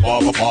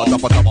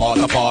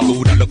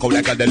 Look how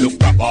that girl they look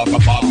proper.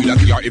 We like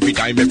her every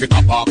time, every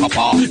kappa.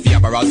 The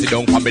Aberrant sit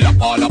down, Pamela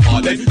Pala.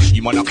 Then she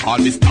wanna call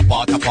this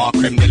tapa.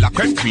 Creme de la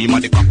creme, cream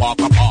of the kappa.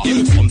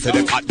 Some say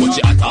they hot, but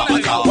she atta.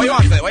 What you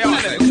want to say?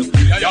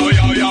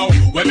 Yo,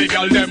 when me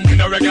girl them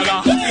win a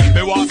regular.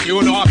 Me want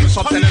you know how to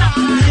stop telling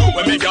her.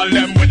 When me girl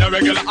them win a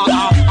regular.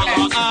 Yo.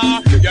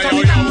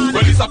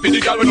 When it's a for the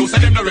girl, we don't say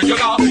them no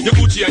regular. You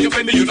Gucci and you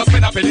Fendi, you don't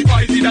spend a penny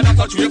for it. Either that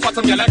touch you for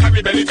some girl like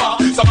Harry Belly for.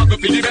 Some of the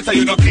feel better,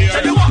 you don't care.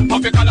 Say you want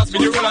pop your colors, me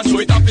the roll and show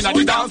it up in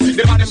the dance.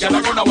 Them and them girl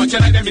around, I watch you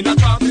like them in a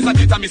trance. It's a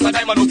date and Mr.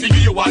 Diamond, don't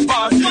figure you want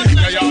pass.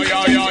 Yo.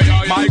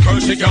 My girl,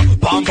 she shake your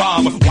bam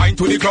bam, wine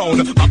to the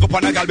ground. Back up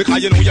on a gal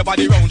because you know your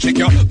body round. Shake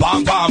your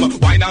bam bam,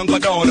 wine and go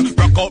down.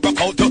 Rock out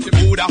to the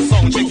mood of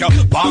sound. Shake your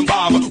bam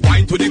bam,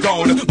 wine to the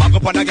ground. Back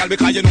up on a gal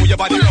because you know your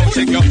body round.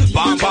 Shake your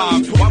bam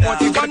bam. One more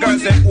thing for the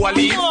girls that who are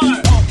lead.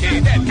 Okay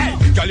then,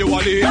 hey, girl you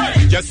are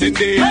lead. Yes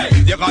indeed,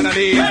 you're gonna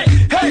lead.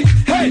 Hey,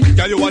 hey,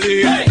 girl you are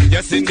lead.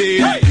 Yes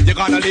indeed, you're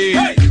gonna lead.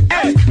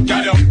 Hey,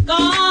 girl you.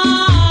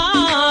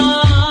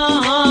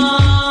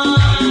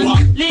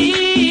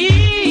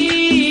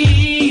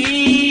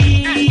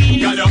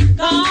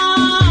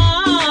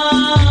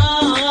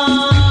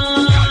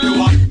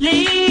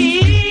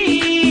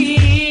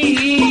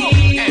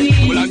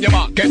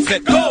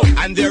 Go!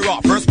 And they're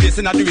off. First place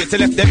in the race,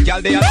 left them gal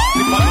they are lost.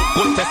 If I look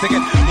good, test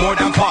again, more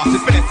than fast.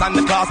 It's finesse and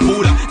the class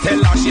cooler.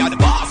 Tell her she had the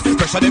boss.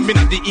 Pressure them in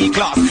at the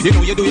E-class. You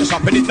know you do your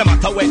shopping, it no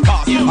matter what it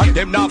cost. And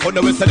them now for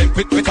the whistle, them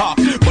quick with talk.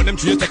 But them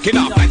trees taking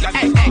off like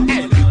hey, hey,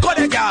 hey. Call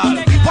the gal,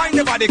 wind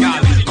the body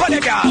gal. Call the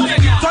gal,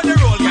 turn the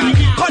roll gal.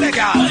 Call the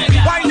gal,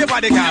 wind the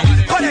body gal.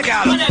 Call the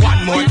gal,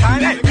 one more time.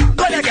 Hey,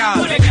 call the gal,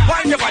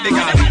 wind the body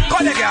gal.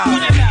 Call the gal.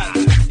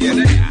 Yeah,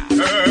 the gal.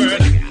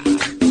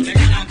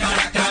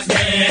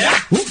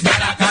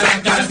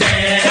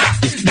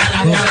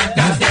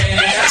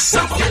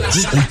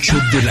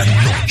 8 de la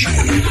noche,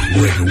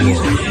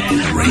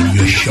 ReggaeWorld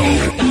Radio Show.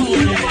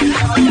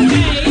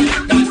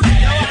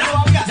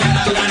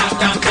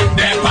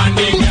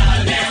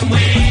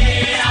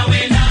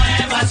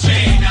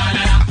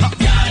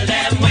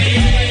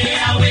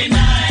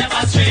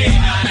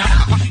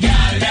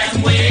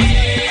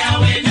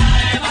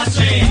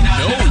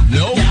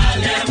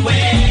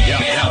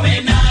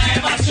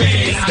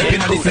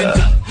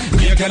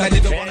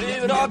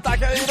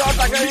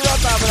 Que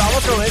idiota, pero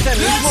vamos con ese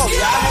mismo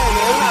viaje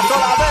de una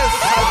sola vez.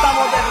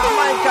 Saltamos de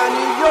Jamaica a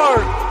New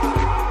York.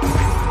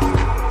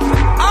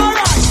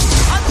 Alright,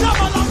 I jump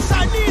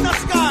alongside Nina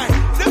Sky,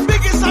 the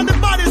biggest and the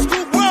baddest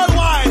group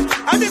worldwide.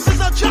 And this is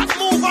a Jack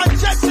Move and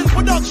Jetson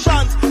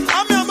Productions.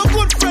 I'm here, my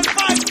good friend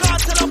Mike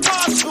Carter and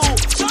Part 2.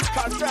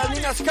 Cartel,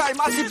 Nina Sky,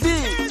 Massive B.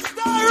 It's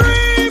the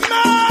remix!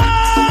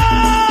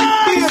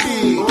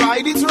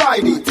 Baby,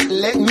 ride it,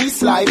 let me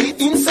slide it,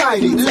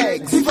 inside it,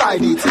 legs,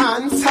 divide it,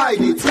 hands, hide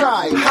it,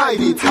 try, hide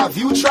it, have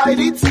you tried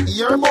it?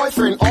 Your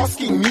boyfriend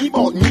asking me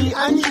about me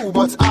and you,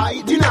 but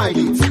I denied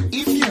it.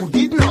 If you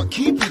did not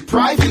keep it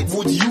private,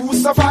 would you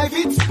survive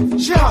it?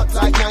 She hot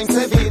like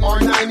 9/7 or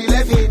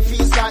 9/11,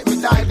 feels like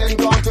we died and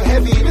gone to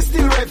heaven, we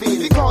still revving,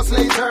 because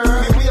later,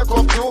 we wake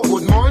up to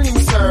good morning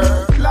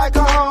sir, like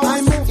a house,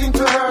 I move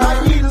into her,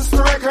 like needles to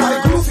record,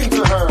 I groove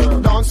into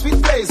her, dance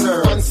with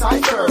blazer,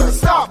 unsight her,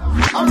 stop,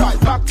 alright,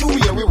 back to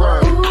where we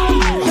were.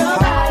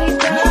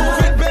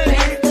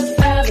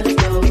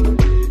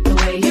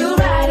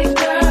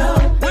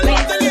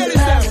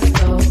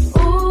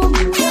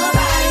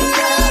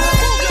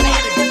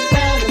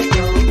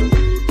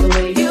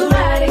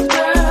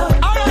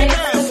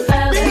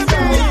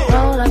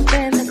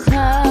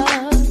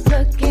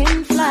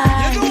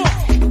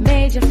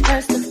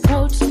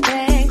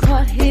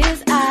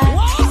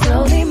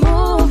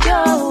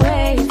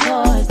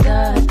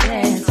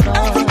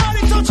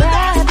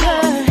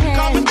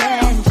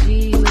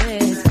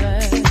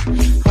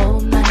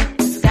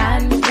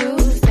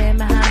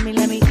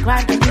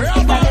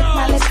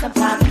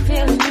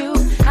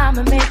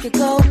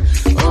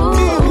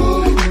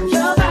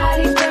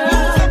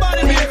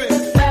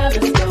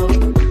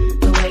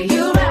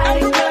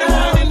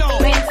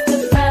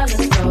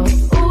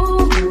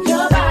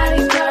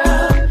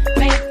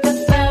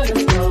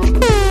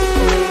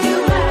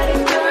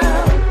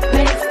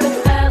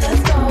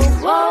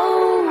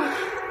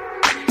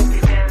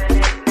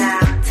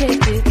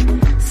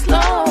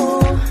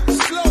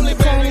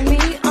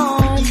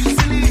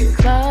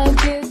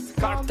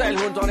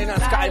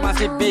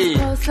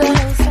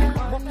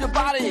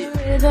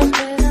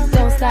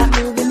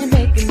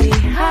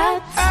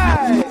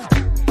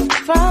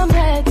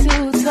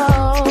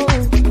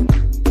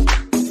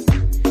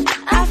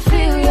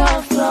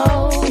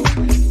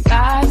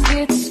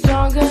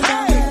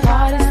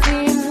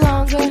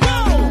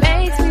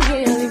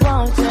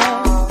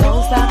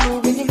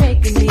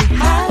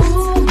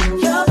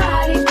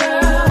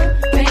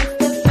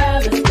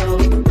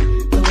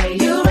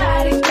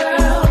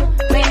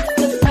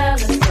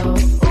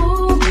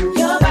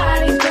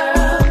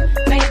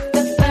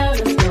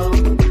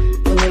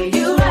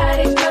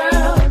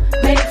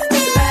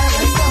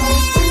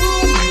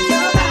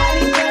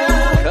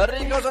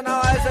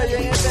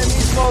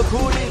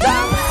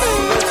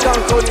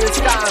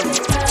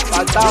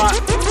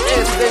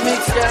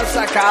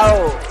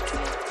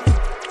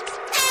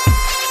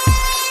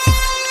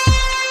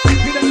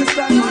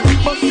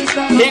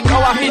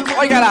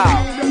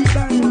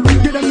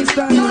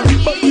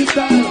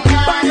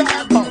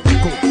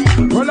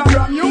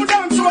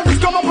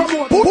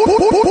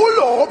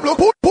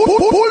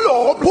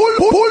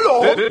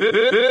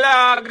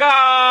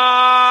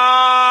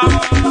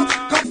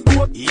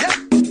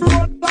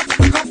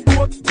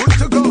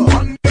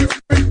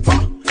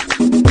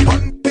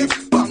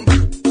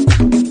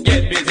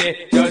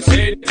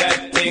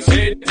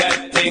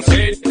 Just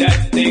say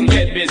that thing,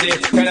 get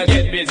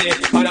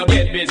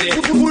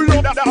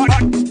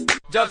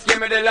Just give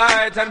me the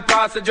light and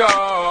pass the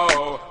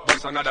joe.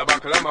 Just another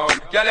buckle of more.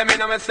 Girl, let me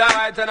know my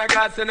sight and I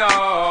got to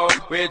know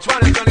which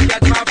one is gonna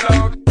catch my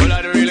flow. Well,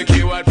 I don't really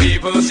care what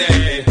people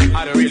say.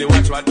 I don't really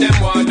watch what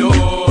them want do.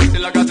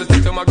 Still I got to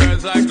stick to my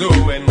girls like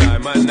glue. And I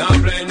might not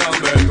play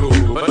number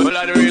two. Well,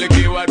 I don't really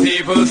care what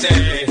people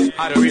say.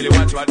 I don't really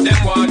watch what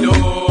them want do.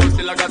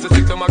 Still I got to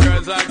stick to my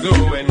girls like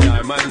glue. And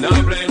I might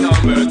not play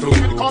number two.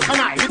 Call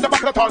tonight, hit the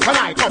back of the tall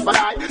tonight, come for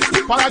life.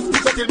 Stick for life,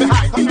 stick till me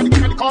high. Come to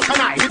the call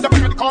tonight, hit the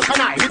back of the call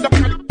tonight, hit the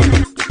back of the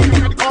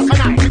call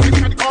tonight, hit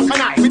the call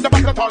tonight, hit the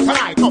back of the tall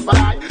tonight, come for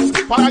life.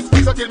 Stick for life,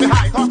 stick till me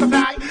high, come to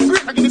fly.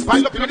 Great again this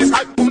pile, looking at this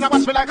sky. Woman, I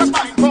watch me like a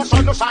spy. Push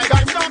on, no shy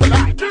guy, me down the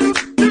line.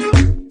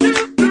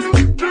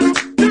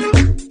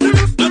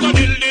 Not a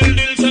dill,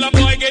 till a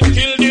boy get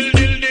killed, dill.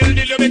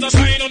 You better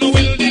sign on the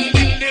will, dill.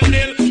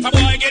 A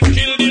boy get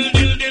killed, dill.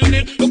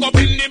 Look up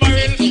in the barrel.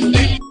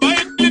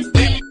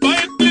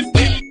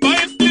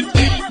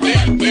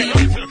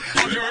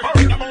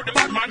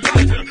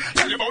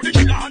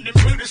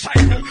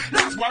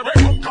 That's why we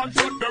come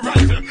confront the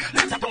right.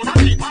 Let's have those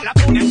people at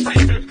the next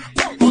fight.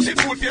 Don't go see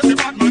food face the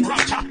bad man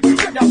rapture.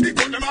 When you big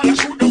gun them all a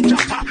shoot down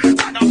chatter.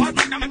 And a bad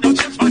man them and no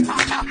change my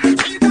matter.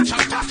 Read the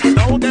chapter.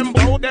 Now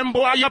them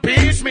boy you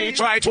piece me.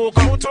 Try to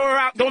go to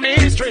rock the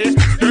mystery.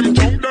 Them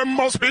tongue them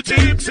must be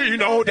tipsy.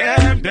 Now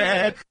them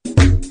dead.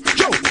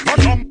 Yo, I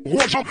jump,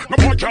 no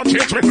boy can't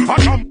change me. I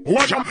jump,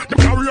 them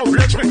carry a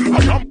reach me. I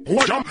jump,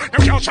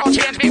 them can't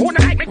change me. Who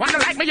like me, wanna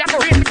like me, you go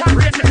read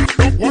me.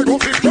 Don't boy go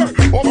flip, yeah.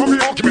 Over me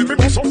argument, me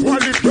must up boy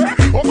live, yeah.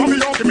 Over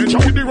me argument, show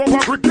with the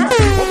rubber grip, yeah.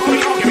 Over me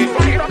argument,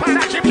 boy, it up on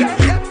that chip, yeah.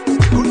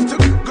 Good to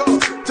go,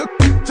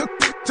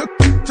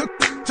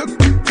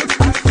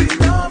 I've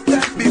seen of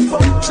that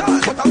before,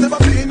 but I've never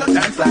seen a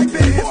dance like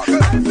this.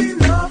 I've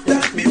seen of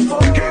that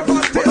before,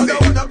 but I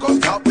don't wanna come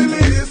top the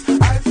list.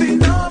 I've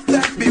seen of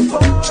that before,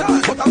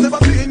 but I've never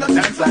seen a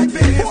dance like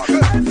this.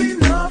 I've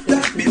seen of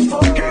that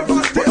before,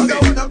 but I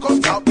don't wanna come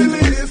top the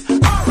list.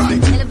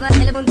 Alright.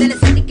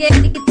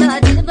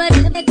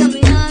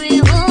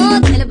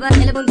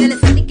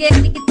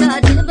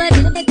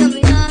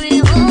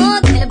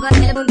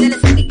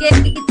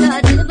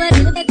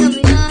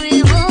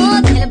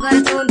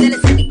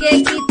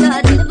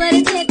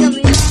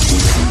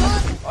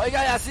 Oiga,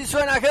 y así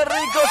suena, qué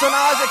rico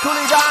sonaba ese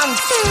Coolie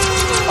Dance.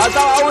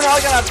 Faltaba una,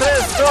 oiga, la 3,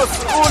 2,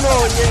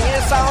 1. Y en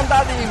esa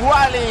onda de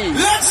Iguali,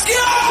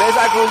 de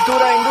esa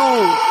cultura hindú.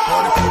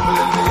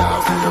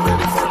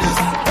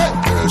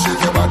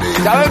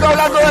 Ya vengo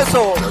hablando de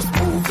eso.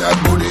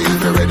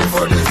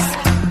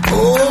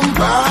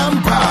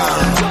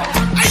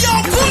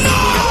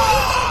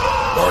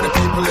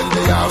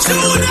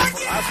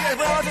 Así es,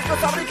 buenas noches,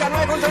 Costa Rica,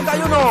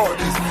 9:31.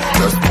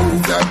 Just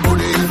move that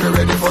booty if you're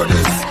ready for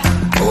this.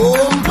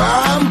 Boom,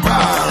 bam,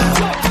 bam.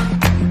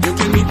 You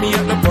can meet me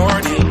at the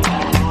party.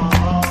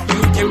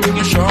 You can bring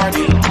your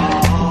shorty.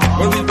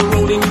 Well, we'll be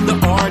rolling in the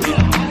party.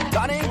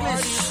 Johnny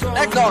English,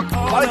 Eggnog,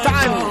 all the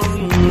time.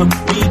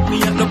 Meet me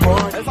at the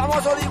party. El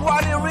famoso de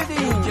Iguali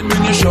Reading. You can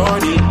bring your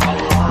shorty.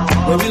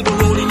 Well, we'll be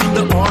rolling in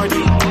the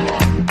party.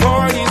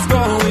 Party's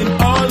going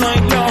all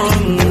night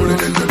long.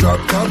 Rolling in the drop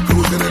top,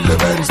 cruising in the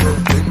Benz.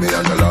 Take me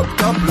on the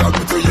laptop, log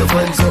me to your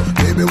friends. So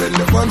maybe when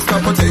the fun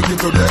stop, I'll take you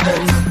to the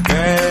end.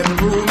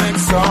 Bedroom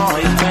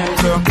excitement.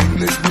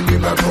 English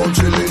meaning like home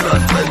chilling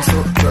and friends. So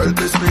girl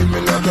be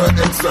screaming like an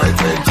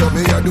excitement. So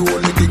me are the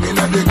only thing in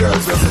the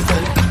girls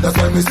resident. That's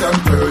why me stand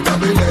firm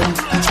and be lent.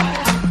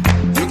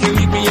 You can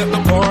meet me at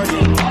the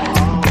party.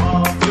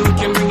 You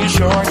can bring your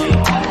shorty.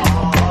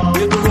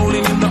 We'll be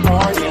rolling in the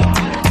party.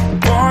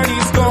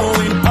 Party's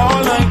going all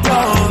night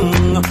long.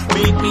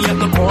 Meet me at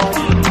the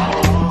party.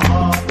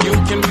 You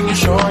can bring your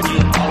shorty.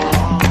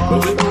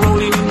 We'll be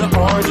rolling in the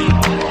party.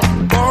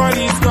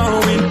 Party's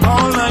going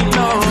all night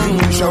long.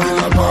 Showing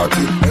a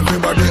party,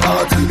 everybody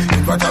hearty.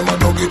 In fact, I'm a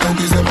doggy,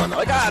 seven.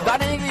 Oiga,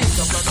 Danny English,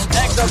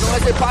 Héctor, con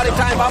este party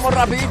time, vamos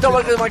rapidito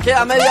porque me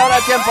queda media hora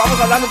de tiempo,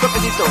 vamos hablando un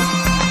toquecito.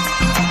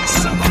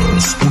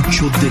 Sábados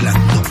 8 de la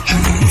noche,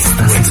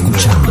 estás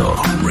escuchando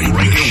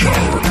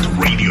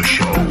Radio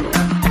Show.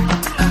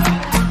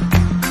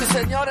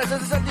 Señores, ese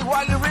es el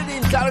Iguali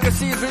Reading, claro que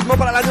sí, ritmo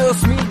para el año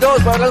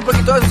 2002, para hablar un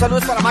poquito de eso,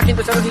 saludos para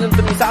Macintosh,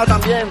 sintonizado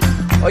también.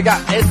 Oiga,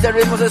 este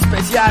ritmo es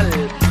especial,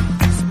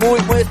 es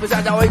muy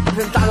especial, ya voy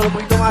presentándolo un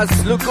poquito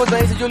más. Luke Good,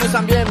 me dice Julius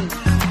también,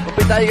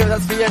 compita ahí que me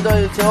estás pidiendo,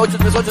 el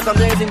C838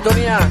 también en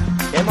sintonía,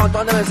 y hay un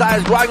montón de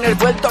mensajes. Wagner,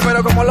 vuelto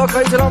pero como loco,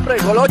 dice el hombre.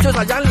 Golochos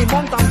allá en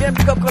Limón también,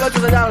 pick up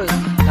Golochos allá,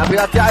 la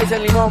pirateada dice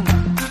en Limón.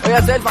 Voy a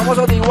hacer el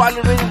famoso The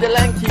Iguali Reading de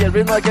Lanky, el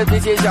ritmo de que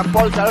dice Jean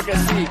Paul, claro que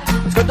sí.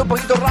 Les cuento un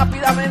poquito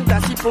rápidamente,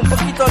 así por un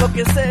poquito lo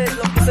que sé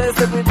de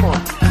este ritmo.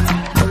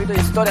 Un poquito de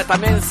historia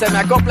también, se me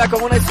acopla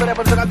con una historia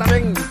personal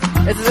también.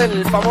 Este es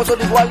el famoso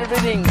The Iguali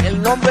Reading,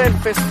 el nombre del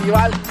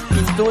festival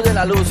hindú de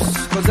la luz.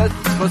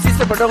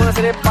 Consiste en una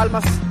serie de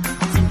palmas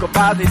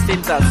sincopadas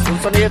distintas,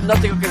 un sonido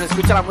hipnótico que se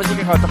escucha la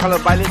música cuando tocan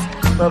los bailes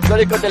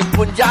folclóricos del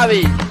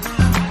Punjabi.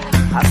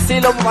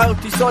 Así lo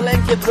bautizó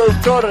Lenky, el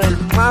productor. El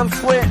man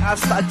fue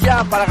hasta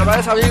allá para grabar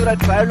esa vibra y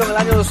traerlo en el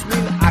año 2000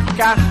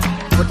 acá,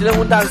 pero tienen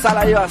un danzal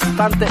ahí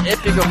bastante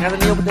épico que ha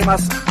tenido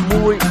temas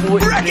muy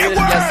increíbles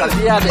y hasta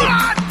el día de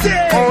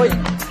hoy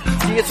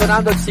sigue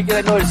sonando y sigue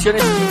dando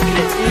versiones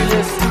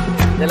increíbles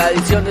de la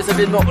edición de ese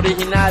ritmo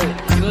original.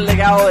 Tiene un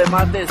legado de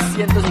más de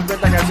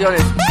 150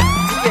 canciones.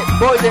 Así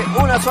que voy de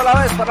una sola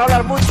vez para no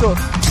hablar mucho.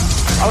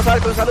 Vamos a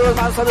ver con saludos,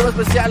 más un saludo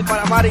especial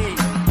para Mari.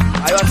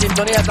 Ahí va en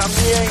sintonía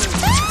también.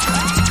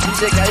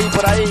 Dice que ahí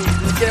por ahí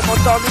nos quiere un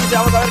montón. Dice,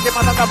 vamos a ver qué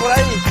más anda por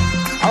ahí.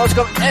 Vamos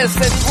con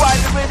este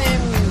Wild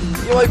Rhythm.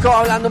 Y voy como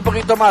hablando un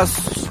poquito más.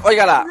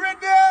 Óigala.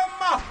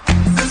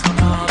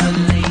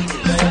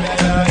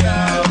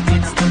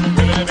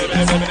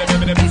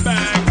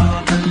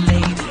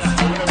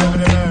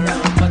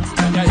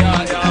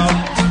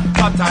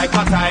 Cut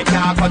I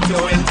can't cut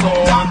you in two.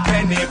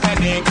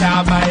 Penny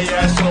can't buy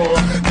your show.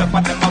 The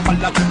part them a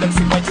follow to them,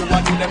 see what you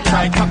want to them.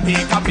 Try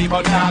copy,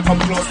 but can't come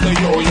close to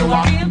you. You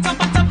are real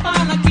top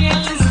on a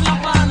girl,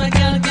 slap on a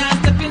girl, can't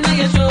step in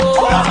your show.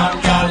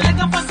 Leg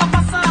up pasa,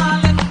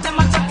 let them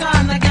a chat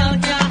on a girl,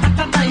 can't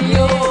hotter than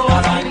you.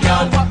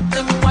 Walk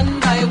them one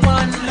by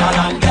one,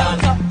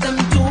 top them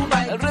two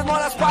by two. El ritmo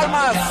de las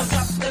palmas.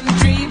 Top them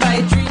three by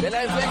three. De la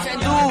influencia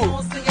hindú.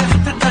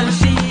 Hotter than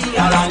she.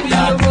 Spin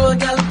the road,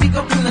 girl, pick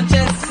up in the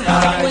chest.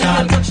 When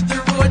you touch the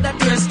road, that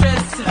you're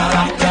stressed.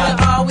 Girl,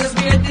 always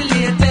wear the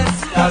latest.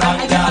 I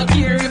don't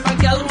care if a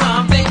girl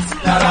want vex.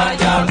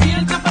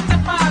 Real tap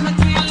on a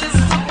girl,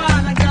 listen up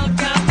on a girl,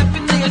 can't step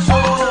in your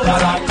show.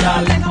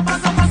 Leg up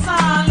pasa,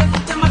 left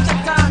them a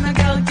chat on a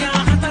girl, can't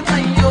hotter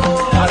than you.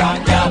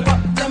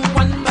 Pop them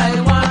one by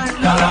one,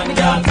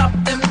 top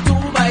them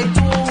two by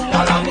two,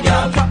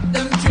 pop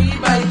them three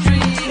by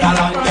three. You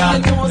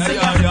know say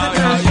you're hotter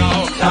than she.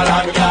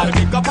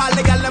 Pick up all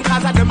the girl them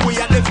 'cause of them we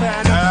are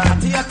defend.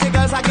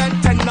 Girls again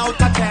 10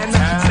 out of 10.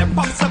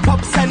 Step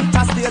up,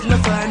 center stage, my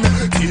friend.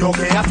 See,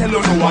 okay, I tell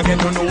you no again,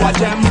 you know a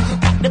gem.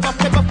 The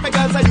buffy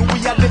girls are you,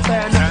 we are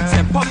defend.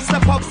 Step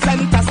up,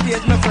 center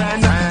stage, my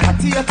friend.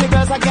 The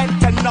girls again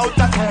 10 out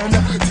of 10.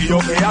 See,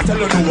 okay, I tell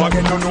you no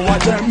again, you know a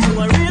gem.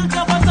 You a real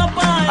capas up.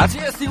 Así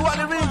es, igual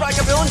el ritmo, hay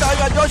que preguntar,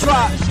 oiga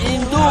Joshua,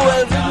 hindú,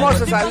 el ritmo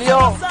se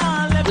salió,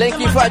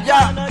 Lenky fue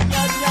allá,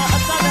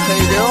 se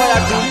ideó de la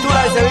cultura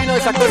y se vino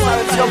y sacó esta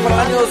versión para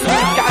el año 2000,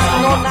 casi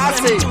no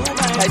nace.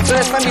 La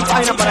historia está en mi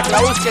página para que la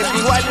busquen,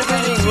 igual el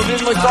ritmo, un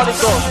ritmo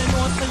histórico.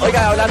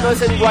 Oiga, hablando de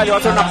ese igual, voy a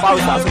hacer una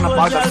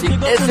pausa, Si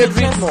ese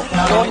ritmo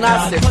no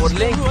nace por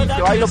Lenky,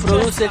 que va y lo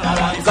produce,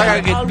 y saca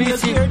Get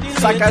Busy,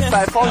 saca esta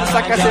de fondo,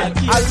 saca ese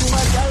álbum,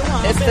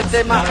 este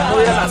tema no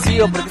hubiera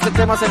nacido porque este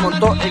tema se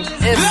montó en ese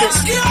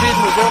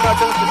ritmo. Tengo una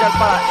canción especial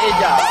para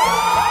ella.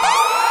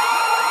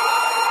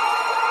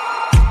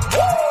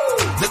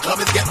 The club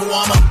is getting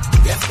warmer.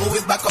 Guess who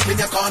is back up in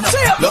your corner?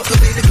 Love to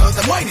see the girls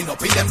them winding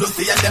up in them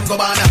Lucy and them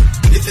Gabbana.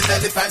 This is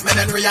Elephant Man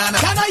and Rihanna.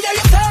 Can I hear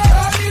you say?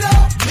 Turn it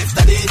up,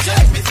 Mr. DJ,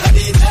 Mr.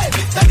 DJ,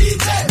 Mr.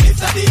 DJ,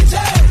 Mr. DJ.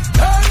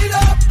 Turn it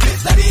up,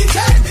 Mr. DJ,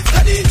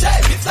 Mr. DJ,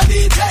 Mr.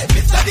 DJ,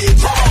 Mr.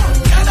 DJ.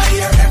 Can I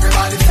hear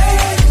everybody say?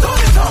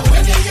 Turn it up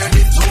when you hear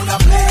this tune I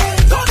play.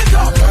 Turn it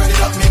up,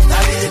 Mr.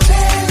 DJ.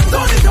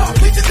 Turn it up,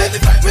 this is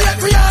Elephant Man and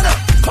Rihanna.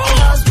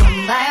 Girls, one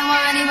by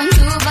one, even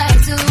two by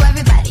two.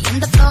 Everybody in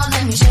the floor,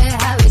 let me show you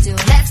how we do.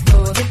 Let's go.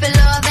 Dip it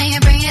low, then you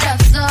bring it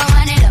up slow.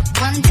 Run it up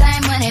one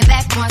time, run it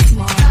back once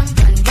more.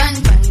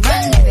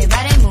 Run,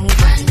 everybody move.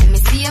 Let me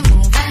see you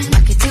move.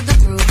 Rock it to the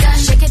groove.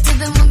 Shake it till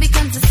the moon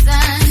becomes the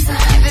sun.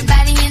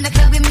 Everybody in the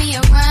club, give me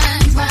a run.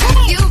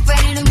 You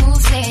ready to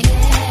move, say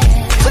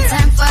yeah. One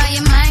time for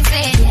your mind,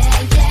 say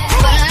yeah.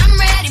 Well, I'm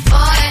ready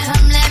for it.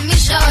 Come, let me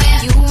show you.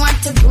 You want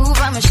to groove,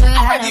 I'ma show you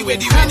how to move.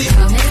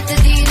 Come, Mr.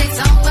 DJ,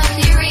 on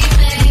funny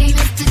replay.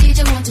 Mr. DJ,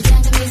 won't you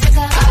turn the music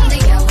up? All the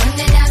girls when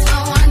they dance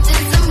for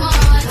wanting some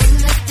more.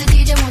 Mr.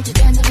 DJ, won't you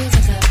turn the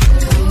music up?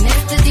 Come,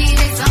 Mr.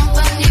 DJ, on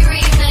funny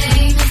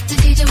replay. Mr.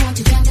 DJ, won't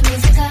you turn the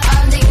music up?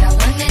 All the girls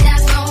when they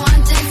dance for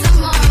wanting some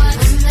more.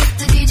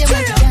 Mr. DJ,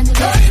 won't you turn the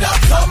music up? Turn it up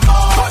some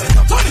more. Turn it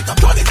up, turn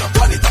it up,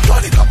 turn it up,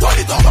 turn it up, turn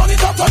it up, turn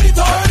it up, turn it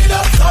up, turn it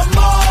up some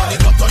more.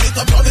 Turn it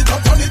up, turn it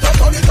up, turn it up,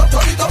 turn it up, turn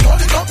it up, turn it up,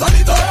 turn it up, turn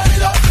it up, turn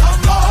it up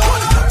some more.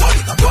 Turn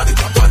it up, turn it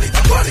up, turn it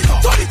up, turn it up,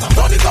 turn it up,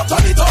 turn it up,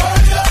 turn it up, turn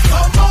it up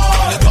some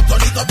more.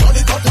 Turn it up, turn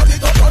it up, turn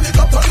it up, turn it up, turn it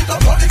up, turn it up,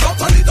 turn it up,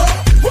 turn it up.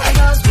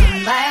 Girls, one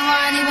by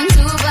one, even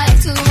two by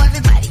two.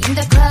 Everybody in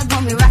the club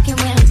when we rockin'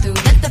 when I'm through.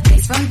 Let the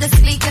bass from the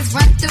speakers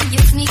run through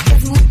your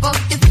sneakers. Move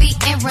both your feet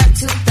and run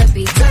to the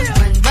beat.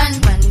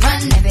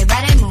 Run,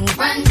 everybody move.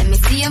 Let me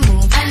see you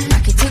move.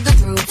 Rock it to the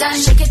groove.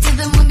 Shake it till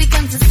the moon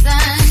becomes the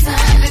sun.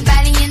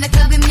 Everybody in the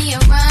club give me a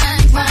run.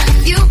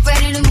 You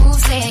ready to move,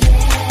 say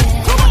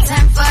yeah. One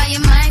time for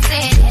your mind,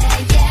 say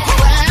yeah.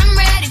 Well, I'm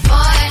ready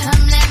for it.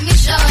 Come, let me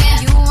show you.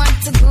 You want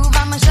to groove,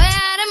 I'ma show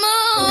you how to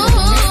move.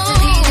 Mr.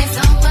 DJ,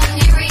 some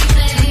funny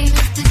replay.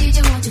 Mr. DJ,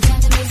 won't you turn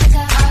the music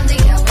up? All the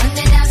girls when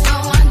they dance for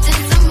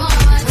wanting some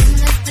more.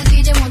 Mr.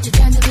 DJ, won't you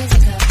turn the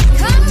music up?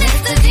 Come,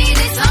 Mr. DJ,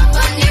 some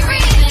funny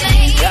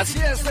replay. Y así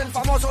es el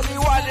famoso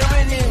igual de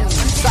Rhythm.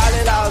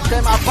 Sale el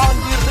tema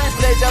Bondi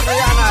Replay de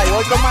Rihanna. Y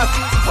hoy con más.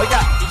 Oiga,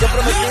 y yo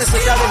prometí un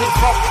especial de hip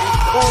hop.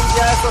 Un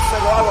día de estos se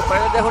lo hago,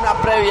 pero les dejo una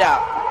previa.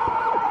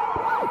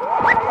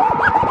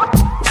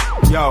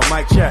 Yo,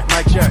 mic check.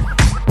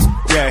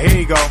 Yeah, here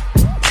you go.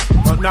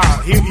 Oh,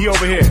 nah, he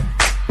over here.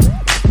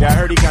 Yeah, I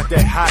heard he got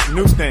that hot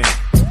new thing.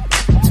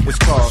 It's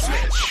called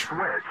Switch.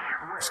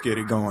 Let's get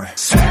it going.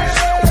 Sí,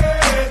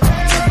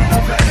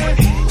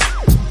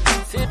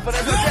 pero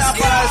eso queda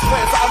para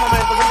después. Al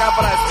momento se queda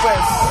para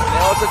después. De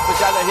otro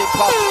especial de hip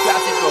hop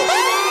clásico.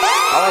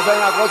 Vamos a hacer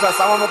una cosa,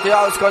 estamos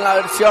motivados con la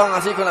versión,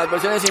 así con las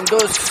versiones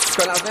hindús,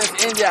 con las NES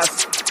indias.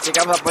 Así que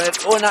vamos a poner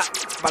una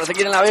para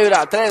seguir en la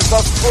vibra. 3,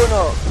 2,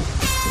 1.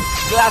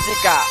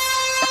 Clásica.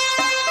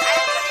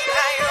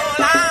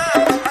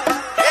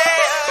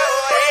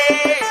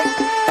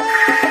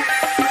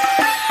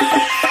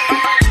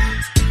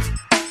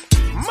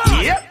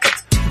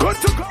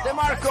 De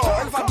Marco,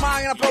 el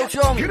Fatman en la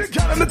producción.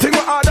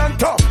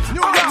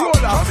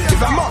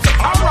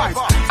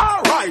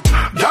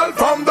 Girl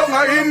from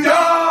down in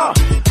India,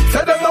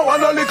 say them no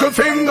want a little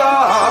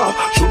finger.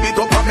 Shoot it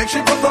up and make she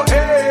go so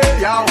hey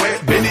Yahweh.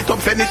 Bend it up,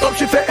 send it up,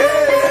 she say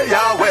hey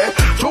Yahweh.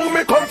 So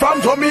me come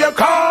from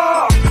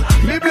Jamaica,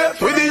 me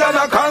blessed with the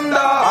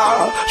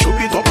anaconda.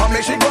 Shoot it up and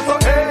make she go so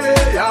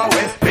hey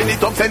Yahweh. Bend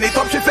it up, send it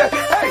up, she say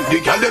hey. The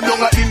girl them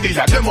down in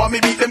India, them want me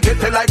beat them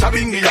kettle like a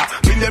bingia.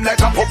 Win them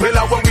like a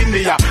popular one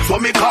India. So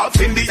me call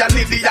India,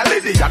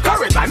 Lydia,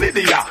 Carrot and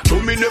Lydia. So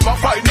me never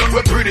find none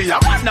with prettier.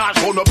 Man not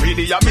show no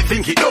prettier, me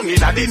think it down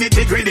in a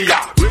dignity greedier.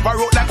 River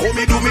road like how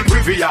me do me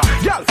privia.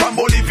 Girl from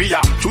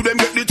Bolivia, to them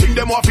get the thing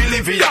them off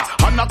Olivia.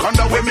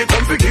 Anaconda when me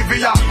come to give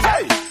ya.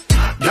 Hey,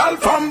 girl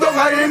from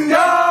down in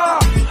India,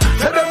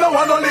 say them no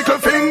want no little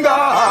finger.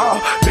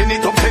 Bend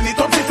it up,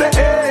 she say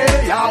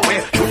hey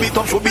Yahweh. Shove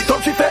it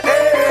up, she say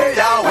hey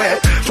Yahweh.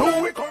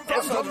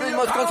 Esos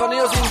ritmos con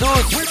sonidos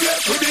hindús.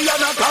 With the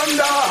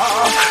anaconda.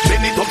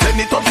 Bend it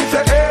up, she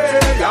say hey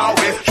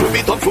Yahweh. Shove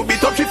it up,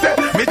 she say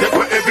me take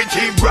away every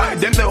cheap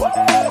ride. Them say oh,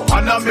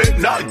 and I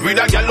midnight with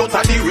a gal out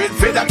of the red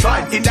feather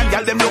tribe. In that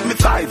gal them love me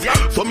size,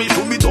 so me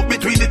shove it up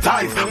between the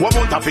ties. One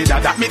month of feather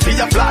that me see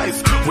a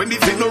flies. When the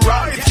thing no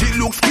right, she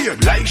look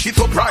scared like she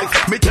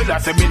surprised. Me tell her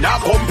say me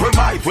not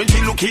compromise. When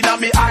she looking at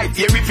me eyes,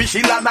 every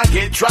fishy land I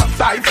get trapped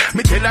tight.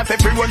 Me tell her say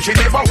everyone she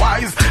never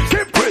wise.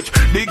 Keep rich,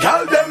 the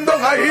gal them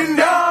down in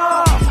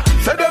India.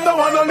 Say them no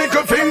want a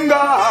little finger.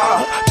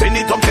 Bend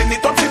it up, she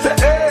say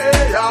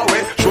hey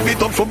Yahweh. Shove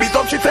it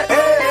up, she say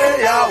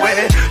hey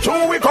Yahweh.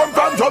 So we come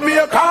from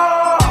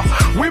Jamaica,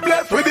 we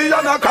blessed with the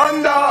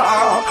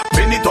anaconda.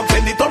 Bend it up,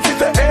 she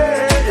say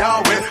hey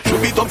Yahweh.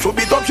 Shove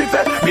it up, she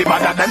say me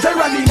better than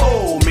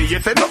Geronimo. Me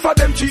yes enough of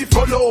them chief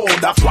go low.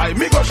 That's why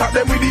me go shot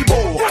them with the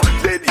bow.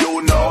 Did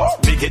you know?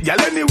 Me get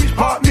y'all any which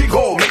part me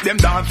go. Make them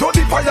dance so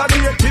the fire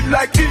they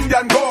like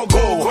Indian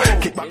go-go.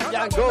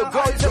 Indian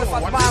go-go, dice el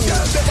Fatman.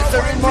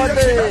 Este ritmo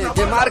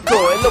de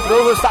Marco, él lo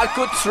produjo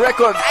Starcuts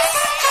Records.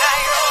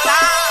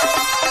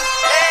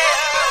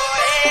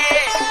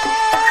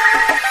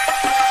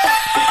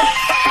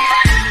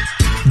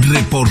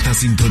 Reporta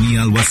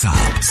sintonía al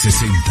WhatsApp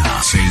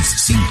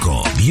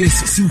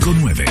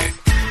 6065-1059.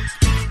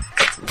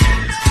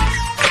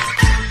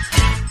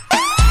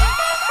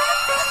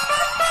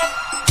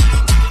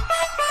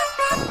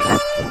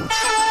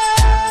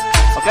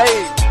 Okay,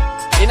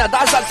 in a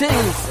dancehall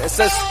things,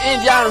 este es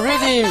Indian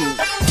Rhythm.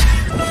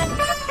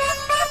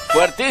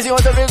 Fuertísimo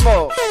este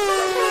ritmo.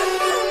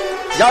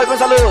 Ya voy con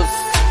saludos.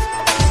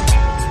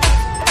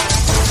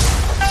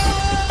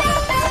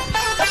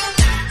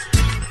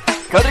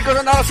 Qué rico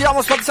son, ahora sí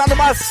vamos cotizando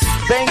más.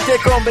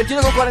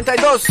 21 con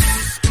 42.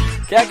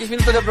 Quedan 15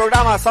 minutos de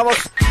programa. Estamos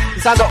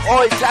cotizando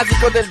hoy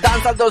clásicos del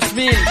Dancehall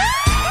 2000.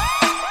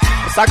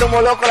 Está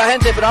como loco la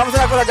gente, pero vamos a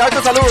una cosa, ya voy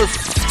con saludos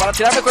para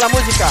tirarme con la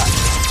música.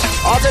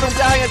 Vamos a hacer un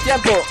viaje en el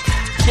tiempo.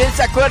 ¿Quién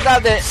se acuerda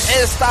de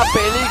esta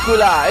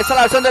película? Esta es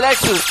la versión del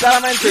Lexus,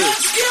 claramente.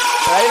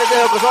 Por ahí les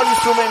dejo que son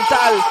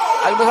instrumental.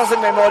 Algunos hacen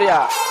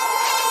memoria.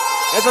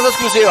 Esta es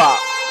exclusiva.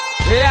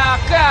 Y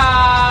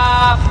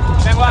acá.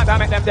 Tengo a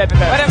también them dead.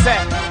 Espérense.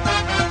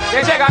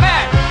 ¿Quién llega,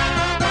 man?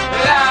 Y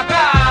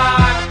acá.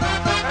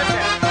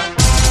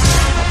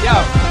 Yo.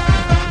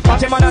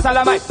 Watch him on a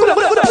salamite.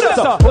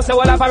 Who say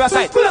what a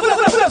parasite?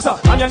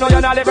 And you know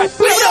you're not live right.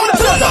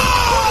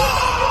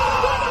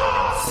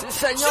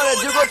 Señores,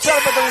 Hugo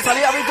Chávez donde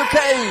salía B2K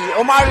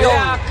o Mario. Y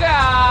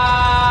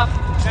acá.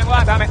 Tengo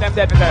a también them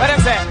dead.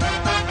 Espérense.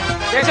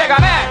 ¿Quién llega,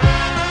 man?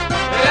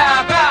 Y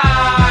acá.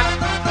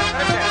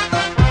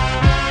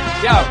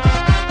 Yo.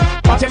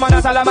 Watch him on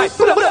a salamite.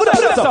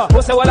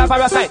 Who say what a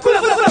parasite?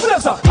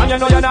 And you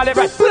know you're not live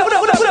right.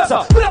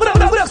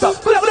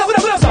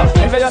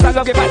 Envious and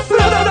lucky fight.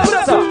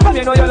 And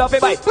you know you love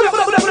it bite.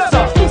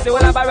 Who say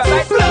what a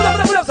parasite?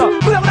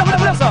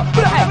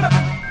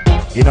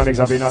 You know mix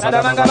up in us. And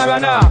the man come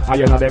around now. And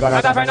you know they gonna.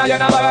 And the friend now you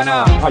know around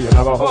now. And you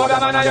know go. Oh, the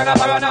man you know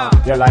around now.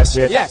 You like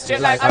straight. Yes,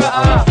 straight like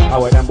around. I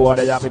with them boy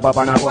they have people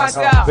on a What's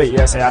go. up? We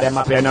hear say them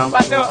a play now.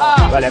 What's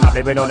up? Well them a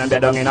play we know them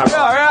dead down in a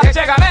row. You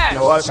check a man.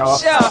 No all show.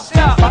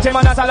 Watch him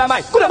on a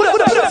salamite. Who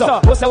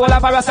say what a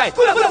parasite?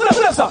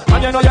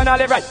 And you know you're not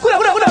live right.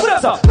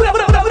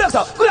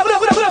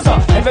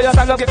 When you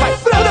stand looking fine,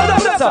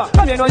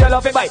 come you know you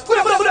love it bite.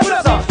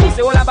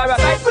 Pussy all about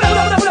right.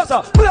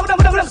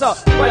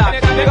 Well,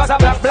 anytime me go so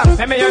blank, blank.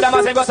 Let me hear them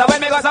a say go so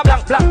when me go so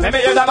blank, blank. Let me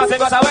hear them a say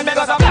go so when me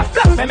go so blank,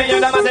 blank. Let me hear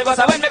them a say go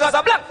so when me go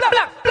so blank, blank,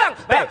 blank, blank.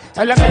 Hey,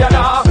 tell them you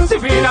know, see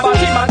we in a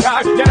batty man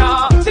car, you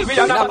know, see we in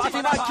a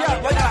batty man car,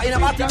 in a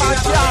batty man car,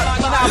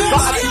 in a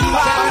batty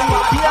man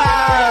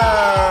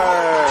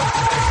car.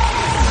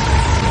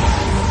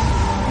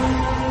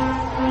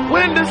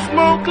 When the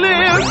smoke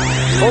clears,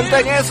 ponte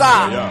en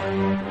esa.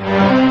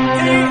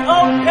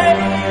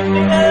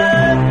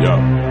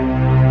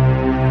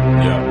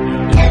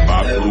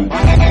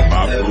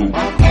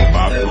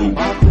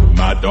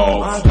 My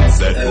dogs,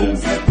 set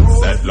moves,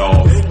 set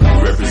laws.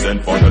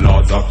 Represent for the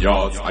lords of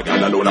yards. I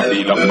got alone, I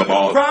feel up my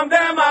balls. from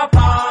them a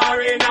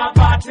par in a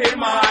batty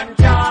man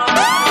car.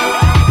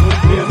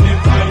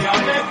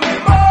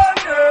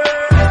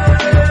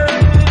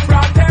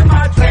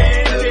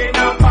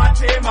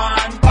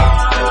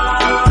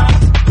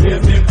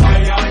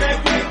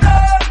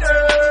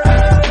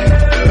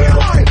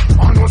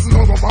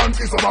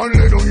 So man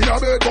lay down in a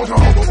bed, but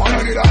now go on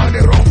and get a hand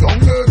around down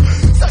there.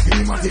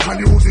 Systematic and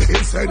use it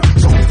instead.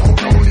 Shout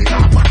out now,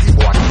 nigga, party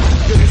boy.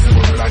 The listen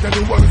to the light and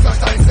the words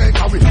that I say.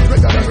 How we better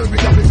than we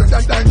have been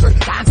that danger.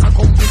 Dance and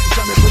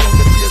competition, they put on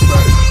the place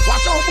well.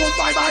 Watch out, boom,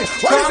 bye bye.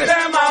 What is it? From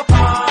them a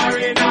par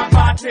in a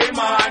batty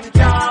man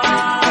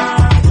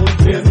car.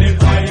 Give me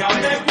fire,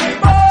 make me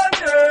burn.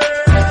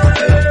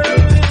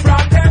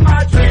 From them a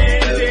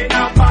drink in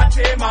a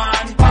batty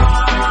man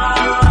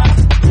bar.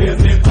 Give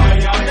me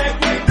fire, make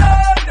me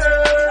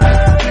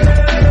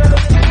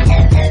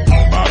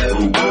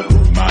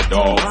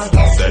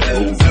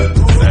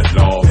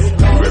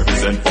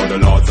for the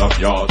lords of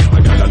yards. I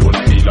got alone,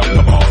 I feel up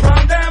the ball.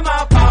 From them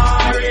a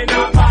par in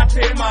a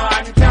batty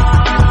man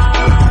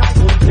car.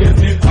 Give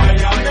me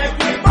fire, make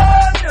me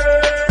burn.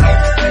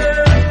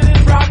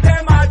 From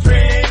them a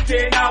drink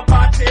in a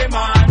batty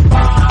man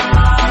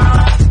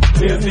bar.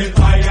 Give me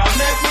fire,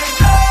 make me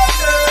burn.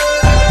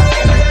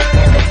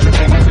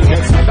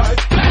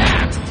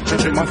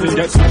 Nothing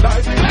gets my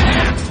life.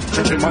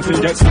 Nothing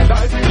gets my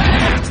life.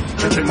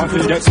 Nothing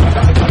gets my life.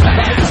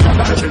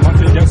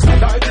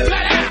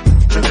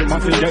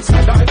 Nothing gets my life. Nothing gets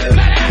my life.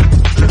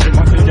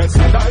 Nothing gets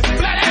my life.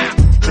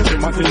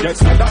 Nothing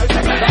gets my life.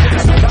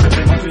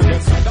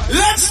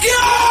 Let's go!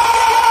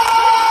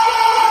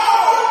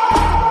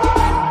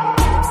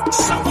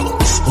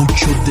 Sábados,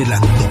 8 de la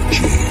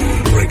noche.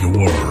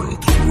 ReggaeWorld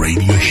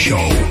Radio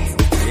Show.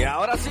 Y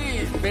ahora sí,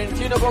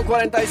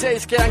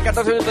 21:46, quedan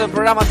 14 minutos del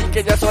programa, así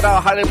que ya es hora de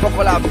bajar un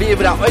poco la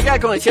vibra. Oiga,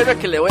 con el cierre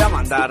que le voy a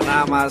mandar,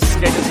 nada más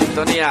que de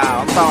sintonía.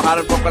 Vamos a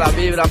bajar un poco la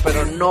vibra,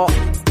 pero no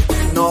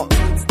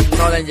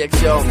la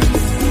inyección.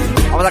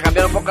 Vamos a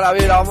cambiar un poco la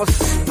vibra, vamos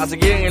a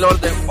seguir en el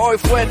orden. Hoy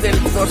fue del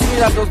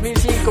 2000 al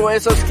 2005,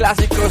 esos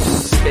clásicos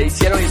que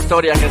hicieron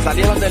historia, que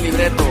salieron del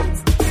libreto.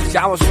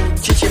 Escuchamos un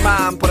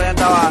Chichimán, por ahí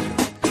andaba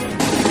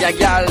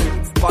Yagyal,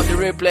 Pondy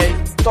Replay,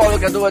 todo lo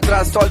que anduvo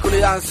detrás, todo el Coolie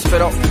Dance.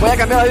 Pero voy a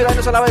cambiar la vibra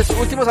una sola vez.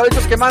 Últimos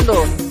saludos que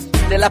mando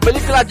de la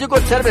película You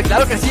Got Serve.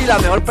 Claro que sí, la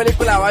mejor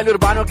película de baile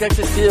urbano que ha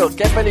existido.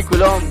 Qué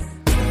peliculón.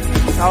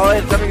 A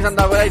ver, también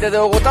anda por ahí desde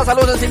Bogotá,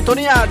 saludos en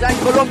sintonía, ya en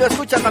Colombia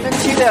escuchan, también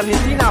Chile,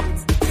 Argentina,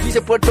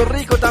 dice Puerto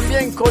Rico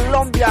también,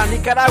 Colombia,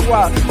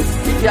 Nicaragua,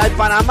 y hay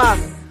Panamá.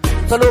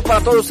 Un saludo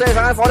para todos ustedes,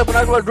 hagan el favor de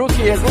poner algo el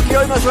Rookie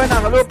hoy no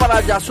suena, saludo para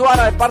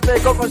Yasuara de parte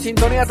de Coco en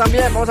sintonía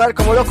también, vamos a ver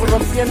como loco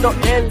rompiendo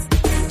el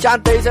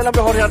chante, dice el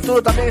hombre Jorge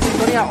Arturo también en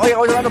sintonía, oiga,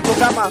 hoy hablando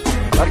programa,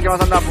 a ver qué más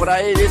anda por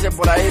ahí, dice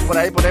por ahí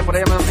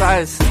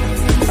mensajes,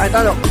 está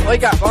entrando,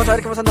 oiga, vamos a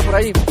ver qué más anda por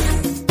ahí.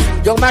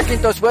 John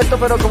McIntosh vuelto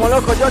pero como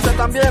loco, Joshua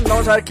también,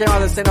 vamos a ver qué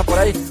más escena por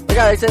ahí.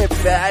 Oiga, dice,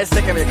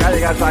 este que me acaba de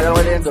llegar, ya lo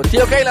voy leyendo.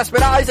 Tío Kay la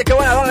esperaba, dice que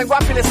buena, Don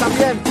Guapiles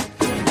también.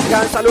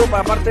 Oiga, un saludo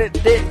para parte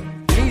de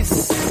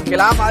Liz, que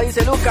la ama,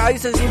 dice Luca,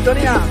 dice en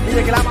sintonía,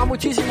 dice que la ama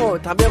muchísimo.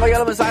 También vaya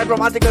los mensajes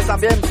románticos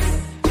también.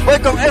 Voy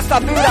con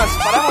estas vibras,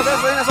 paramos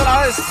eso de una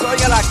sola vez.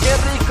 Óigala, qué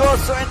rico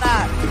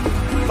suena.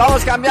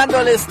 Vamos cambiando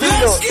el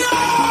estilo.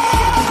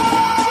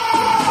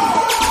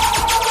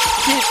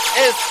 Hit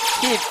es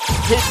hit,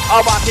 hit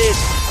over hit.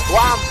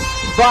 One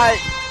by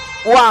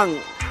one.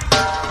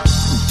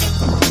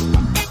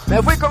 Me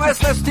fui con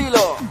este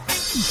estilo.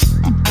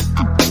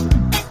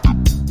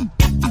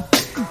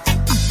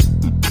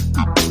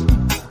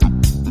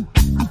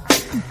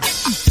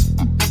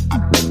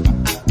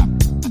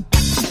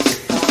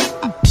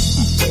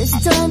 There's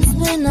times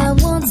when I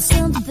want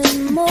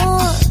something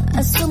more,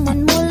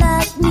 someone more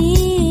like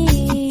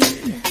me.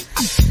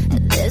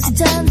 There's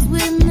times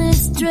when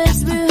this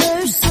dress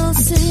rehearsal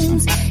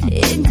seems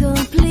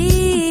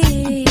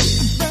incomplete.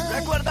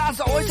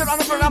 Recuerdazo, hoy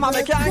cerrando el programa,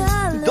 me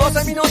quedan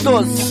 12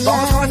 minutos.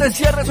 Vamos con ese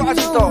cierre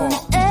suavecito.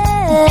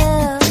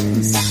 And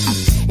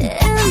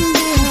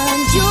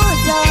behind your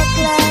dark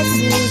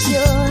glasses,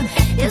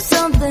 you're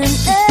something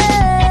else.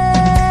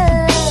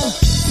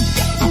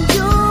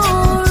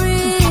 You're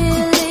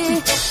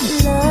really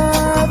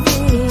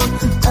lovely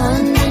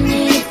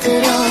underneath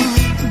it all.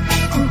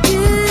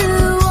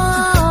 You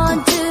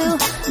want to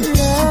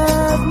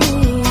love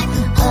me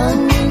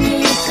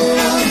underneath it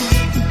all.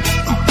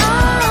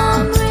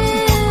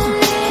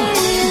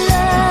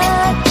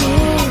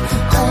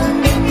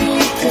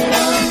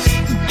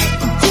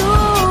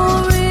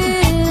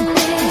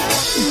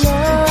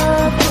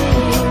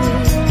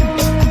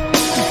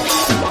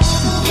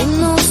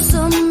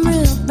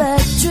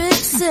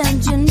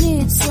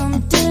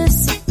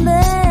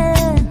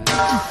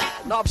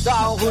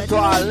 Down junto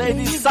a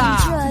Lady Sa.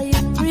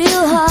 Trying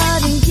real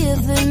hard and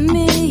giving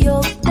me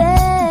your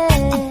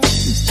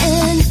best,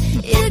 and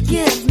it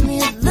gives me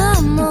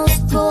the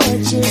most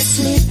gorgeous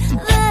sleep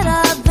that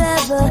I've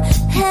ever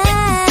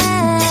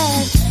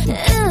had.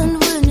 And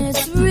when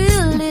it's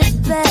really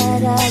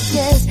bad, I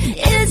guess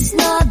it's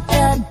not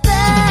that bad.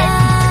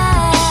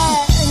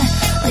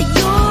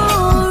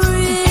 You're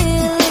really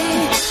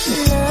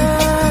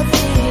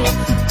lovely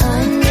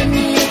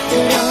underneath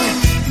it all.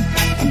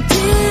 And do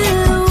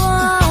you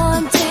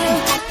want to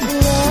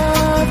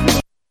love me?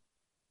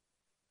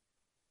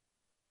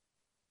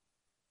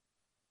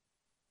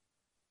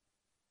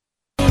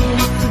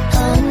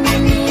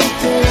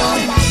 Underneath it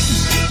all.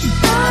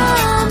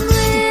 I'm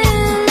really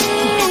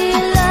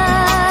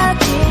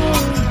lucky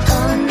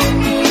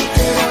underneath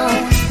it all.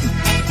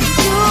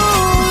 You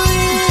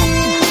really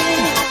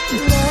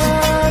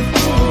love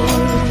me.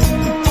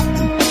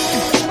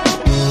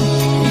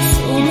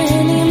 So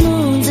many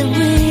moons that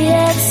we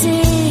have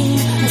seen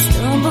are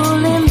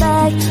stumbling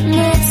back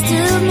next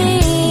to me.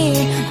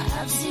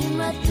 I've seen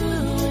right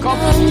through it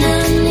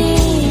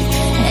underneath,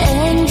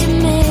 and you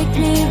make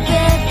me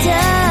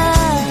better.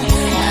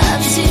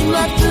 I've seen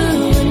right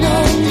through and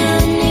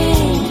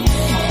underneath,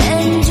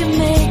 and you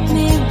make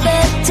me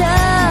better,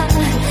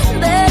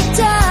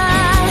 better,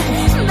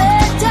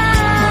 better.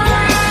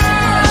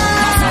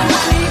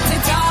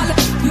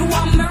 You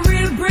are my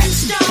real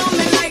brimstone,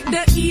 and like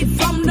the heat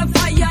from the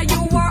fire,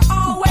 you are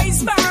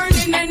always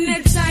burning.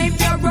 Anytime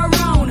you're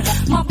around,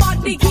 my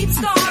body keeps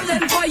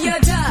calling for your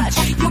touch,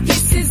 your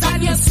kisses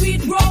and your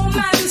sweet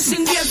romance.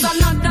 And there's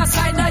another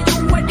side of you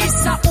where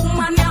this a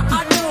woman you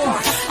adore.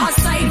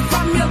 Aside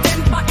from your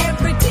temper,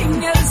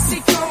 everything else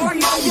secure.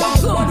 Now you're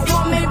good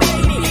for me,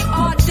 baby.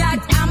 All that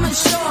I'm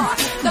sure.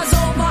 There's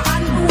over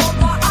and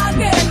over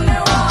again.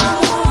 There are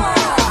more.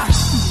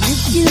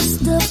 If you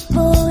stop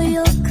all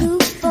your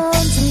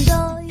coupons and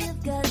all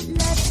you've got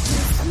left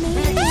is me.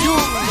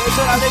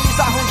 Eso era Lady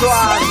Sa junto a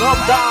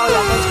Knockdown,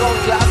 la canción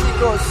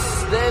clásicos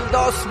del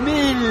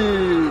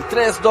 2000.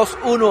 3, 2,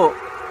 1.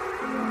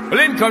 Well,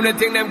 in come the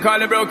thing them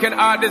call a broken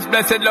heart. This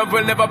blessed love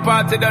will never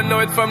part. They don't know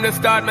it from the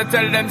start. Me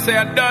tell them say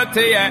I'm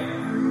dirty, yeah.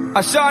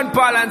 A Sean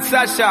Paul and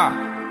Sasha,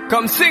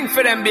 come sing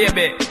for them,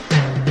 baby.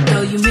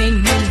 Though you make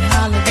me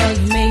holler, though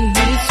you make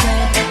me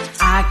sweat,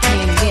 I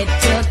can't get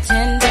your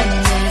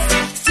tenderness.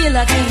 Still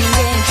I can't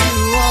get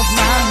you off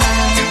my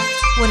mind.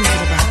 What is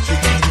it about you,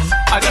 baby?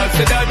 I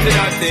dirty, dirty,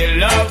 dirty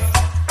love.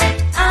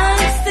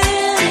 I'm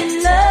still in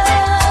love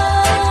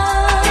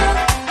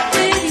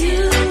with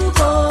you,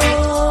 boy.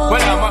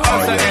 Well, I'm a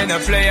hustler and a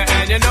player,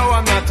 and you know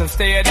I'm not to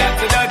stay.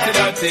 That's a dirty,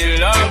 dirty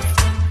love.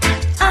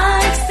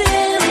 I'm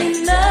still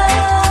in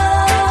love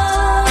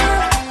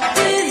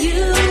with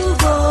you,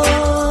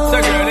 boy. So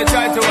girl, they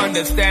try to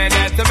understand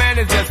that a man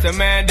is just a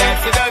man.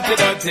 That's a dirty,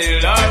 dirty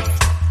love.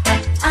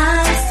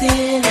 I'm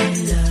still in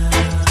love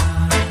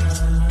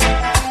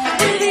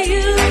with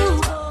you.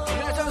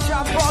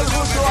 Jean Paul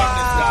junto a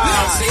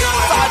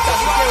Sasha,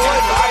 así que voy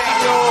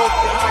rápido,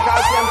 que se acaba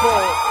el tiempo.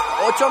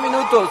 8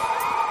 minutos.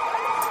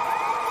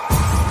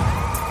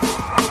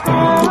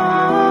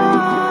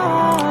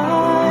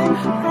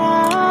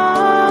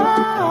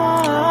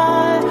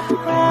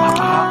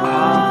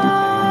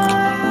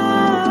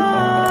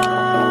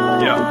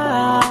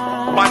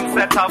 One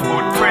set of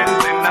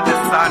footprints in the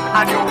sand,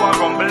 and you a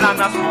rumble and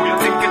a screw. You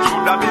think it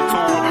should have been two.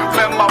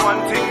 Remember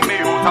one thing, me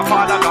out of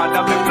all I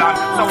gotta be plan.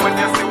 So when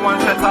you see one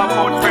set of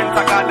footprints,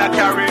 I gotta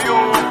carry you.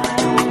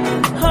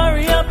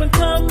 Hurry up and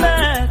come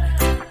back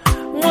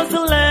was the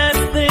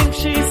last thing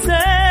she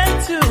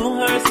said to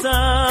her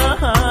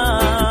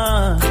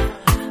son.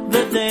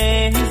 The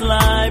day his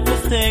life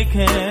was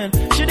taken,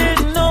 she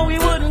didn't know he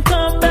wouldn't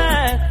come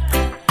back.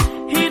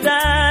 He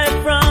died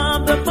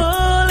from the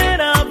bullet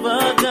of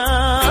a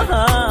gun,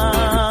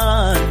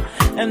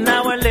 and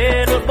now our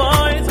little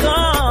boy's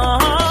gone.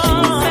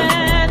 She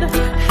said,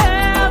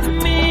 help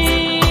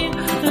me,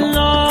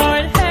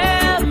 Lord,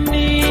 help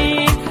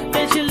me.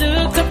 Then she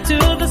looked up to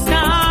the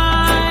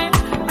sky,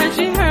 and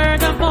she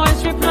heard a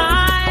voice reply,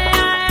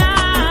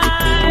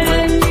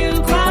 when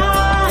you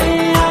cry,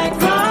 I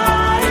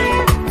cry.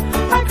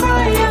 I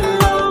cry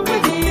along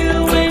with you.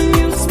 When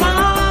you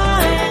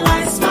smile,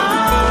 I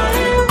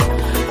smile.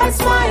 I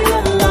smile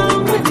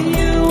along with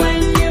you.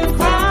 When you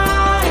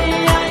cry,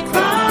 I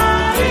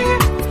cry.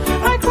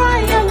 I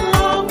cry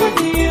along with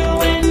you.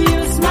 When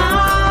you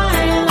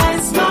smile, I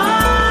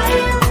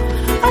smile.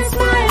 I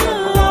smile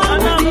along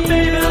with you. Another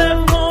baby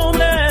left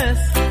homeless,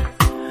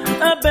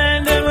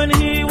 abandoned when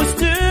he was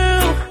 2.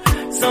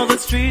 So the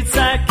street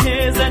side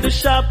kids and the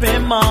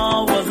shopping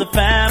mall was the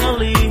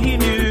family he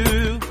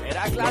knew.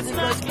 Era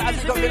clásico, es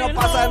clásico que no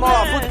pasa de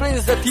moda.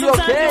 Footprints de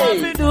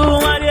T.O.K. Do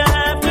what you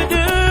have to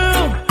do.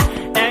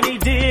 And he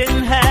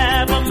didn't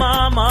have a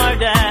mom or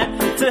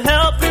dad to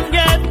help him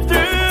get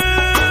through.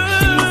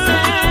 She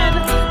said,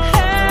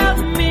 help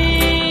me,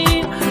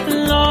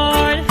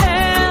 Lord,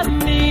 help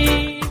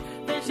me.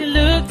 Then she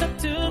looked up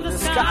to the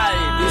sky.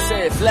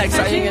 Dice Flex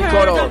ahí ahí en el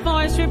coro.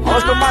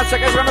 Vamos con más,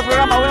 acá es el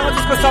programa. Buenas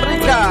noches, Costa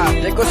Rica.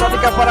 De Costa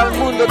Rica para el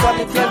mundo,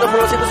 transmitiendo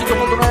por los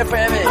 105.9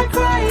 FM.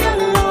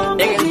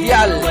 En el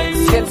dial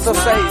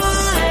 106,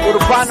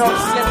 Urbano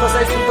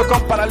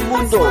 106.com para el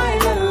mundo.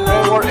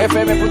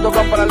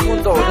 ReggaeWorldFM.com para el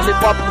mundo. Yo soy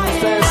Pop,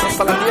 ustedes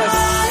hasta las 10.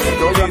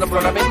 Estoy llevando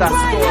programita.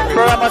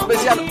 Programa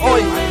especial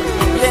hoy.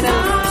 Viene el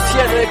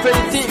cierre de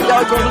Credit Team. Ya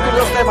hoy con los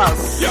últimos temas.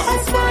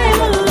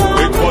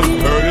 It was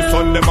early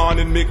Sunday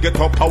morning, me get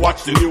up, I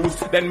watch the news.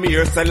 Then me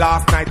hear say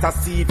last night I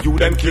see you,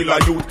 them kill a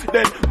youth.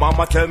 Then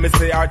mama tell me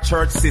say our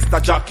church sister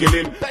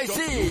Jacqueline.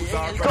 Sí,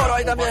 en el coro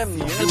ahí también.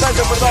 En el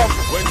centro, perdón.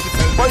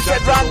 Voy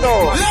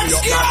cerrando.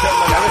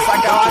 Ya me está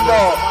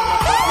acabando.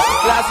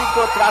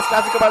 Clásico tras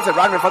clásico para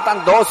cerrar. Me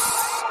faltan dos.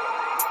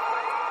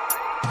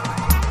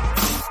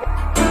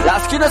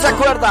 Las que no se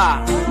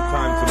acuerda.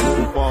 Time to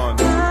move on.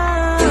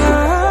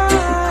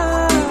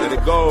 Let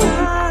it go.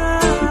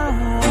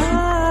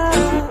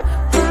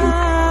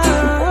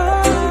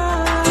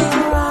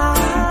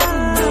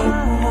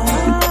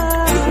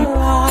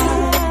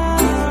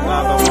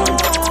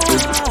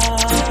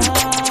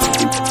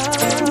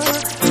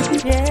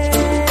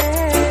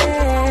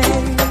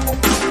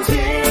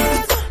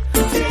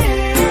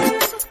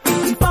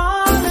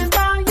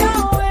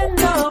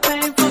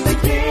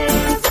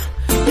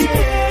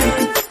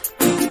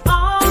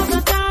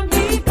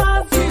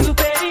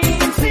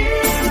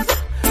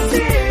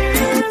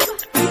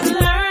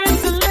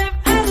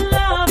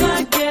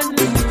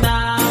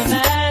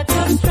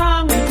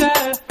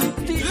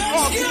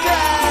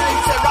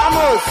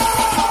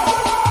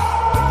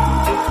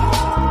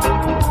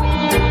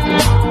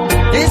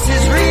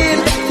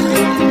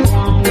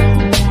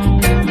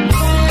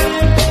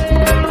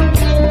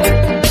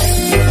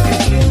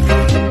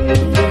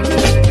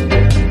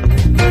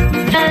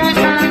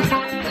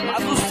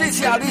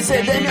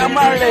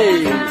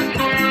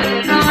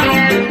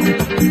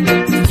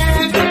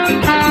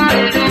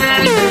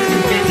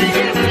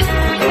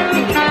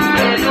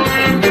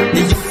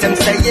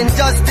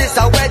 Injustice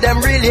are where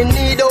them really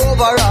need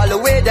overall. The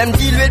way them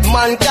deal with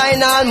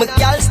mankind, all my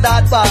gal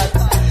start bad.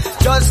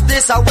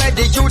 Justice are where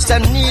the youths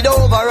them need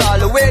overall.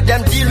 The way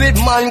them deal with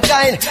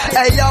mankind.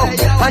 Hey yo,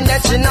 and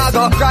then she not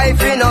go cry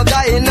for no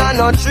guy in a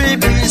no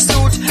three-piece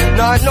suit.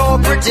 Nor no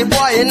pretty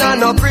boy in a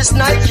no Chris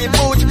Nike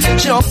boot.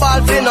 She no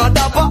fall for no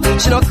dapper,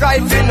 she no cry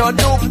for no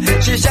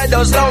dupe. She shed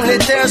those lonely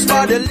tears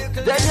for the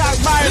little. Daniel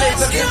Marley,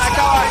 también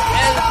acaba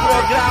el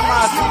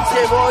programa. Así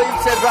que voy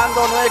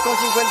cerrando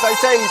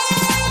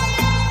 9:56.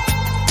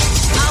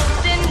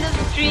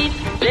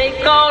 They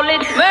call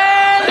it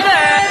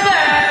murder.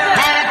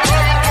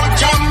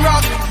 Jam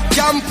rock,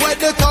 camp where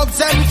the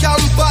thugs and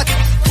camp at.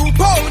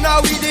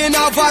 Now within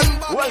a van.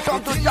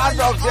 Welcome to Jam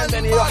Rock,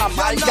 bienvenido a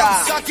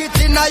Jamaica. Suck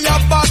it in your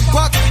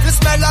backpack. The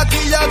smell of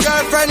your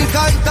girlfriend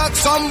contact.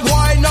 Some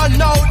boy not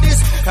know this.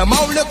 Them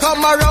only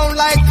come around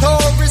like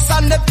tourists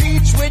on the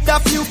beach with a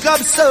few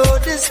club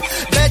sodas,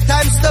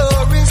 bedtime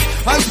stories,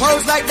 and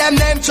pose like them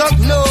name Chuck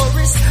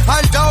Norris.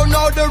 And don't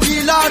know the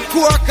real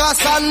hardcore, cause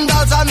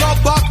sandals are no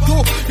back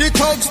to the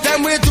thugs,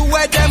 them we do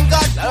where them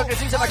got. Claro que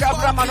sí, se me acaba el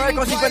programa,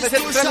 9:57,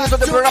 3 minutos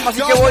de programa,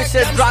 así que voy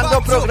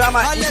cerrando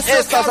programa. Y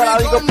esta se la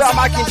digo a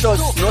Macintosh,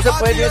 no se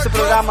puede ir ese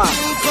programa. Y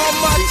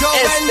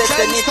este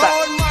temita,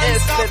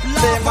 este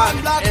tema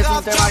es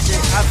un tema que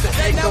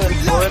hace eco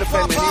del poder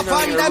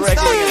femenino en el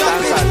reggae y el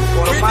danza.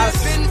 Por más que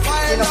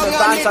no se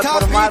danza,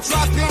 por más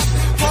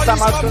está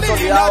más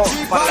consolidado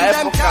para la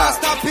época.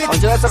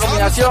 Aunque de esta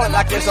combinación,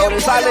 la que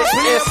sobresale es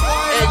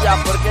ella,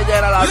 porque ella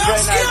era la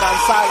reina del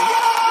danzal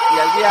y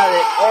al día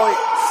de hoy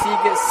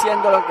sigue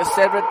siendo lo que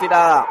esté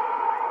retirada.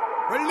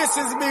 Well, this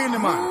is Beanie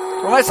Man.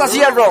 ¿Cómo está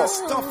Cierro?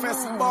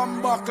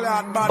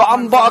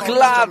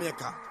 Bomboclad.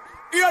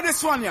 Hear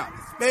this one, yeah.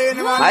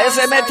 Ahí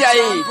se mete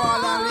ahí.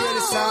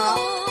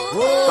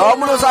 Todo el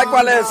mundo sabe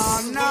cuál es.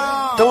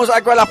 Todo el mundo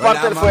sabe cuál es la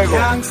parte del fuego.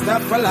 ¿Dónde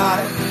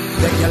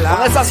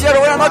está Cierro?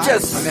 Buenas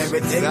noches.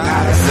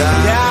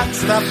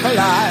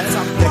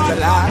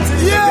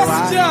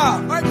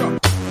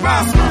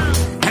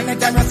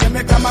 Anytime you see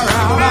me come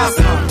around,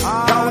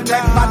 don't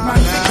let bad man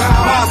be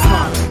crown.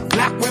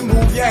 Black we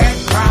move your head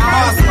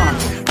crown.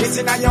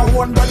 Listen on your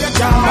own but you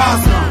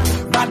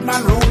can't. Bad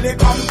man rule the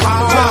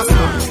compound.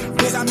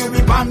 This a me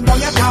we band down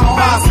your town.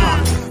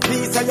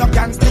 Please say you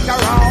can stick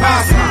around.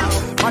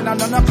 Man I'm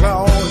not a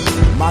clown.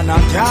 Man a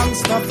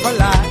gangster for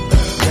life.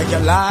 Take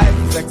your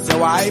life, sex your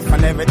wife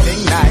and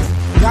everything nice.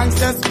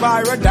 Gangster's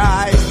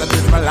paradise, that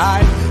is my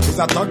life. It's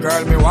a tough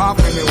girl, me walk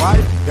with me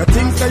wife. You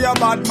think say you're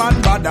bad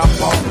man, bad a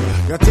bum.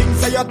 You think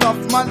say you're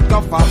tough man,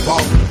 tough a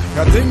bum.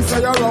 You think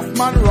say you're rough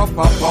man, rough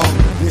a bum.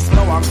 This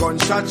no one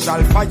gunshot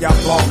shall fire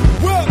bomb.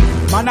 Well,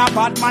 man a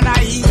bad, man a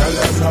eat. Tell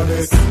us how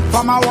this.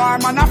 From a war,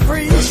 man a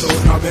free. You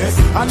shoot no best.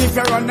 And if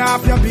you run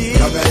off your beat,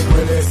 you beg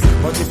with this.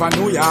 But if I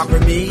New York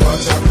with me,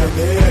 watch out with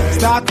this.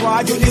 Start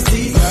war, you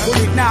deceive.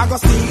 Bullet now go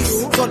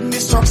cease. Sudden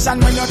destruction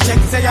when you check,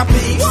 say you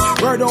please.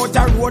 Word out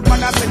a road,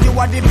 man I say you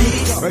are the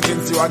beast. But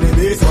since you are the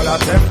beast, well I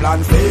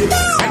Teflon sticks.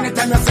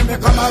 Anytime you see me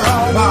come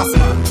around, boss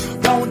man,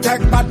 don't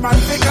take bad man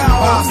figure,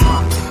 boss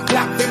man.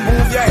 Black to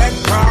move your head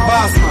proud,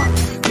 boss man.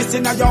 This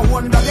in your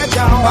own blood, you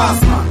down.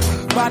 Boss man.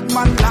 Bad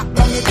man lock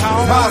down your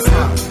town. Boss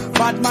man.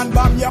 Bad man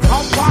bomb your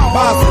compound.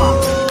 Boss man.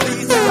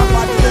 Please say your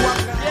body you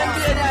want.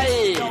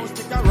 Don't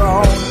stick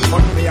around.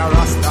 But me a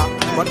rasta,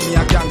 but me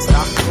a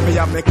gangster. Me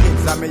have me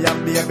kids and me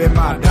have baby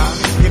mother.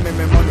 Give me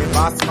money,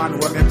 boss man,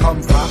 where me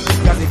come from.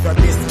 Cause if you're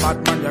this bad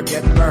man, you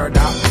get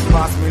murder.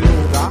 Pass me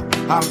Luga,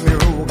 have me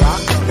Ruga.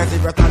 Cause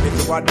if you're telling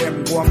to what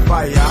them go on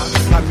fire.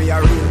 And me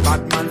a real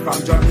bad man from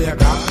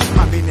Jamaica.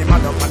 I been the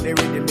mad up and the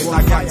rhythm is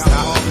a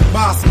gangster.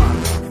 Boss man,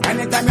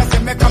 anytime you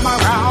see me come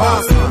around.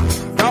 Boss man,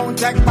 don't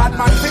take bad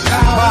man to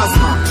down. Boss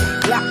man,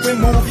 black we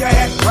move your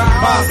head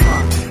round. Boss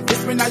man,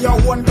 this me now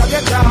your one got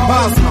you down.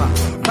 Boss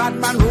man, bad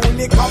man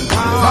really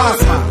compound.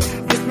 Boss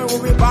man, this me who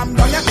we bomb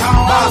down your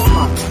town. Boss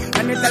man,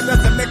 anytime you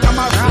see me come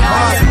around.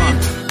 Boss man,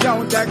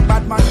 don't take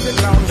bad man to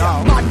ground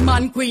down. Bad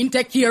man queen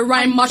take your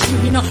rhyme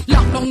machine.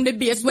 Lock down the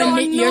bass when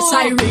me hear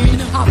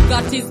siren. I've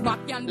got his back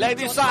and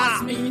ladies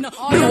are mean.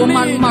 No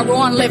man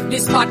maroon left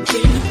this spot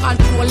clean.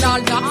 Control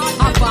all that,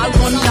 have all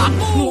one lock.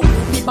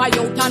 Move me by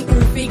out and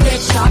who fi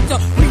get shot.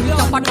 Real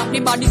top and top the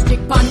body stick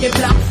on the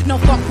block. No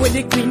fuck with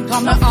the queen,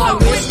 come and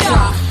always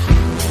drop.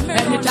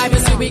 Anytime you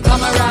see we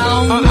come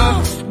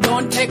around,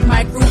 don't take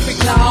my crew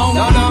for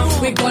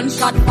clown. We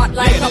gunshot fat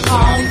like a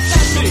pound.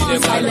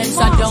 Silence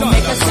and don't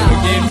make a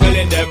sound. Keep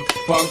telling them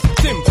punks,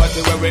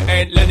 sympathy when we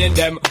ain't lending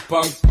them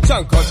punks.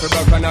 Chunk out for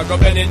broke and I go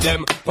bending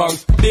them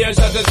punks. Beer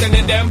shots are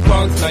sending them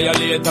punks. Now you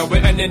later we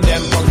ending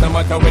them punks. No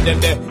matter with them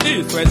there,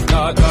 east, west,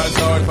 north or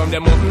south. From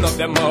them open up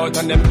them out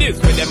and them this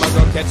with them I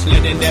go catch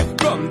lead in there.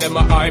 From them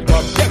a hype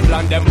up,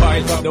 Teflon them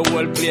bite up. The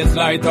whole place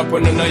light up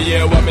when you know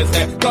hear what me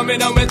say.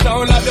 Coming on me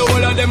sound like the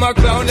whole of them a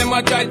clown. Them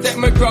a try take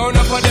me crown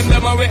up for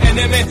them are we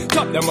enemy.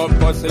 Chop them up,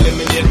 bust,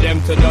 eliminate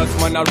them to dust.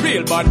 Man a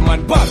real bad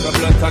man, pass the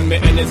blunt on me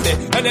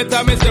NSA.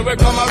 Anytime me say we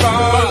come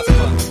around,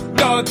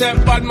 don't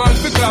take bad man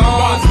for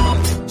clown.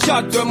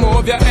 Shot to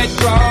move your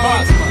head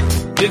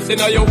round. This in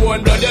your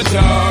own blood you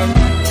turn.